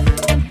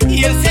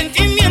 Y el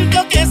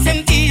sentimiento que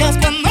sentías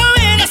cuando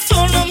eras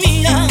solo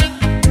mía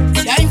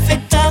se ha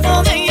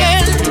infectado de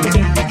hiel.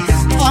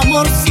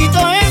 Amorcito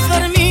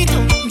enfermito,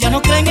 ya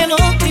no cree en el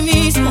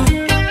optimismo,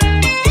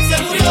 se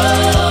murió.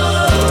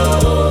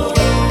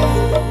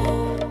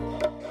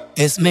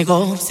 Es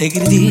mejor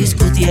seguir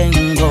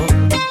discutiendo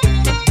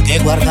que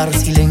guardar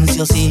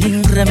silencio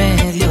sin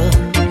remedio.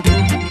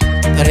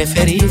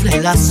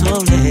 Preferible la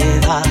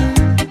soledad,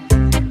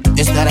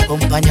 estar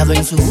acompañado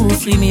en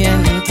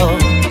sufrimiento.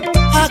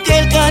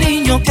 Aquel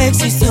cariño que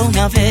existió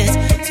una vez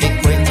se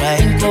encuentra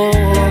en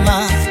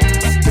coma.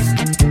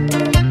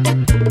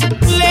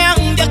 Le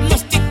han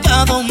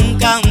diagnosticado un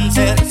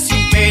cáncer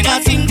sin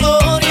pena, sin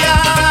gloria.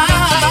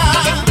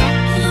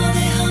 Lo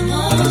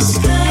dejamos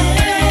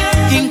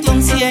caer.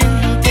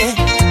 Inconsciente,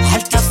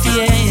 alta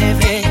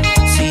fiebre,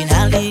 sin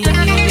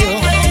alivio.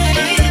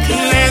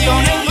 Le dio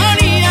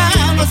neumonía,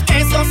 los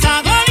besos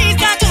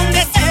agoniza con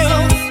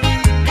deseos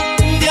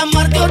de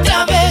amarte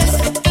otra vez.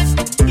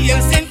 Y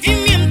el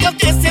sentimiento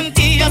que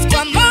sentías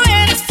cuando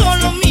eras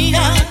solo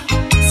mía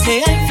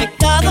se ha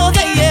infectado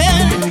de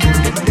hiel.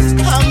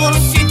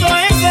 Amorcito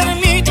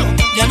enfermito,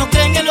 ya no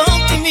cree en el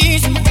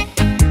optimismo,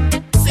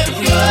 se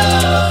murió.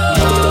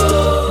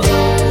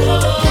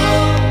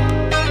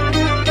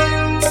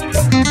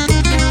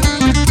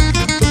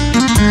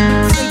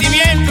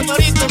 Sentimiento,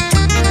 torito.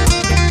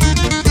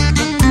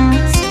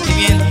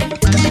 Sentimiento.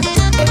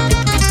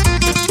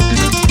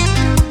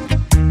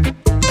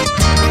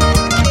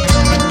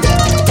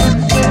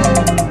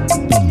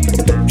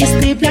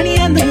 Estoy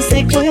planeando un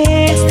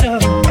secuestro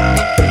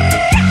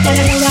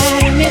para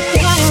robarme tu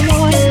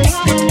amor.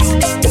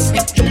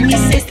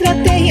 Mis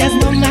estrategias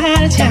no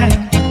marchan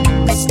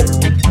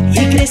y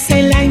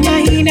crece la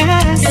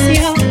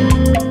imaginación.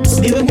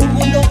 Vivo en un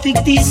mundo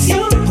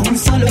ficticio con un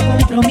solo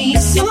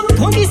compromiso: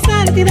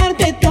 conquistarte y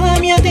darte toda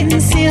mi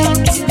atención.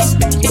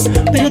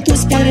 Pero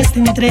tus padres te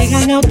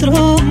entregan a otro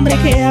hombre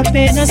que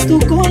apenas tú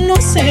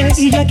conoces,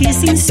 y yo aquí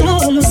sin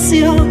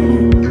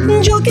solución.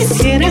 Yo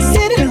quisiera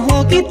ser el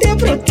hockey, te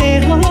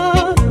protejo,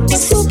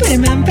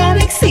 Superman para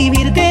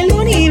exhibirte el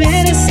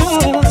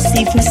universo.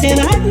 Si fuese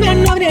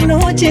Batman no habría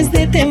noches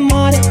de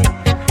temor,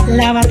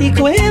 la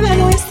baticueva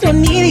nuestro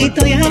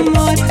nidito de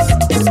amor.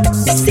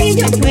 Si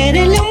yo fuera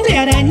el hombre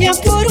araña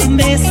por un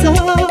beso,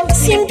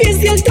 100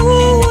 pies de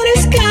altura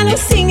escalo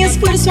sin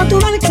esfuerzo a tu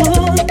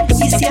balcón.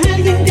 Y si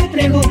alguien te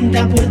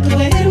pregunta por tu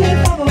héroe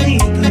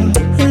favorito,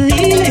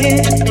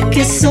 dile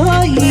que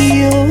soy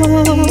yo.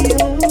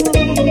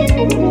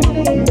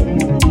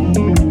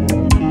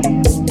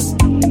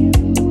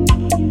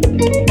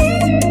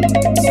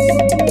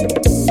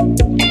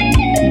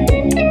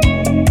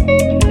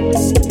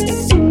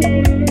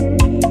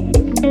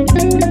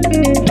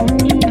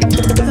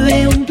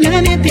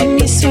 En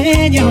mis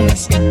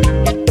sueños,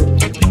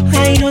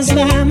 ahí nos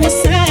vamos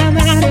a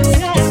amar.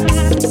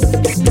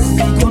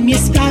 Con mi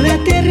espada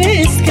te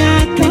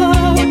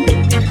rescato,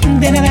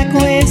 de nada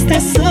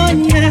cuesta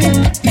soñar.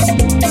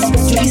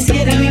 Yo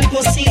hiciera lo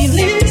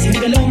imposible,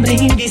 siendo el hombre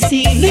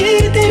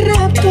invisible. Te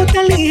rapto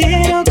tan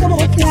ligero como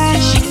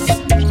Flash,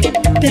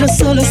 pero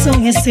solo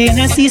son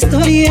escenas,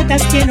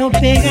 historietas que no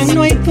pegan,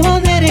 no hay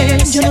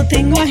poderes. Yo no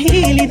tengo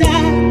agilidad.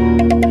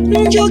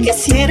 Yo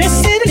quisiera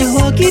ser el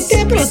hockey,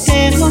 te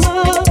protejo,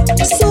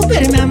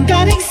 Superman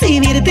para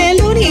exhibirte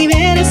el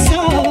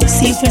universo.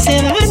 Si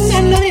fuese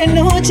Batman no habría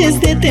noches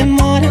de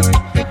temor,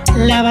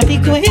 la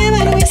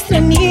baticueva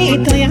nuestro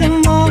nidito de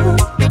amor.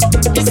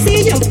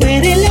 Si yo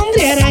fuera el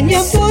hombre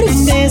araña por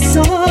un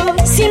beso,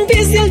 100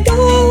 pies de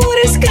altura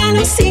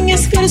escalo sin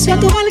esfuerzo a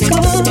tu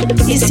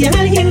balcón. Y si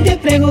alguien te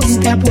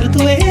pregunta por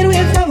tu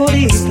héroe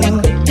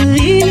favorito,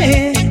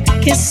 dile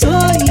que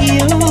soy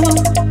yo.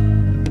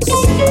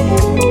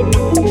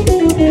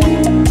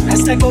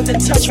 That's that golden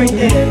touch right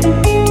there.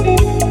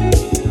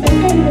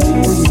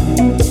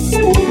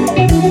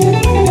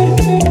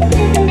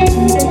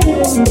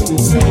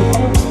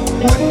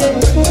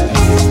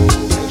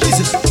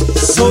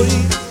 Soy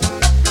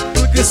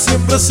el que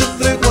siempre se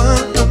entregó a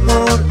tu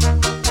amor,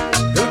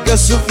 el que ha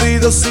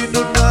sufrido sin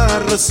una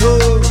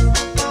razón,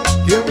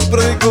 quien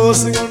predicó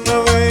sin una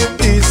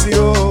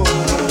bendición.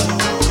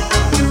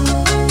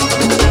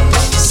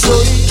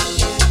 Soy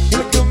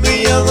el que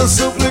humillado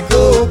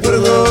suplicó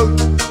perdón,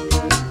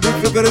 mi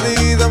fe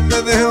perdida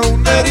me dejó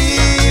una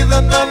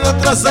herida, no hay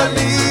otra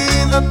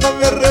salida, no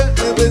había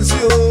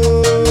redención.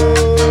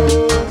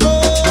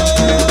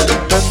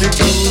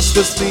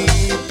 es mi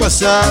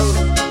pasado,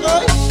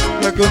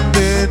 la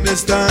condena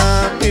está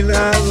a mi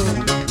lado.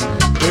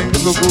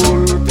 Tengo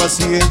culpa,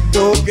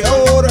 siento que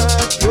ahora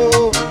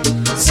yo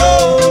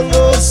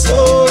solo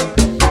soy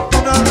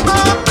un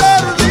alma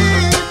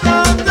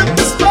perdida de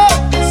mis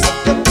cosas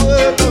que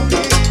puedo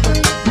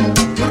vivir.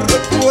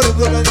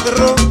 Recuerdo la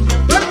enterró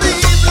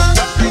perdida,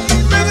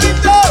 me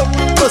gritó,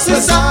 pues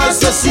es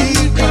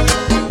asesina,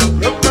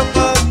 loca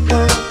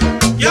mamá,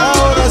 y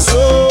ahora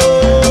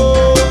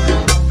soy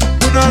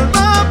un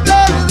alma perdida.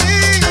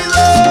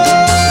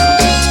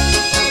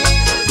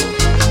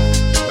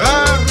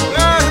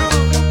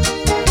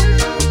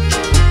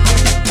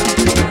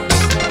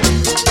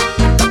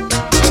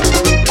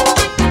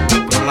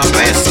 Con la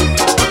mesa.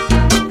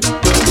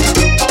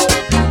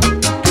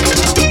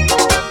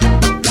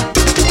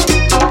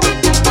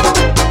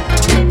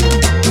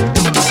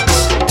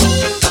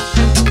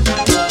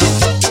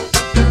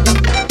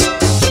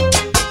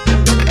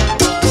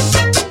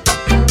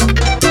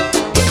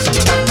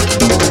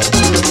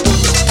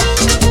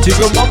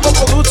 RayMambo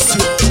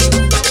Production.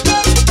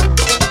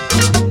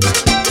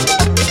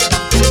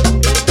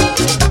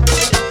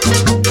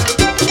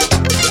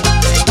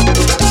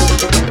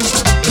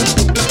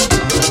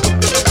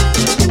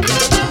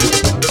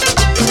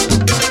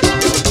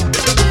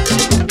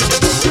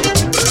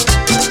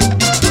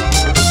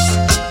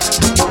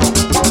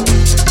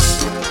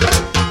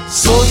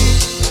 Soy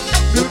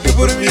el que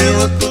por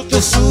miedo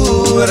ocultó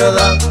su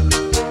verdad,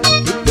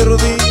 de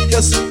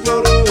rodillas sin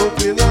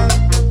propiedad,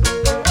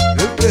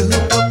 el que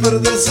juró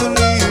perder su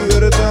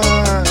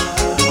libertad.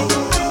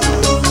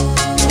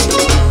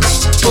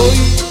 Soy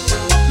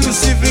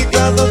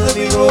crucificado de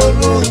mi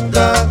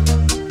voluntad,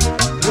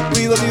 le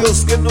pido a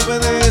Dios que no me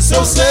dé su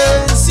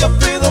ausencia,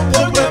 pido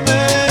por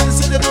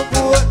clemencia, ya no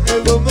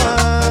puedo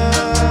más.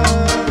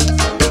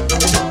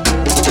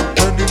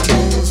 Tan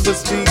injusto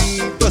es mi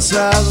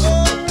pasado,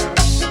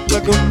 la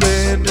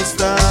condena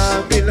está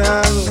a mi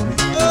lado.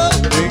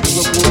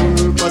 Tengo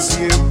culpa,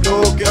 siento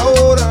que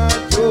ahora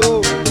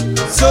yo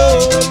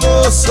solo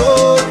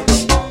soy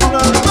un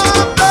alma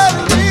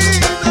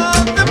perdida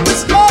de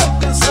mis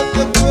cosas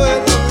que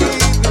puedo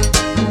vivir.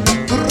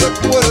 Tu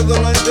recuerdo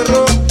la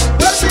enterró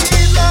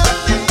perdida,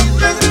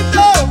 me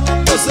gritó,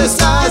 pues es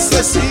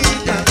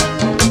asesina,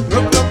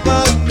 loca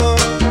mamá,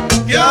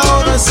 y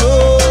ahora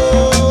soy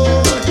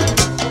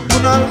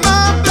un alma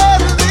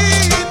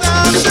perdida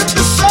de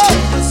mis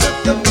cosas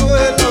que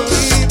puedo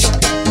vivir.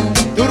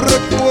 Tu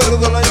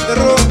recuerdo la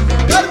enterró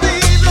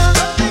perdida,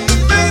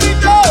 me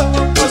gritó,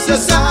 pues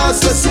es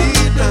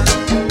asesina,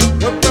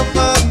 loca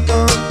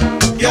mamá,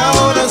 y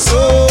ahora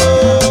soy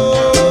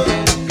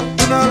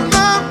un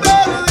alma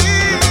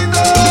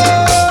perdida.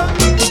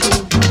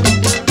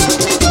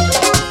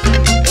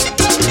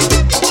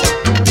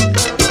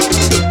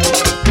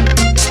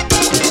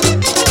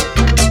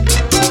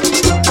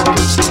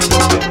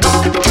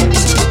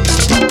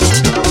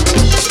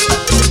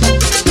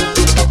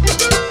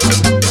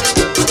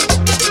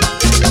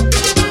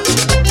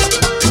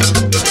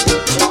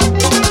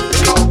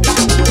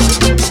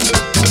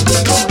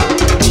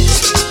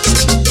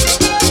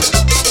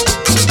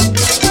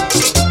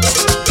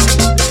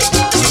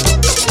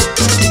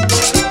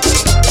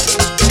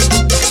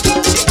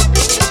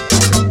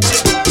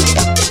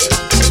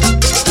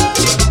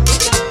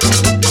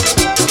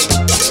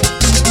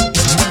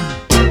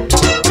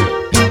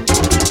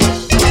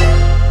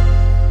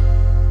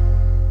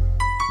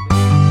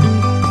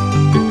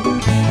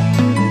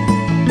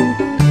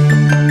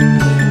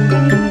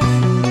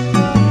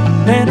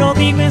 Pero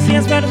dime si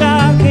es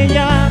verdad que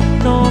ya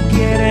no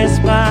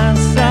quieres más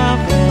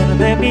saber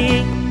de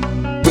mí.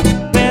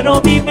 Pero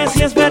dime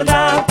si es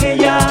verdad que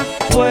ya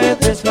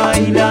puedes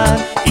bailar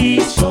y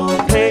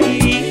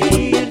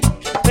sonreír.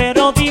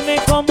 Pero dime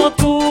cómo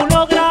tú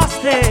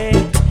lograste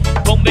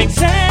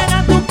convencer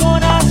a tu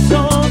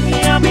corazón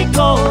y a mi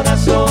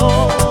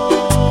corazón.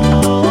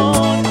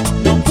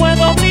 No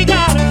puedo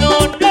obligarlo,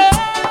 no.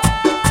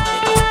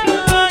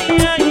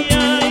 Ay, ay,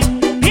 ay.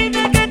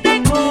 Dime qué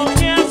tengo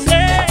que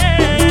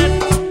hacer.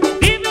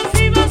 Dime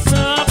si vas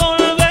a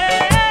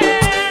volver.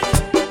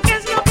 ¿Qué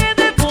es lo que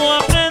debo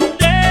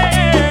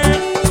aprender?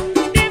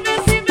 Dime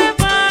si me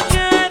va a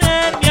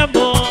querer, mi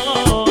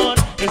amor.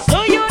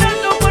 Estoy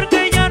llorando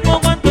porque ya no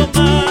aguanto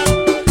más.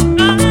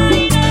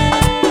 Ay, no.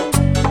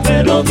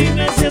 Pero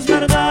dime si es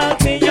verdad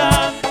que ya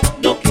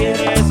no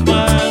quieres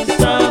más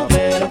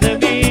saber de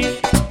mí.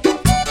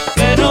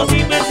 Pero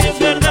dime si es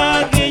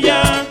verdad que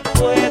ya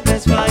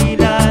puedes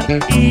bailar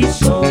y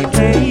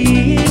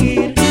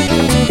sonreír.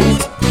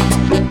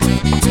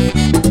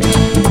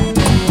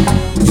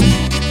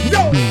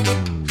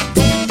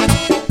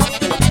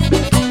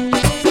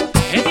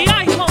 Es mi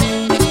iPhone,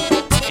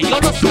 ellos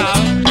lo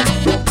saben.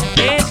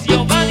 Es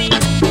Giovanni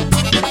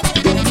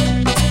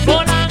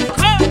Polanco.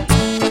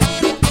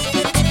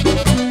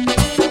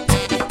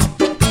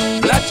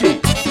 Lachi,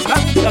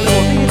 cántale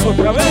bonito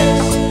otra vez.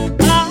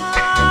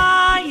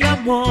 Ay,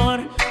 amor,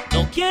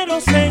 no quiero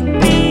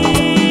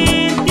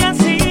sentirte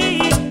así,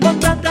 con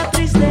tanto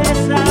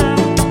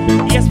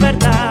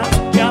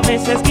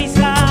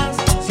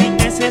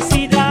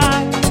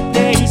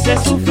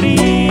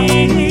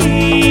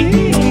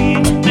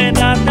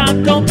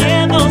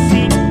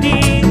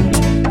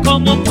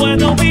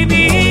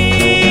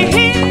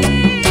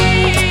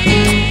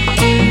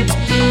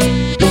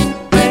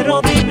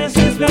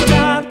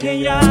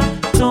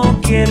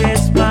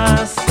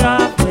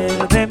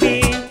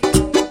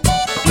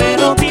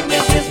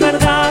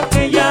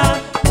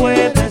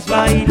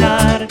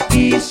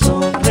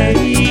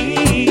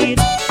sonreír.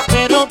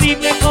 Pero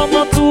dime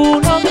cómo tú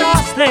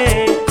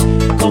lograste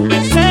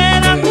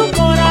convencer a tu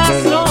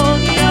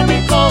corazón y a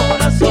mi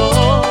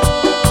corazón.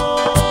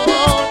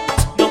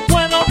 No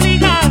puedo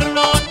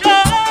obligarlo,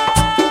 no.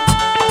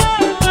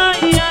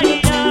 Ay,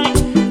 ay, ay.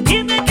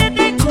 Dime qué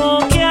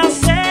tengo que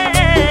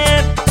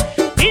hacer.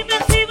 Dime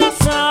si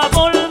vas a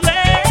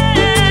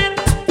volver.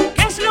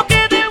 ¿Qué es lo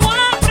que debo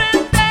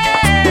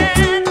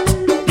aprender?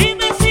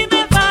 Dime si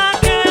me va a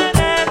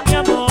querer, mi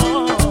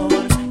amor.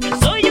 Que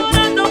estoy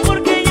llorando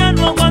porque ya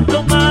no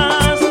aguanto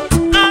más.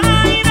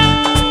 Ay, no.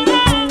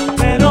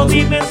 Pero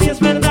dime si es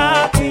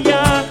verdad que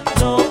ya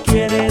no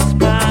quieres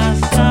más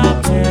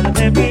saber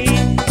de mí.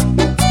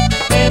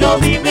 Pero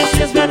dime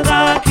si es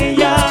verdad que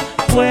ya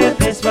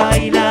puedes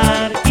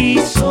bailar y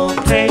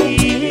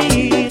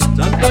sonreír.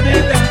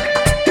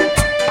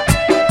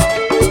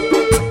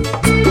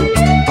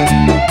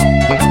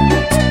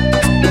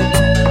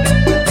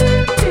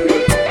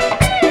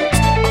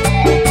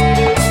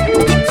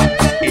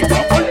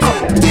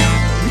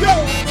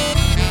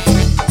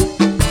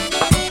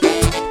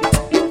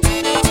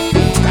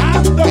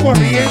 Dando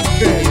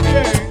corriente.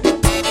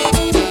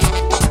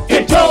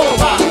 Que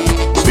chova.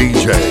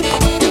 DJ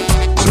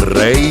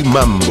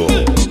RayMambo.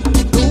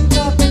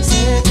 Nunca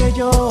pensé que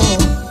yo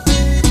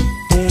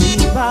te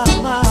iba a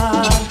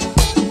amar.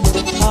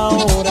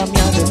 Ahora me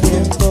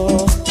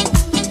arrepiento.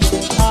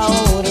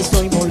 Ahora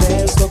estoy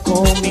molesto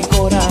con mi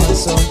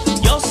corazón.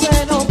 Yo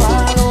sé no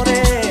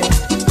valoré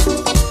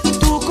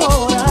tu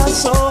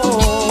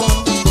corazón.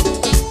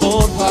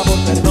 Por favor,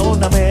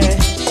 perdóname.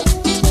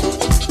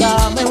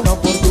 Dame una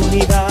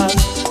oportunidad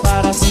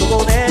para así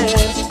poder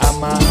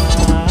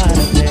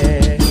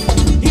amarte.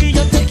 Y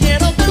yo te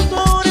quiero tanto,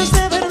 ahora es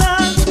de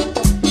verdad.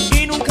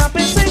 Y nunca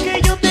pensé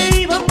que yo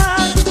te iba a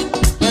amar.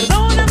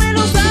 Perdóname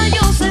los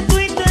daños en tu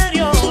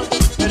interior.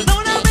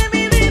 Perdóname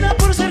mi vida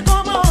por ser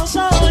como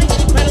soy.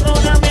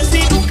 Perdóname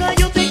si nunca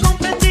yo te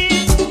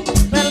comprendí.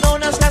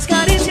 Perdonas las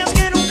caricias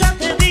que nunca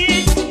te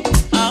di.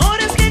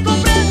 Ahora es que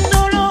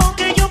comprendo lo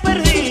que yo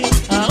perdí.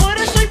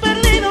 Ahora estoy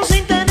perdido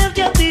sin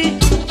tenerte a ti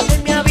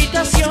en mi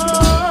habitación.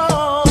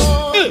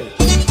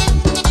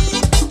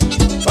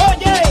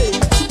 Oye,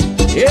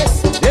 es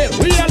de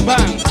Real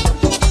Band.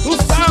 Tú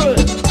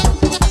sabes.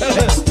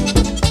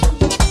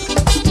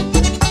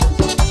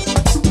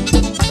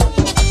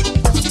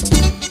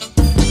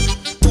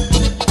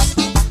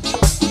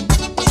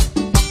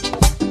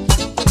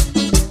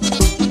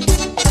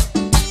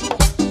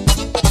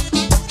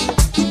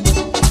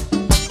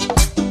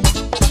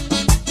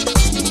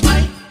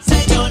 Ay,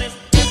 señores,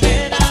 qué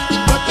pena.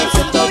 Porque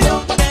siento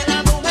yo que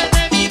la mujer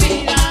de mi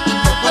vida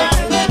fue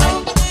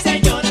perdón.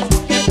 Señores,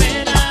 qué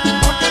pena.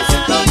 Porque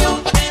siento yo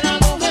que la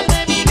mujer de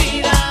mi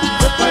vida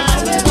fue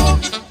perdón.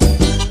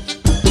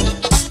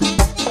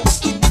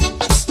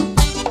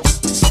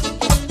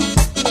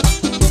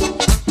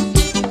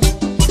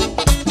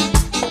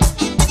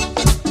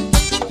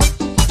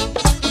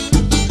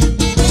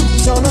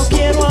 Solo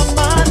quiero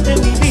amarte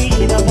mi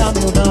vida, dame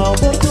una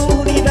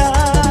oportunidad.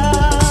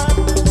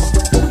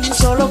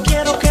 Solo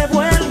quiero que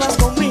vuelvas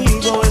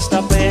conmigo,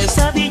 esta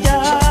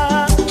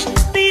pesadilla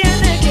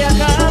tiene que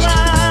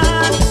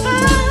acabar.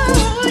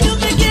 Yo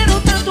te quiero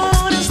tanto,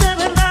 ahora es de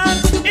verdad.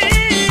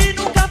 Y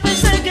nunca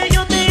pensé que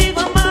yo te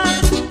iba a amar.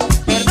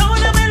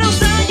 Perdóname los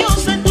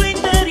daños en tu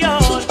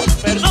interior.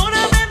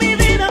 Perdóname mi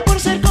vida por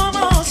ser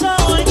como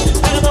soy.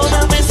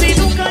 Perdóname si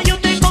nunca yo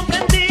te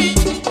comprendí.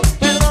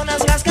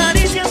 Perdonas las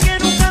caricias que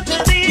nunca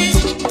te di.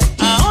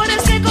 Ahora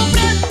es que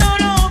comprendo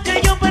lo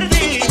que yo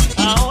perdí.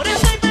 Ahora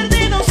estoy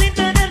perdido sin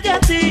tenerte a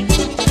ti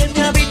en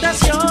mi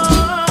habitación.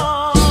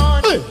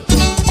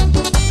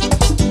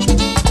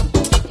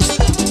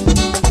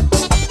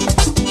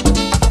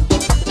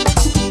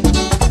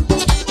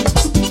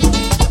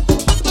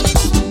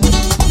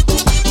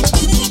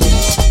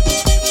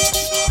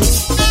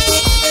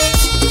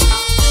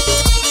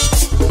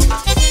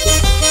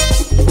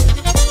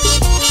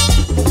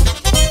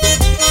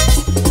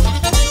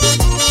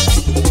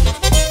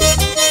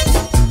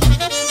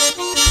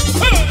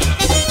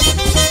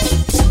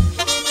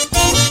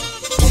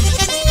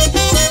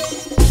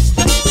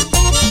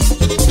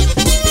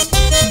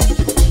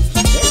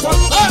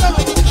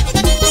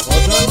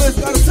 Otra vez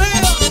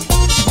García.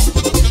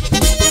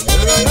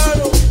 El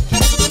regalo.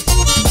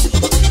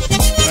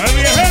 El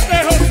viejete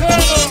José.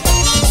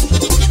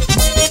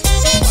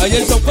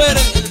 Ayer se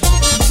opera.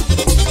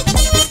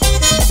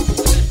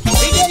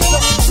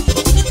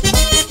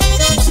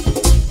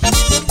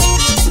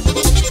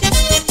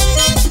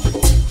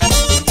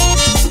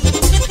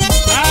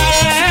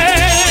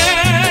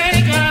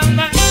 Ay,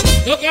 caramba,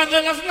 tocando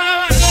las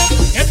navas,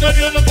 esto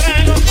yo lo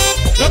traigo.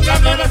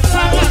 Tocando las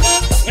navas,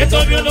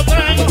 esto yo lo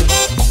traigo.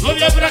 No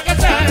voy a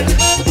fracasar,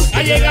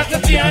 a llegar a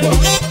Santiago.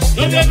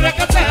 No voy a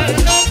fracasar,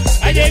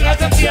 a llegar a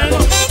Santiago.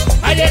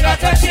 A llegar a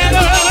Santiago,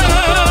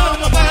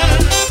 mamá.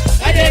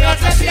 A llegar a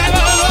Santiago,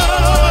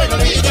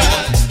 mamita.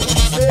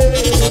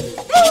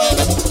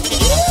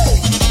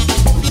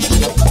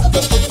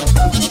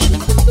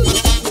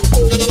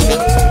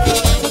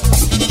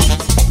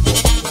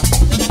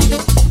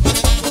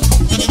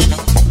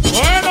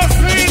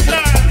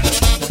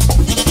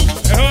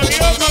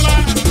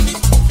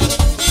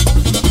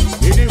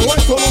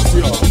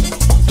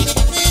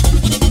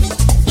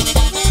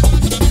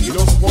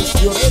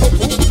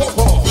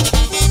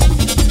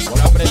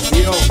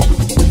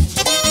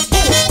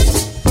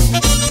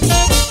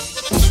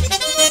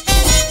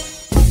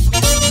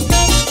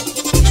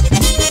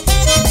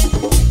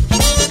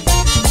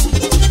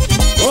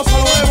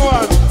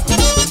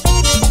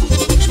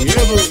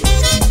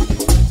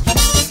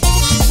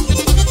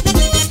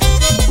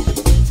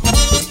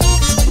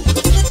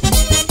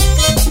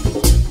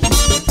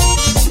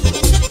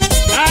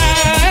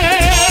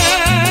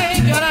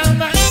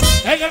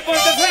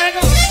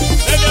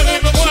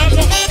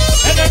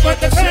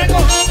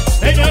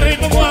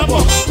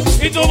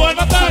 y tú vuelves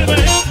a matarme.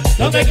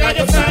 No te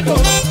calles saco,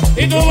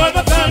 y tú vuelves a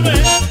matarme.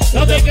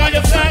 No te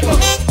calles saco,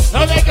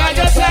 no te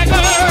calles saco,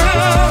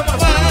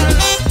 mamá.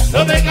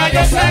 No te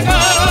calles saco,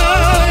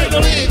 y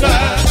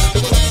Lolita.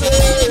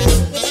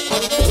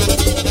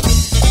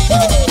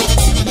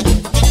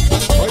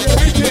 Oye,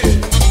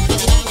 Richie.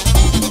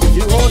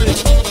 You roll it.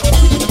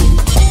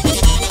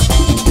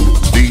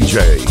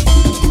 DJ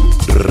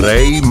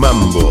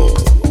RayMambo.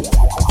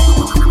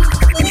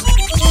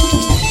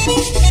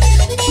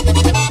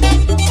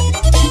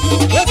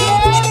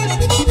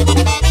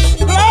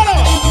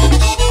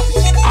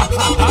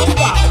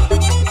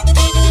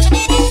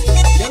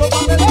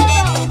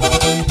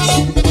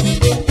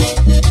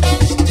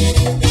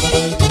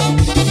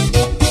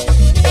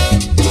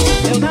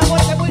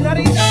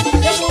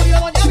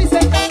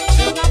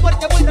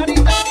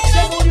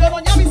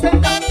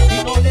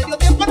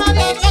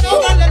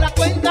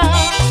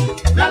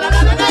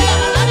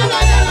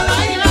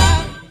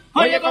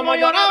 Como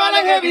lloraba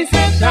la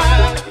Vicenta,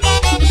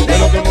 de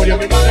lo que murió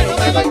mi madre no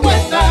me doy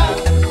cuenta.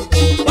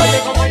 Oye,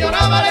 como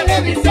lloraba la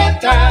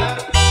Vicenta,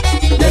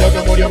 de lo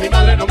que murió mi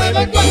madre no me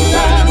doy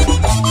cuenta.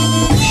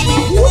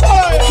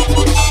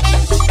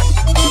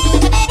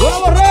 ¡Voy a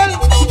borrar!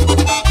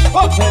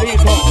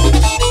 ¡Joserito!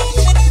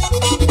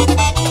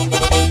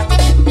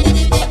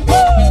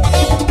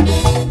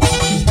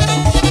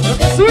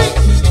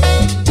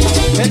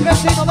 El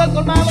vecino del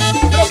colmado,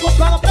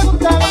 preocupado,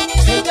 preguntaba.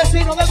 El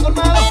vecino del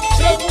colmado,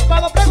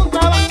 preocupado,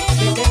 preguntaba.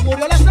 Que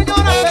murió la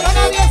señora, pero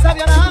nadie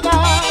sabía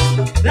nada.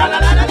 La la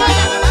la la la la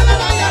la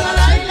la la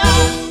la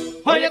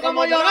la. Oye,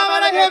 como lloraba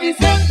la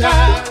Vicenta,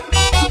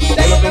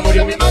 de lo que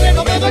murió mi madre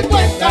no me doy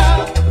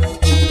cuenta.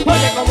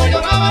 Oye, como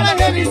lloraba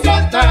la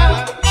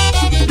Vicenta,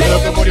 de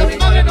lo que murió mi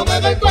madre no me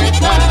doy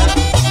cuenta.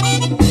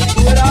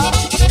 ¿Tú verás?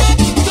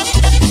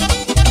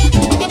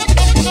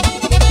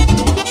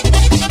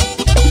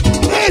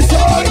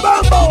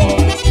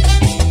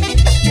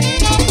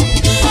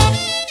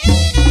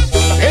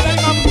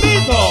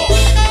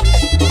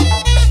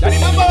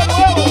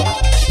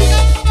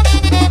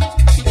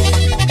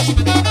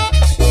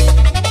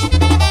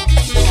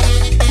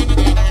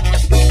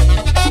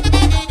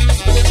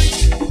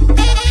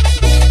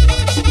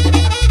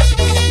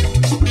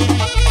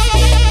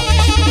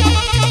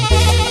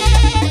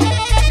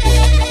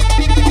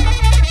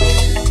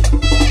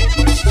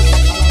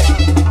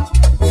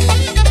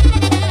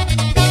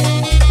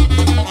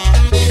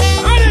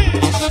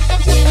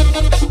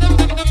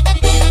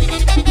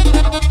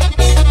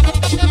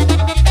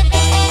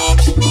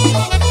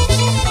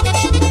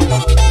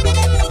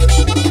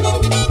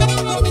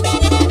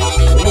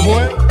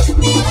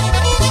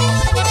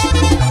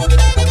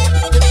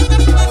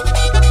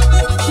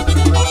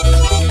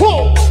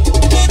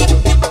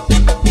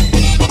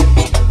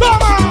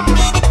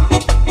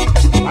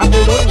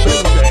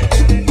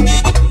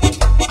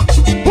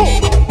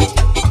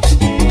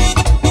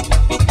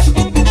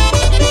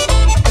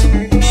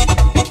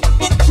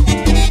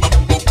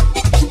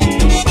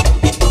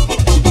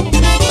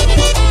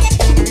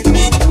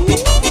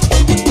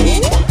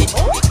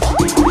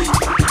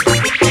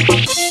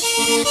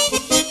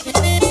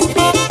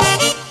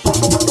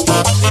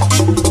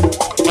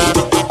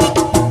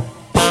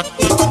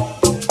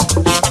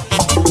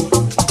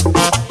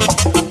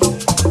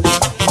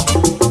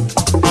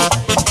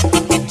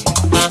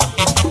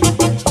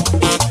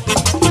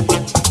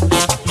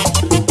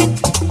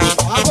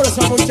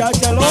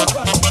 Muchacha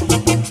loca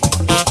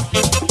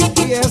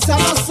y esa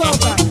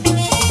nosotras.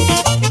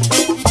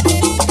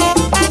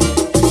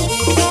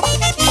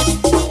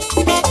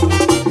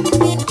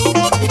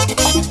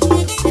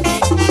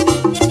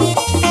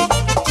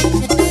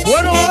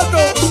 Bueno, otro.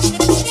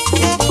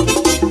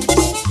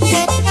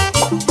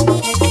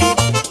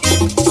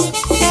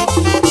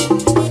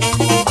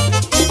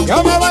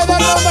 Yo me voy de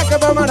ronda que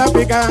vamos a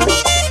picar.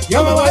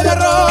 Yo me voy de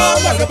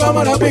ronda que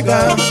vamos a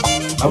picar.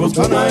 A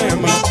buscar una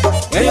hembra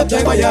que yo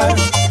tengo allá.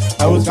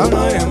 A buscar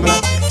una hembra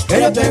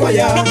que yo tengo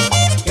allá.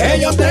 Que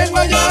yo tengo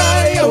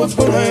allá. Y a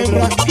buscar una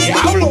hembra.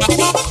 ¡Diablo!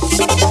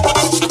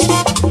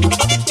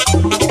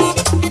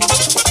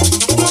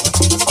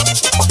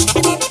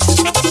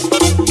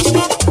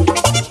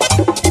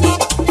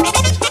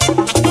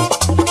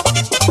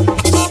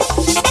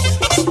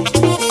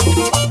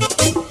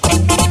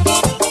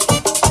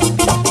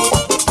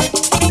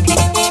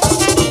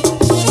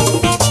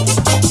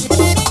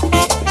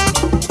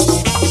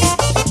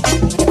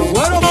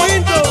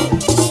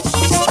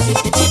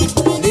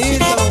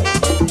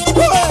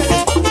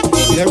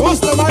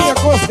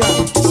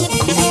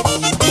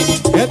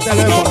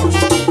 Teléfono.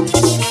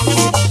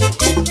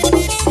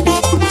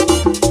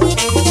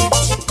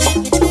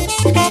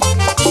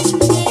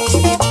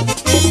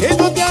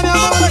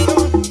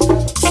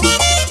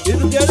 Y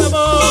tú tienes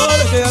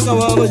amores que ya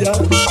acabado ya.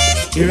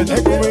 Y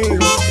vete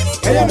conmigo,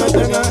 que ya no es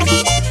nada.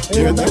 Y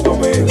vete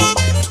conmigo,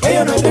 que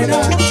ya no es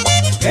nada.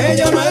 Que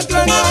ya no es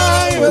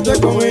nada. Y vete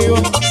conmigo.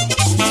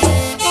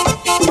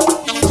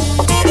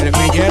 El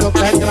millero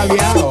está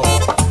extraviado.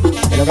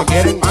 Es lo que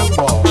quieren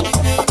mambo.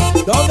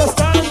 ¿Dónde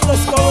están los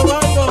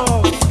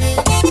colombianos?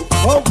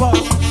 Compa,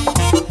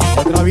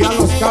 extraviado.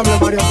 impecable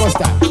Mario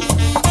Costa.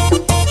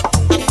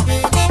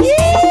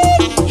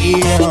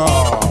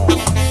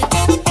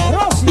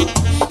 Rosy.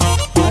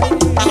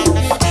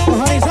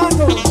 Los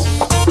Arisantos.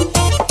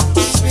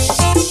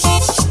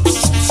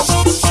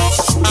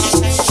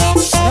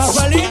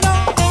 Rafaelino.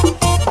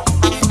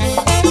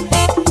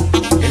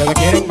 Y lo que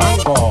quieren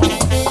mango.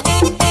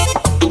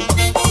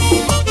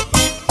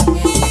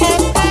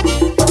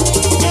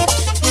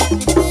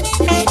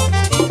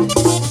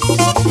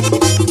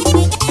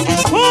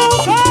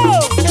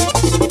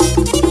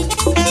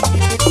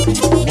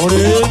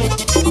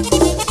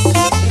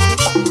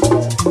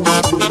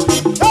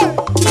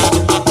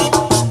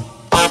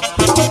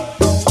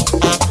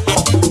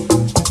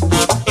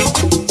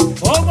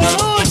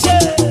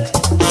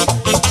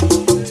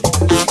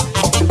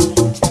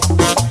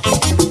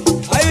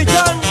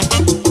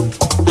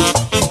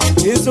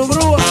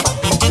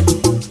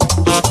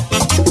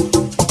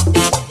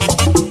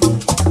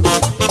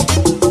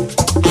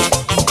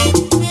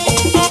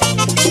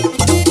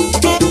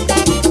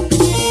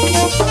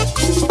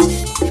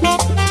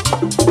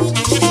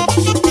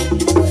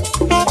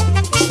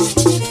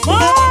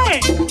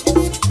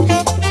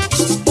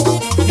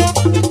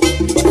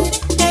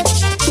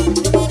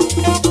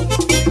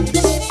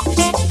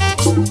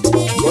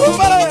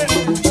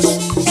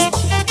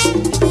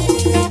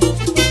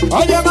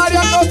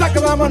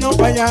 vámonos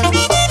para allá.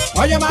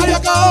 Oye, Mario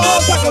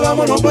Costa, que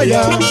vámonos para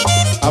allá.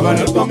 A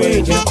bailar con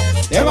Miche,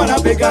 te van a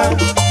picar.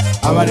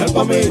 A bailar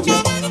con Miche,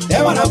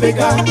 te van a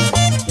picar.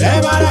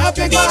 Te van a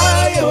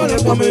picar y a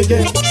bailar con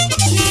Miche.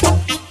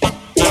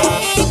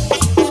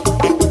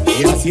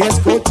 Y así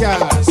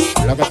escuchas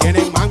lo que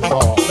tienen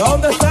mango.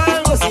 ¿Dónde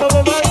están los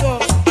como mango?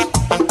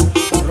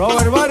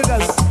 Robert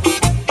Vargas.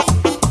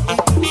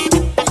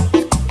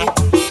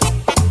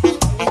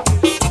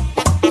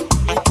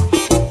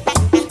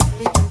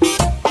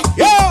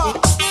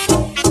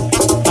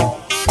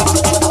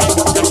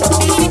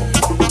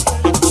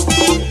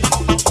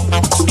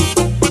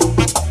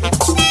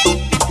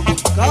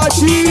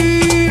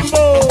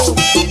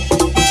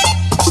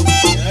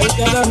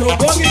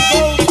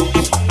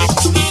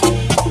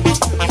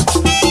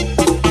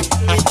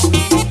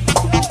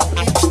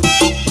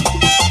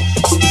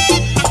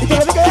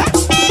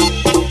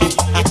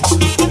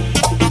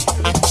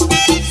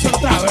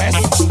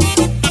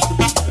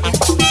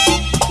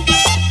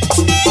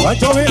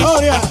 Pancho Viejo.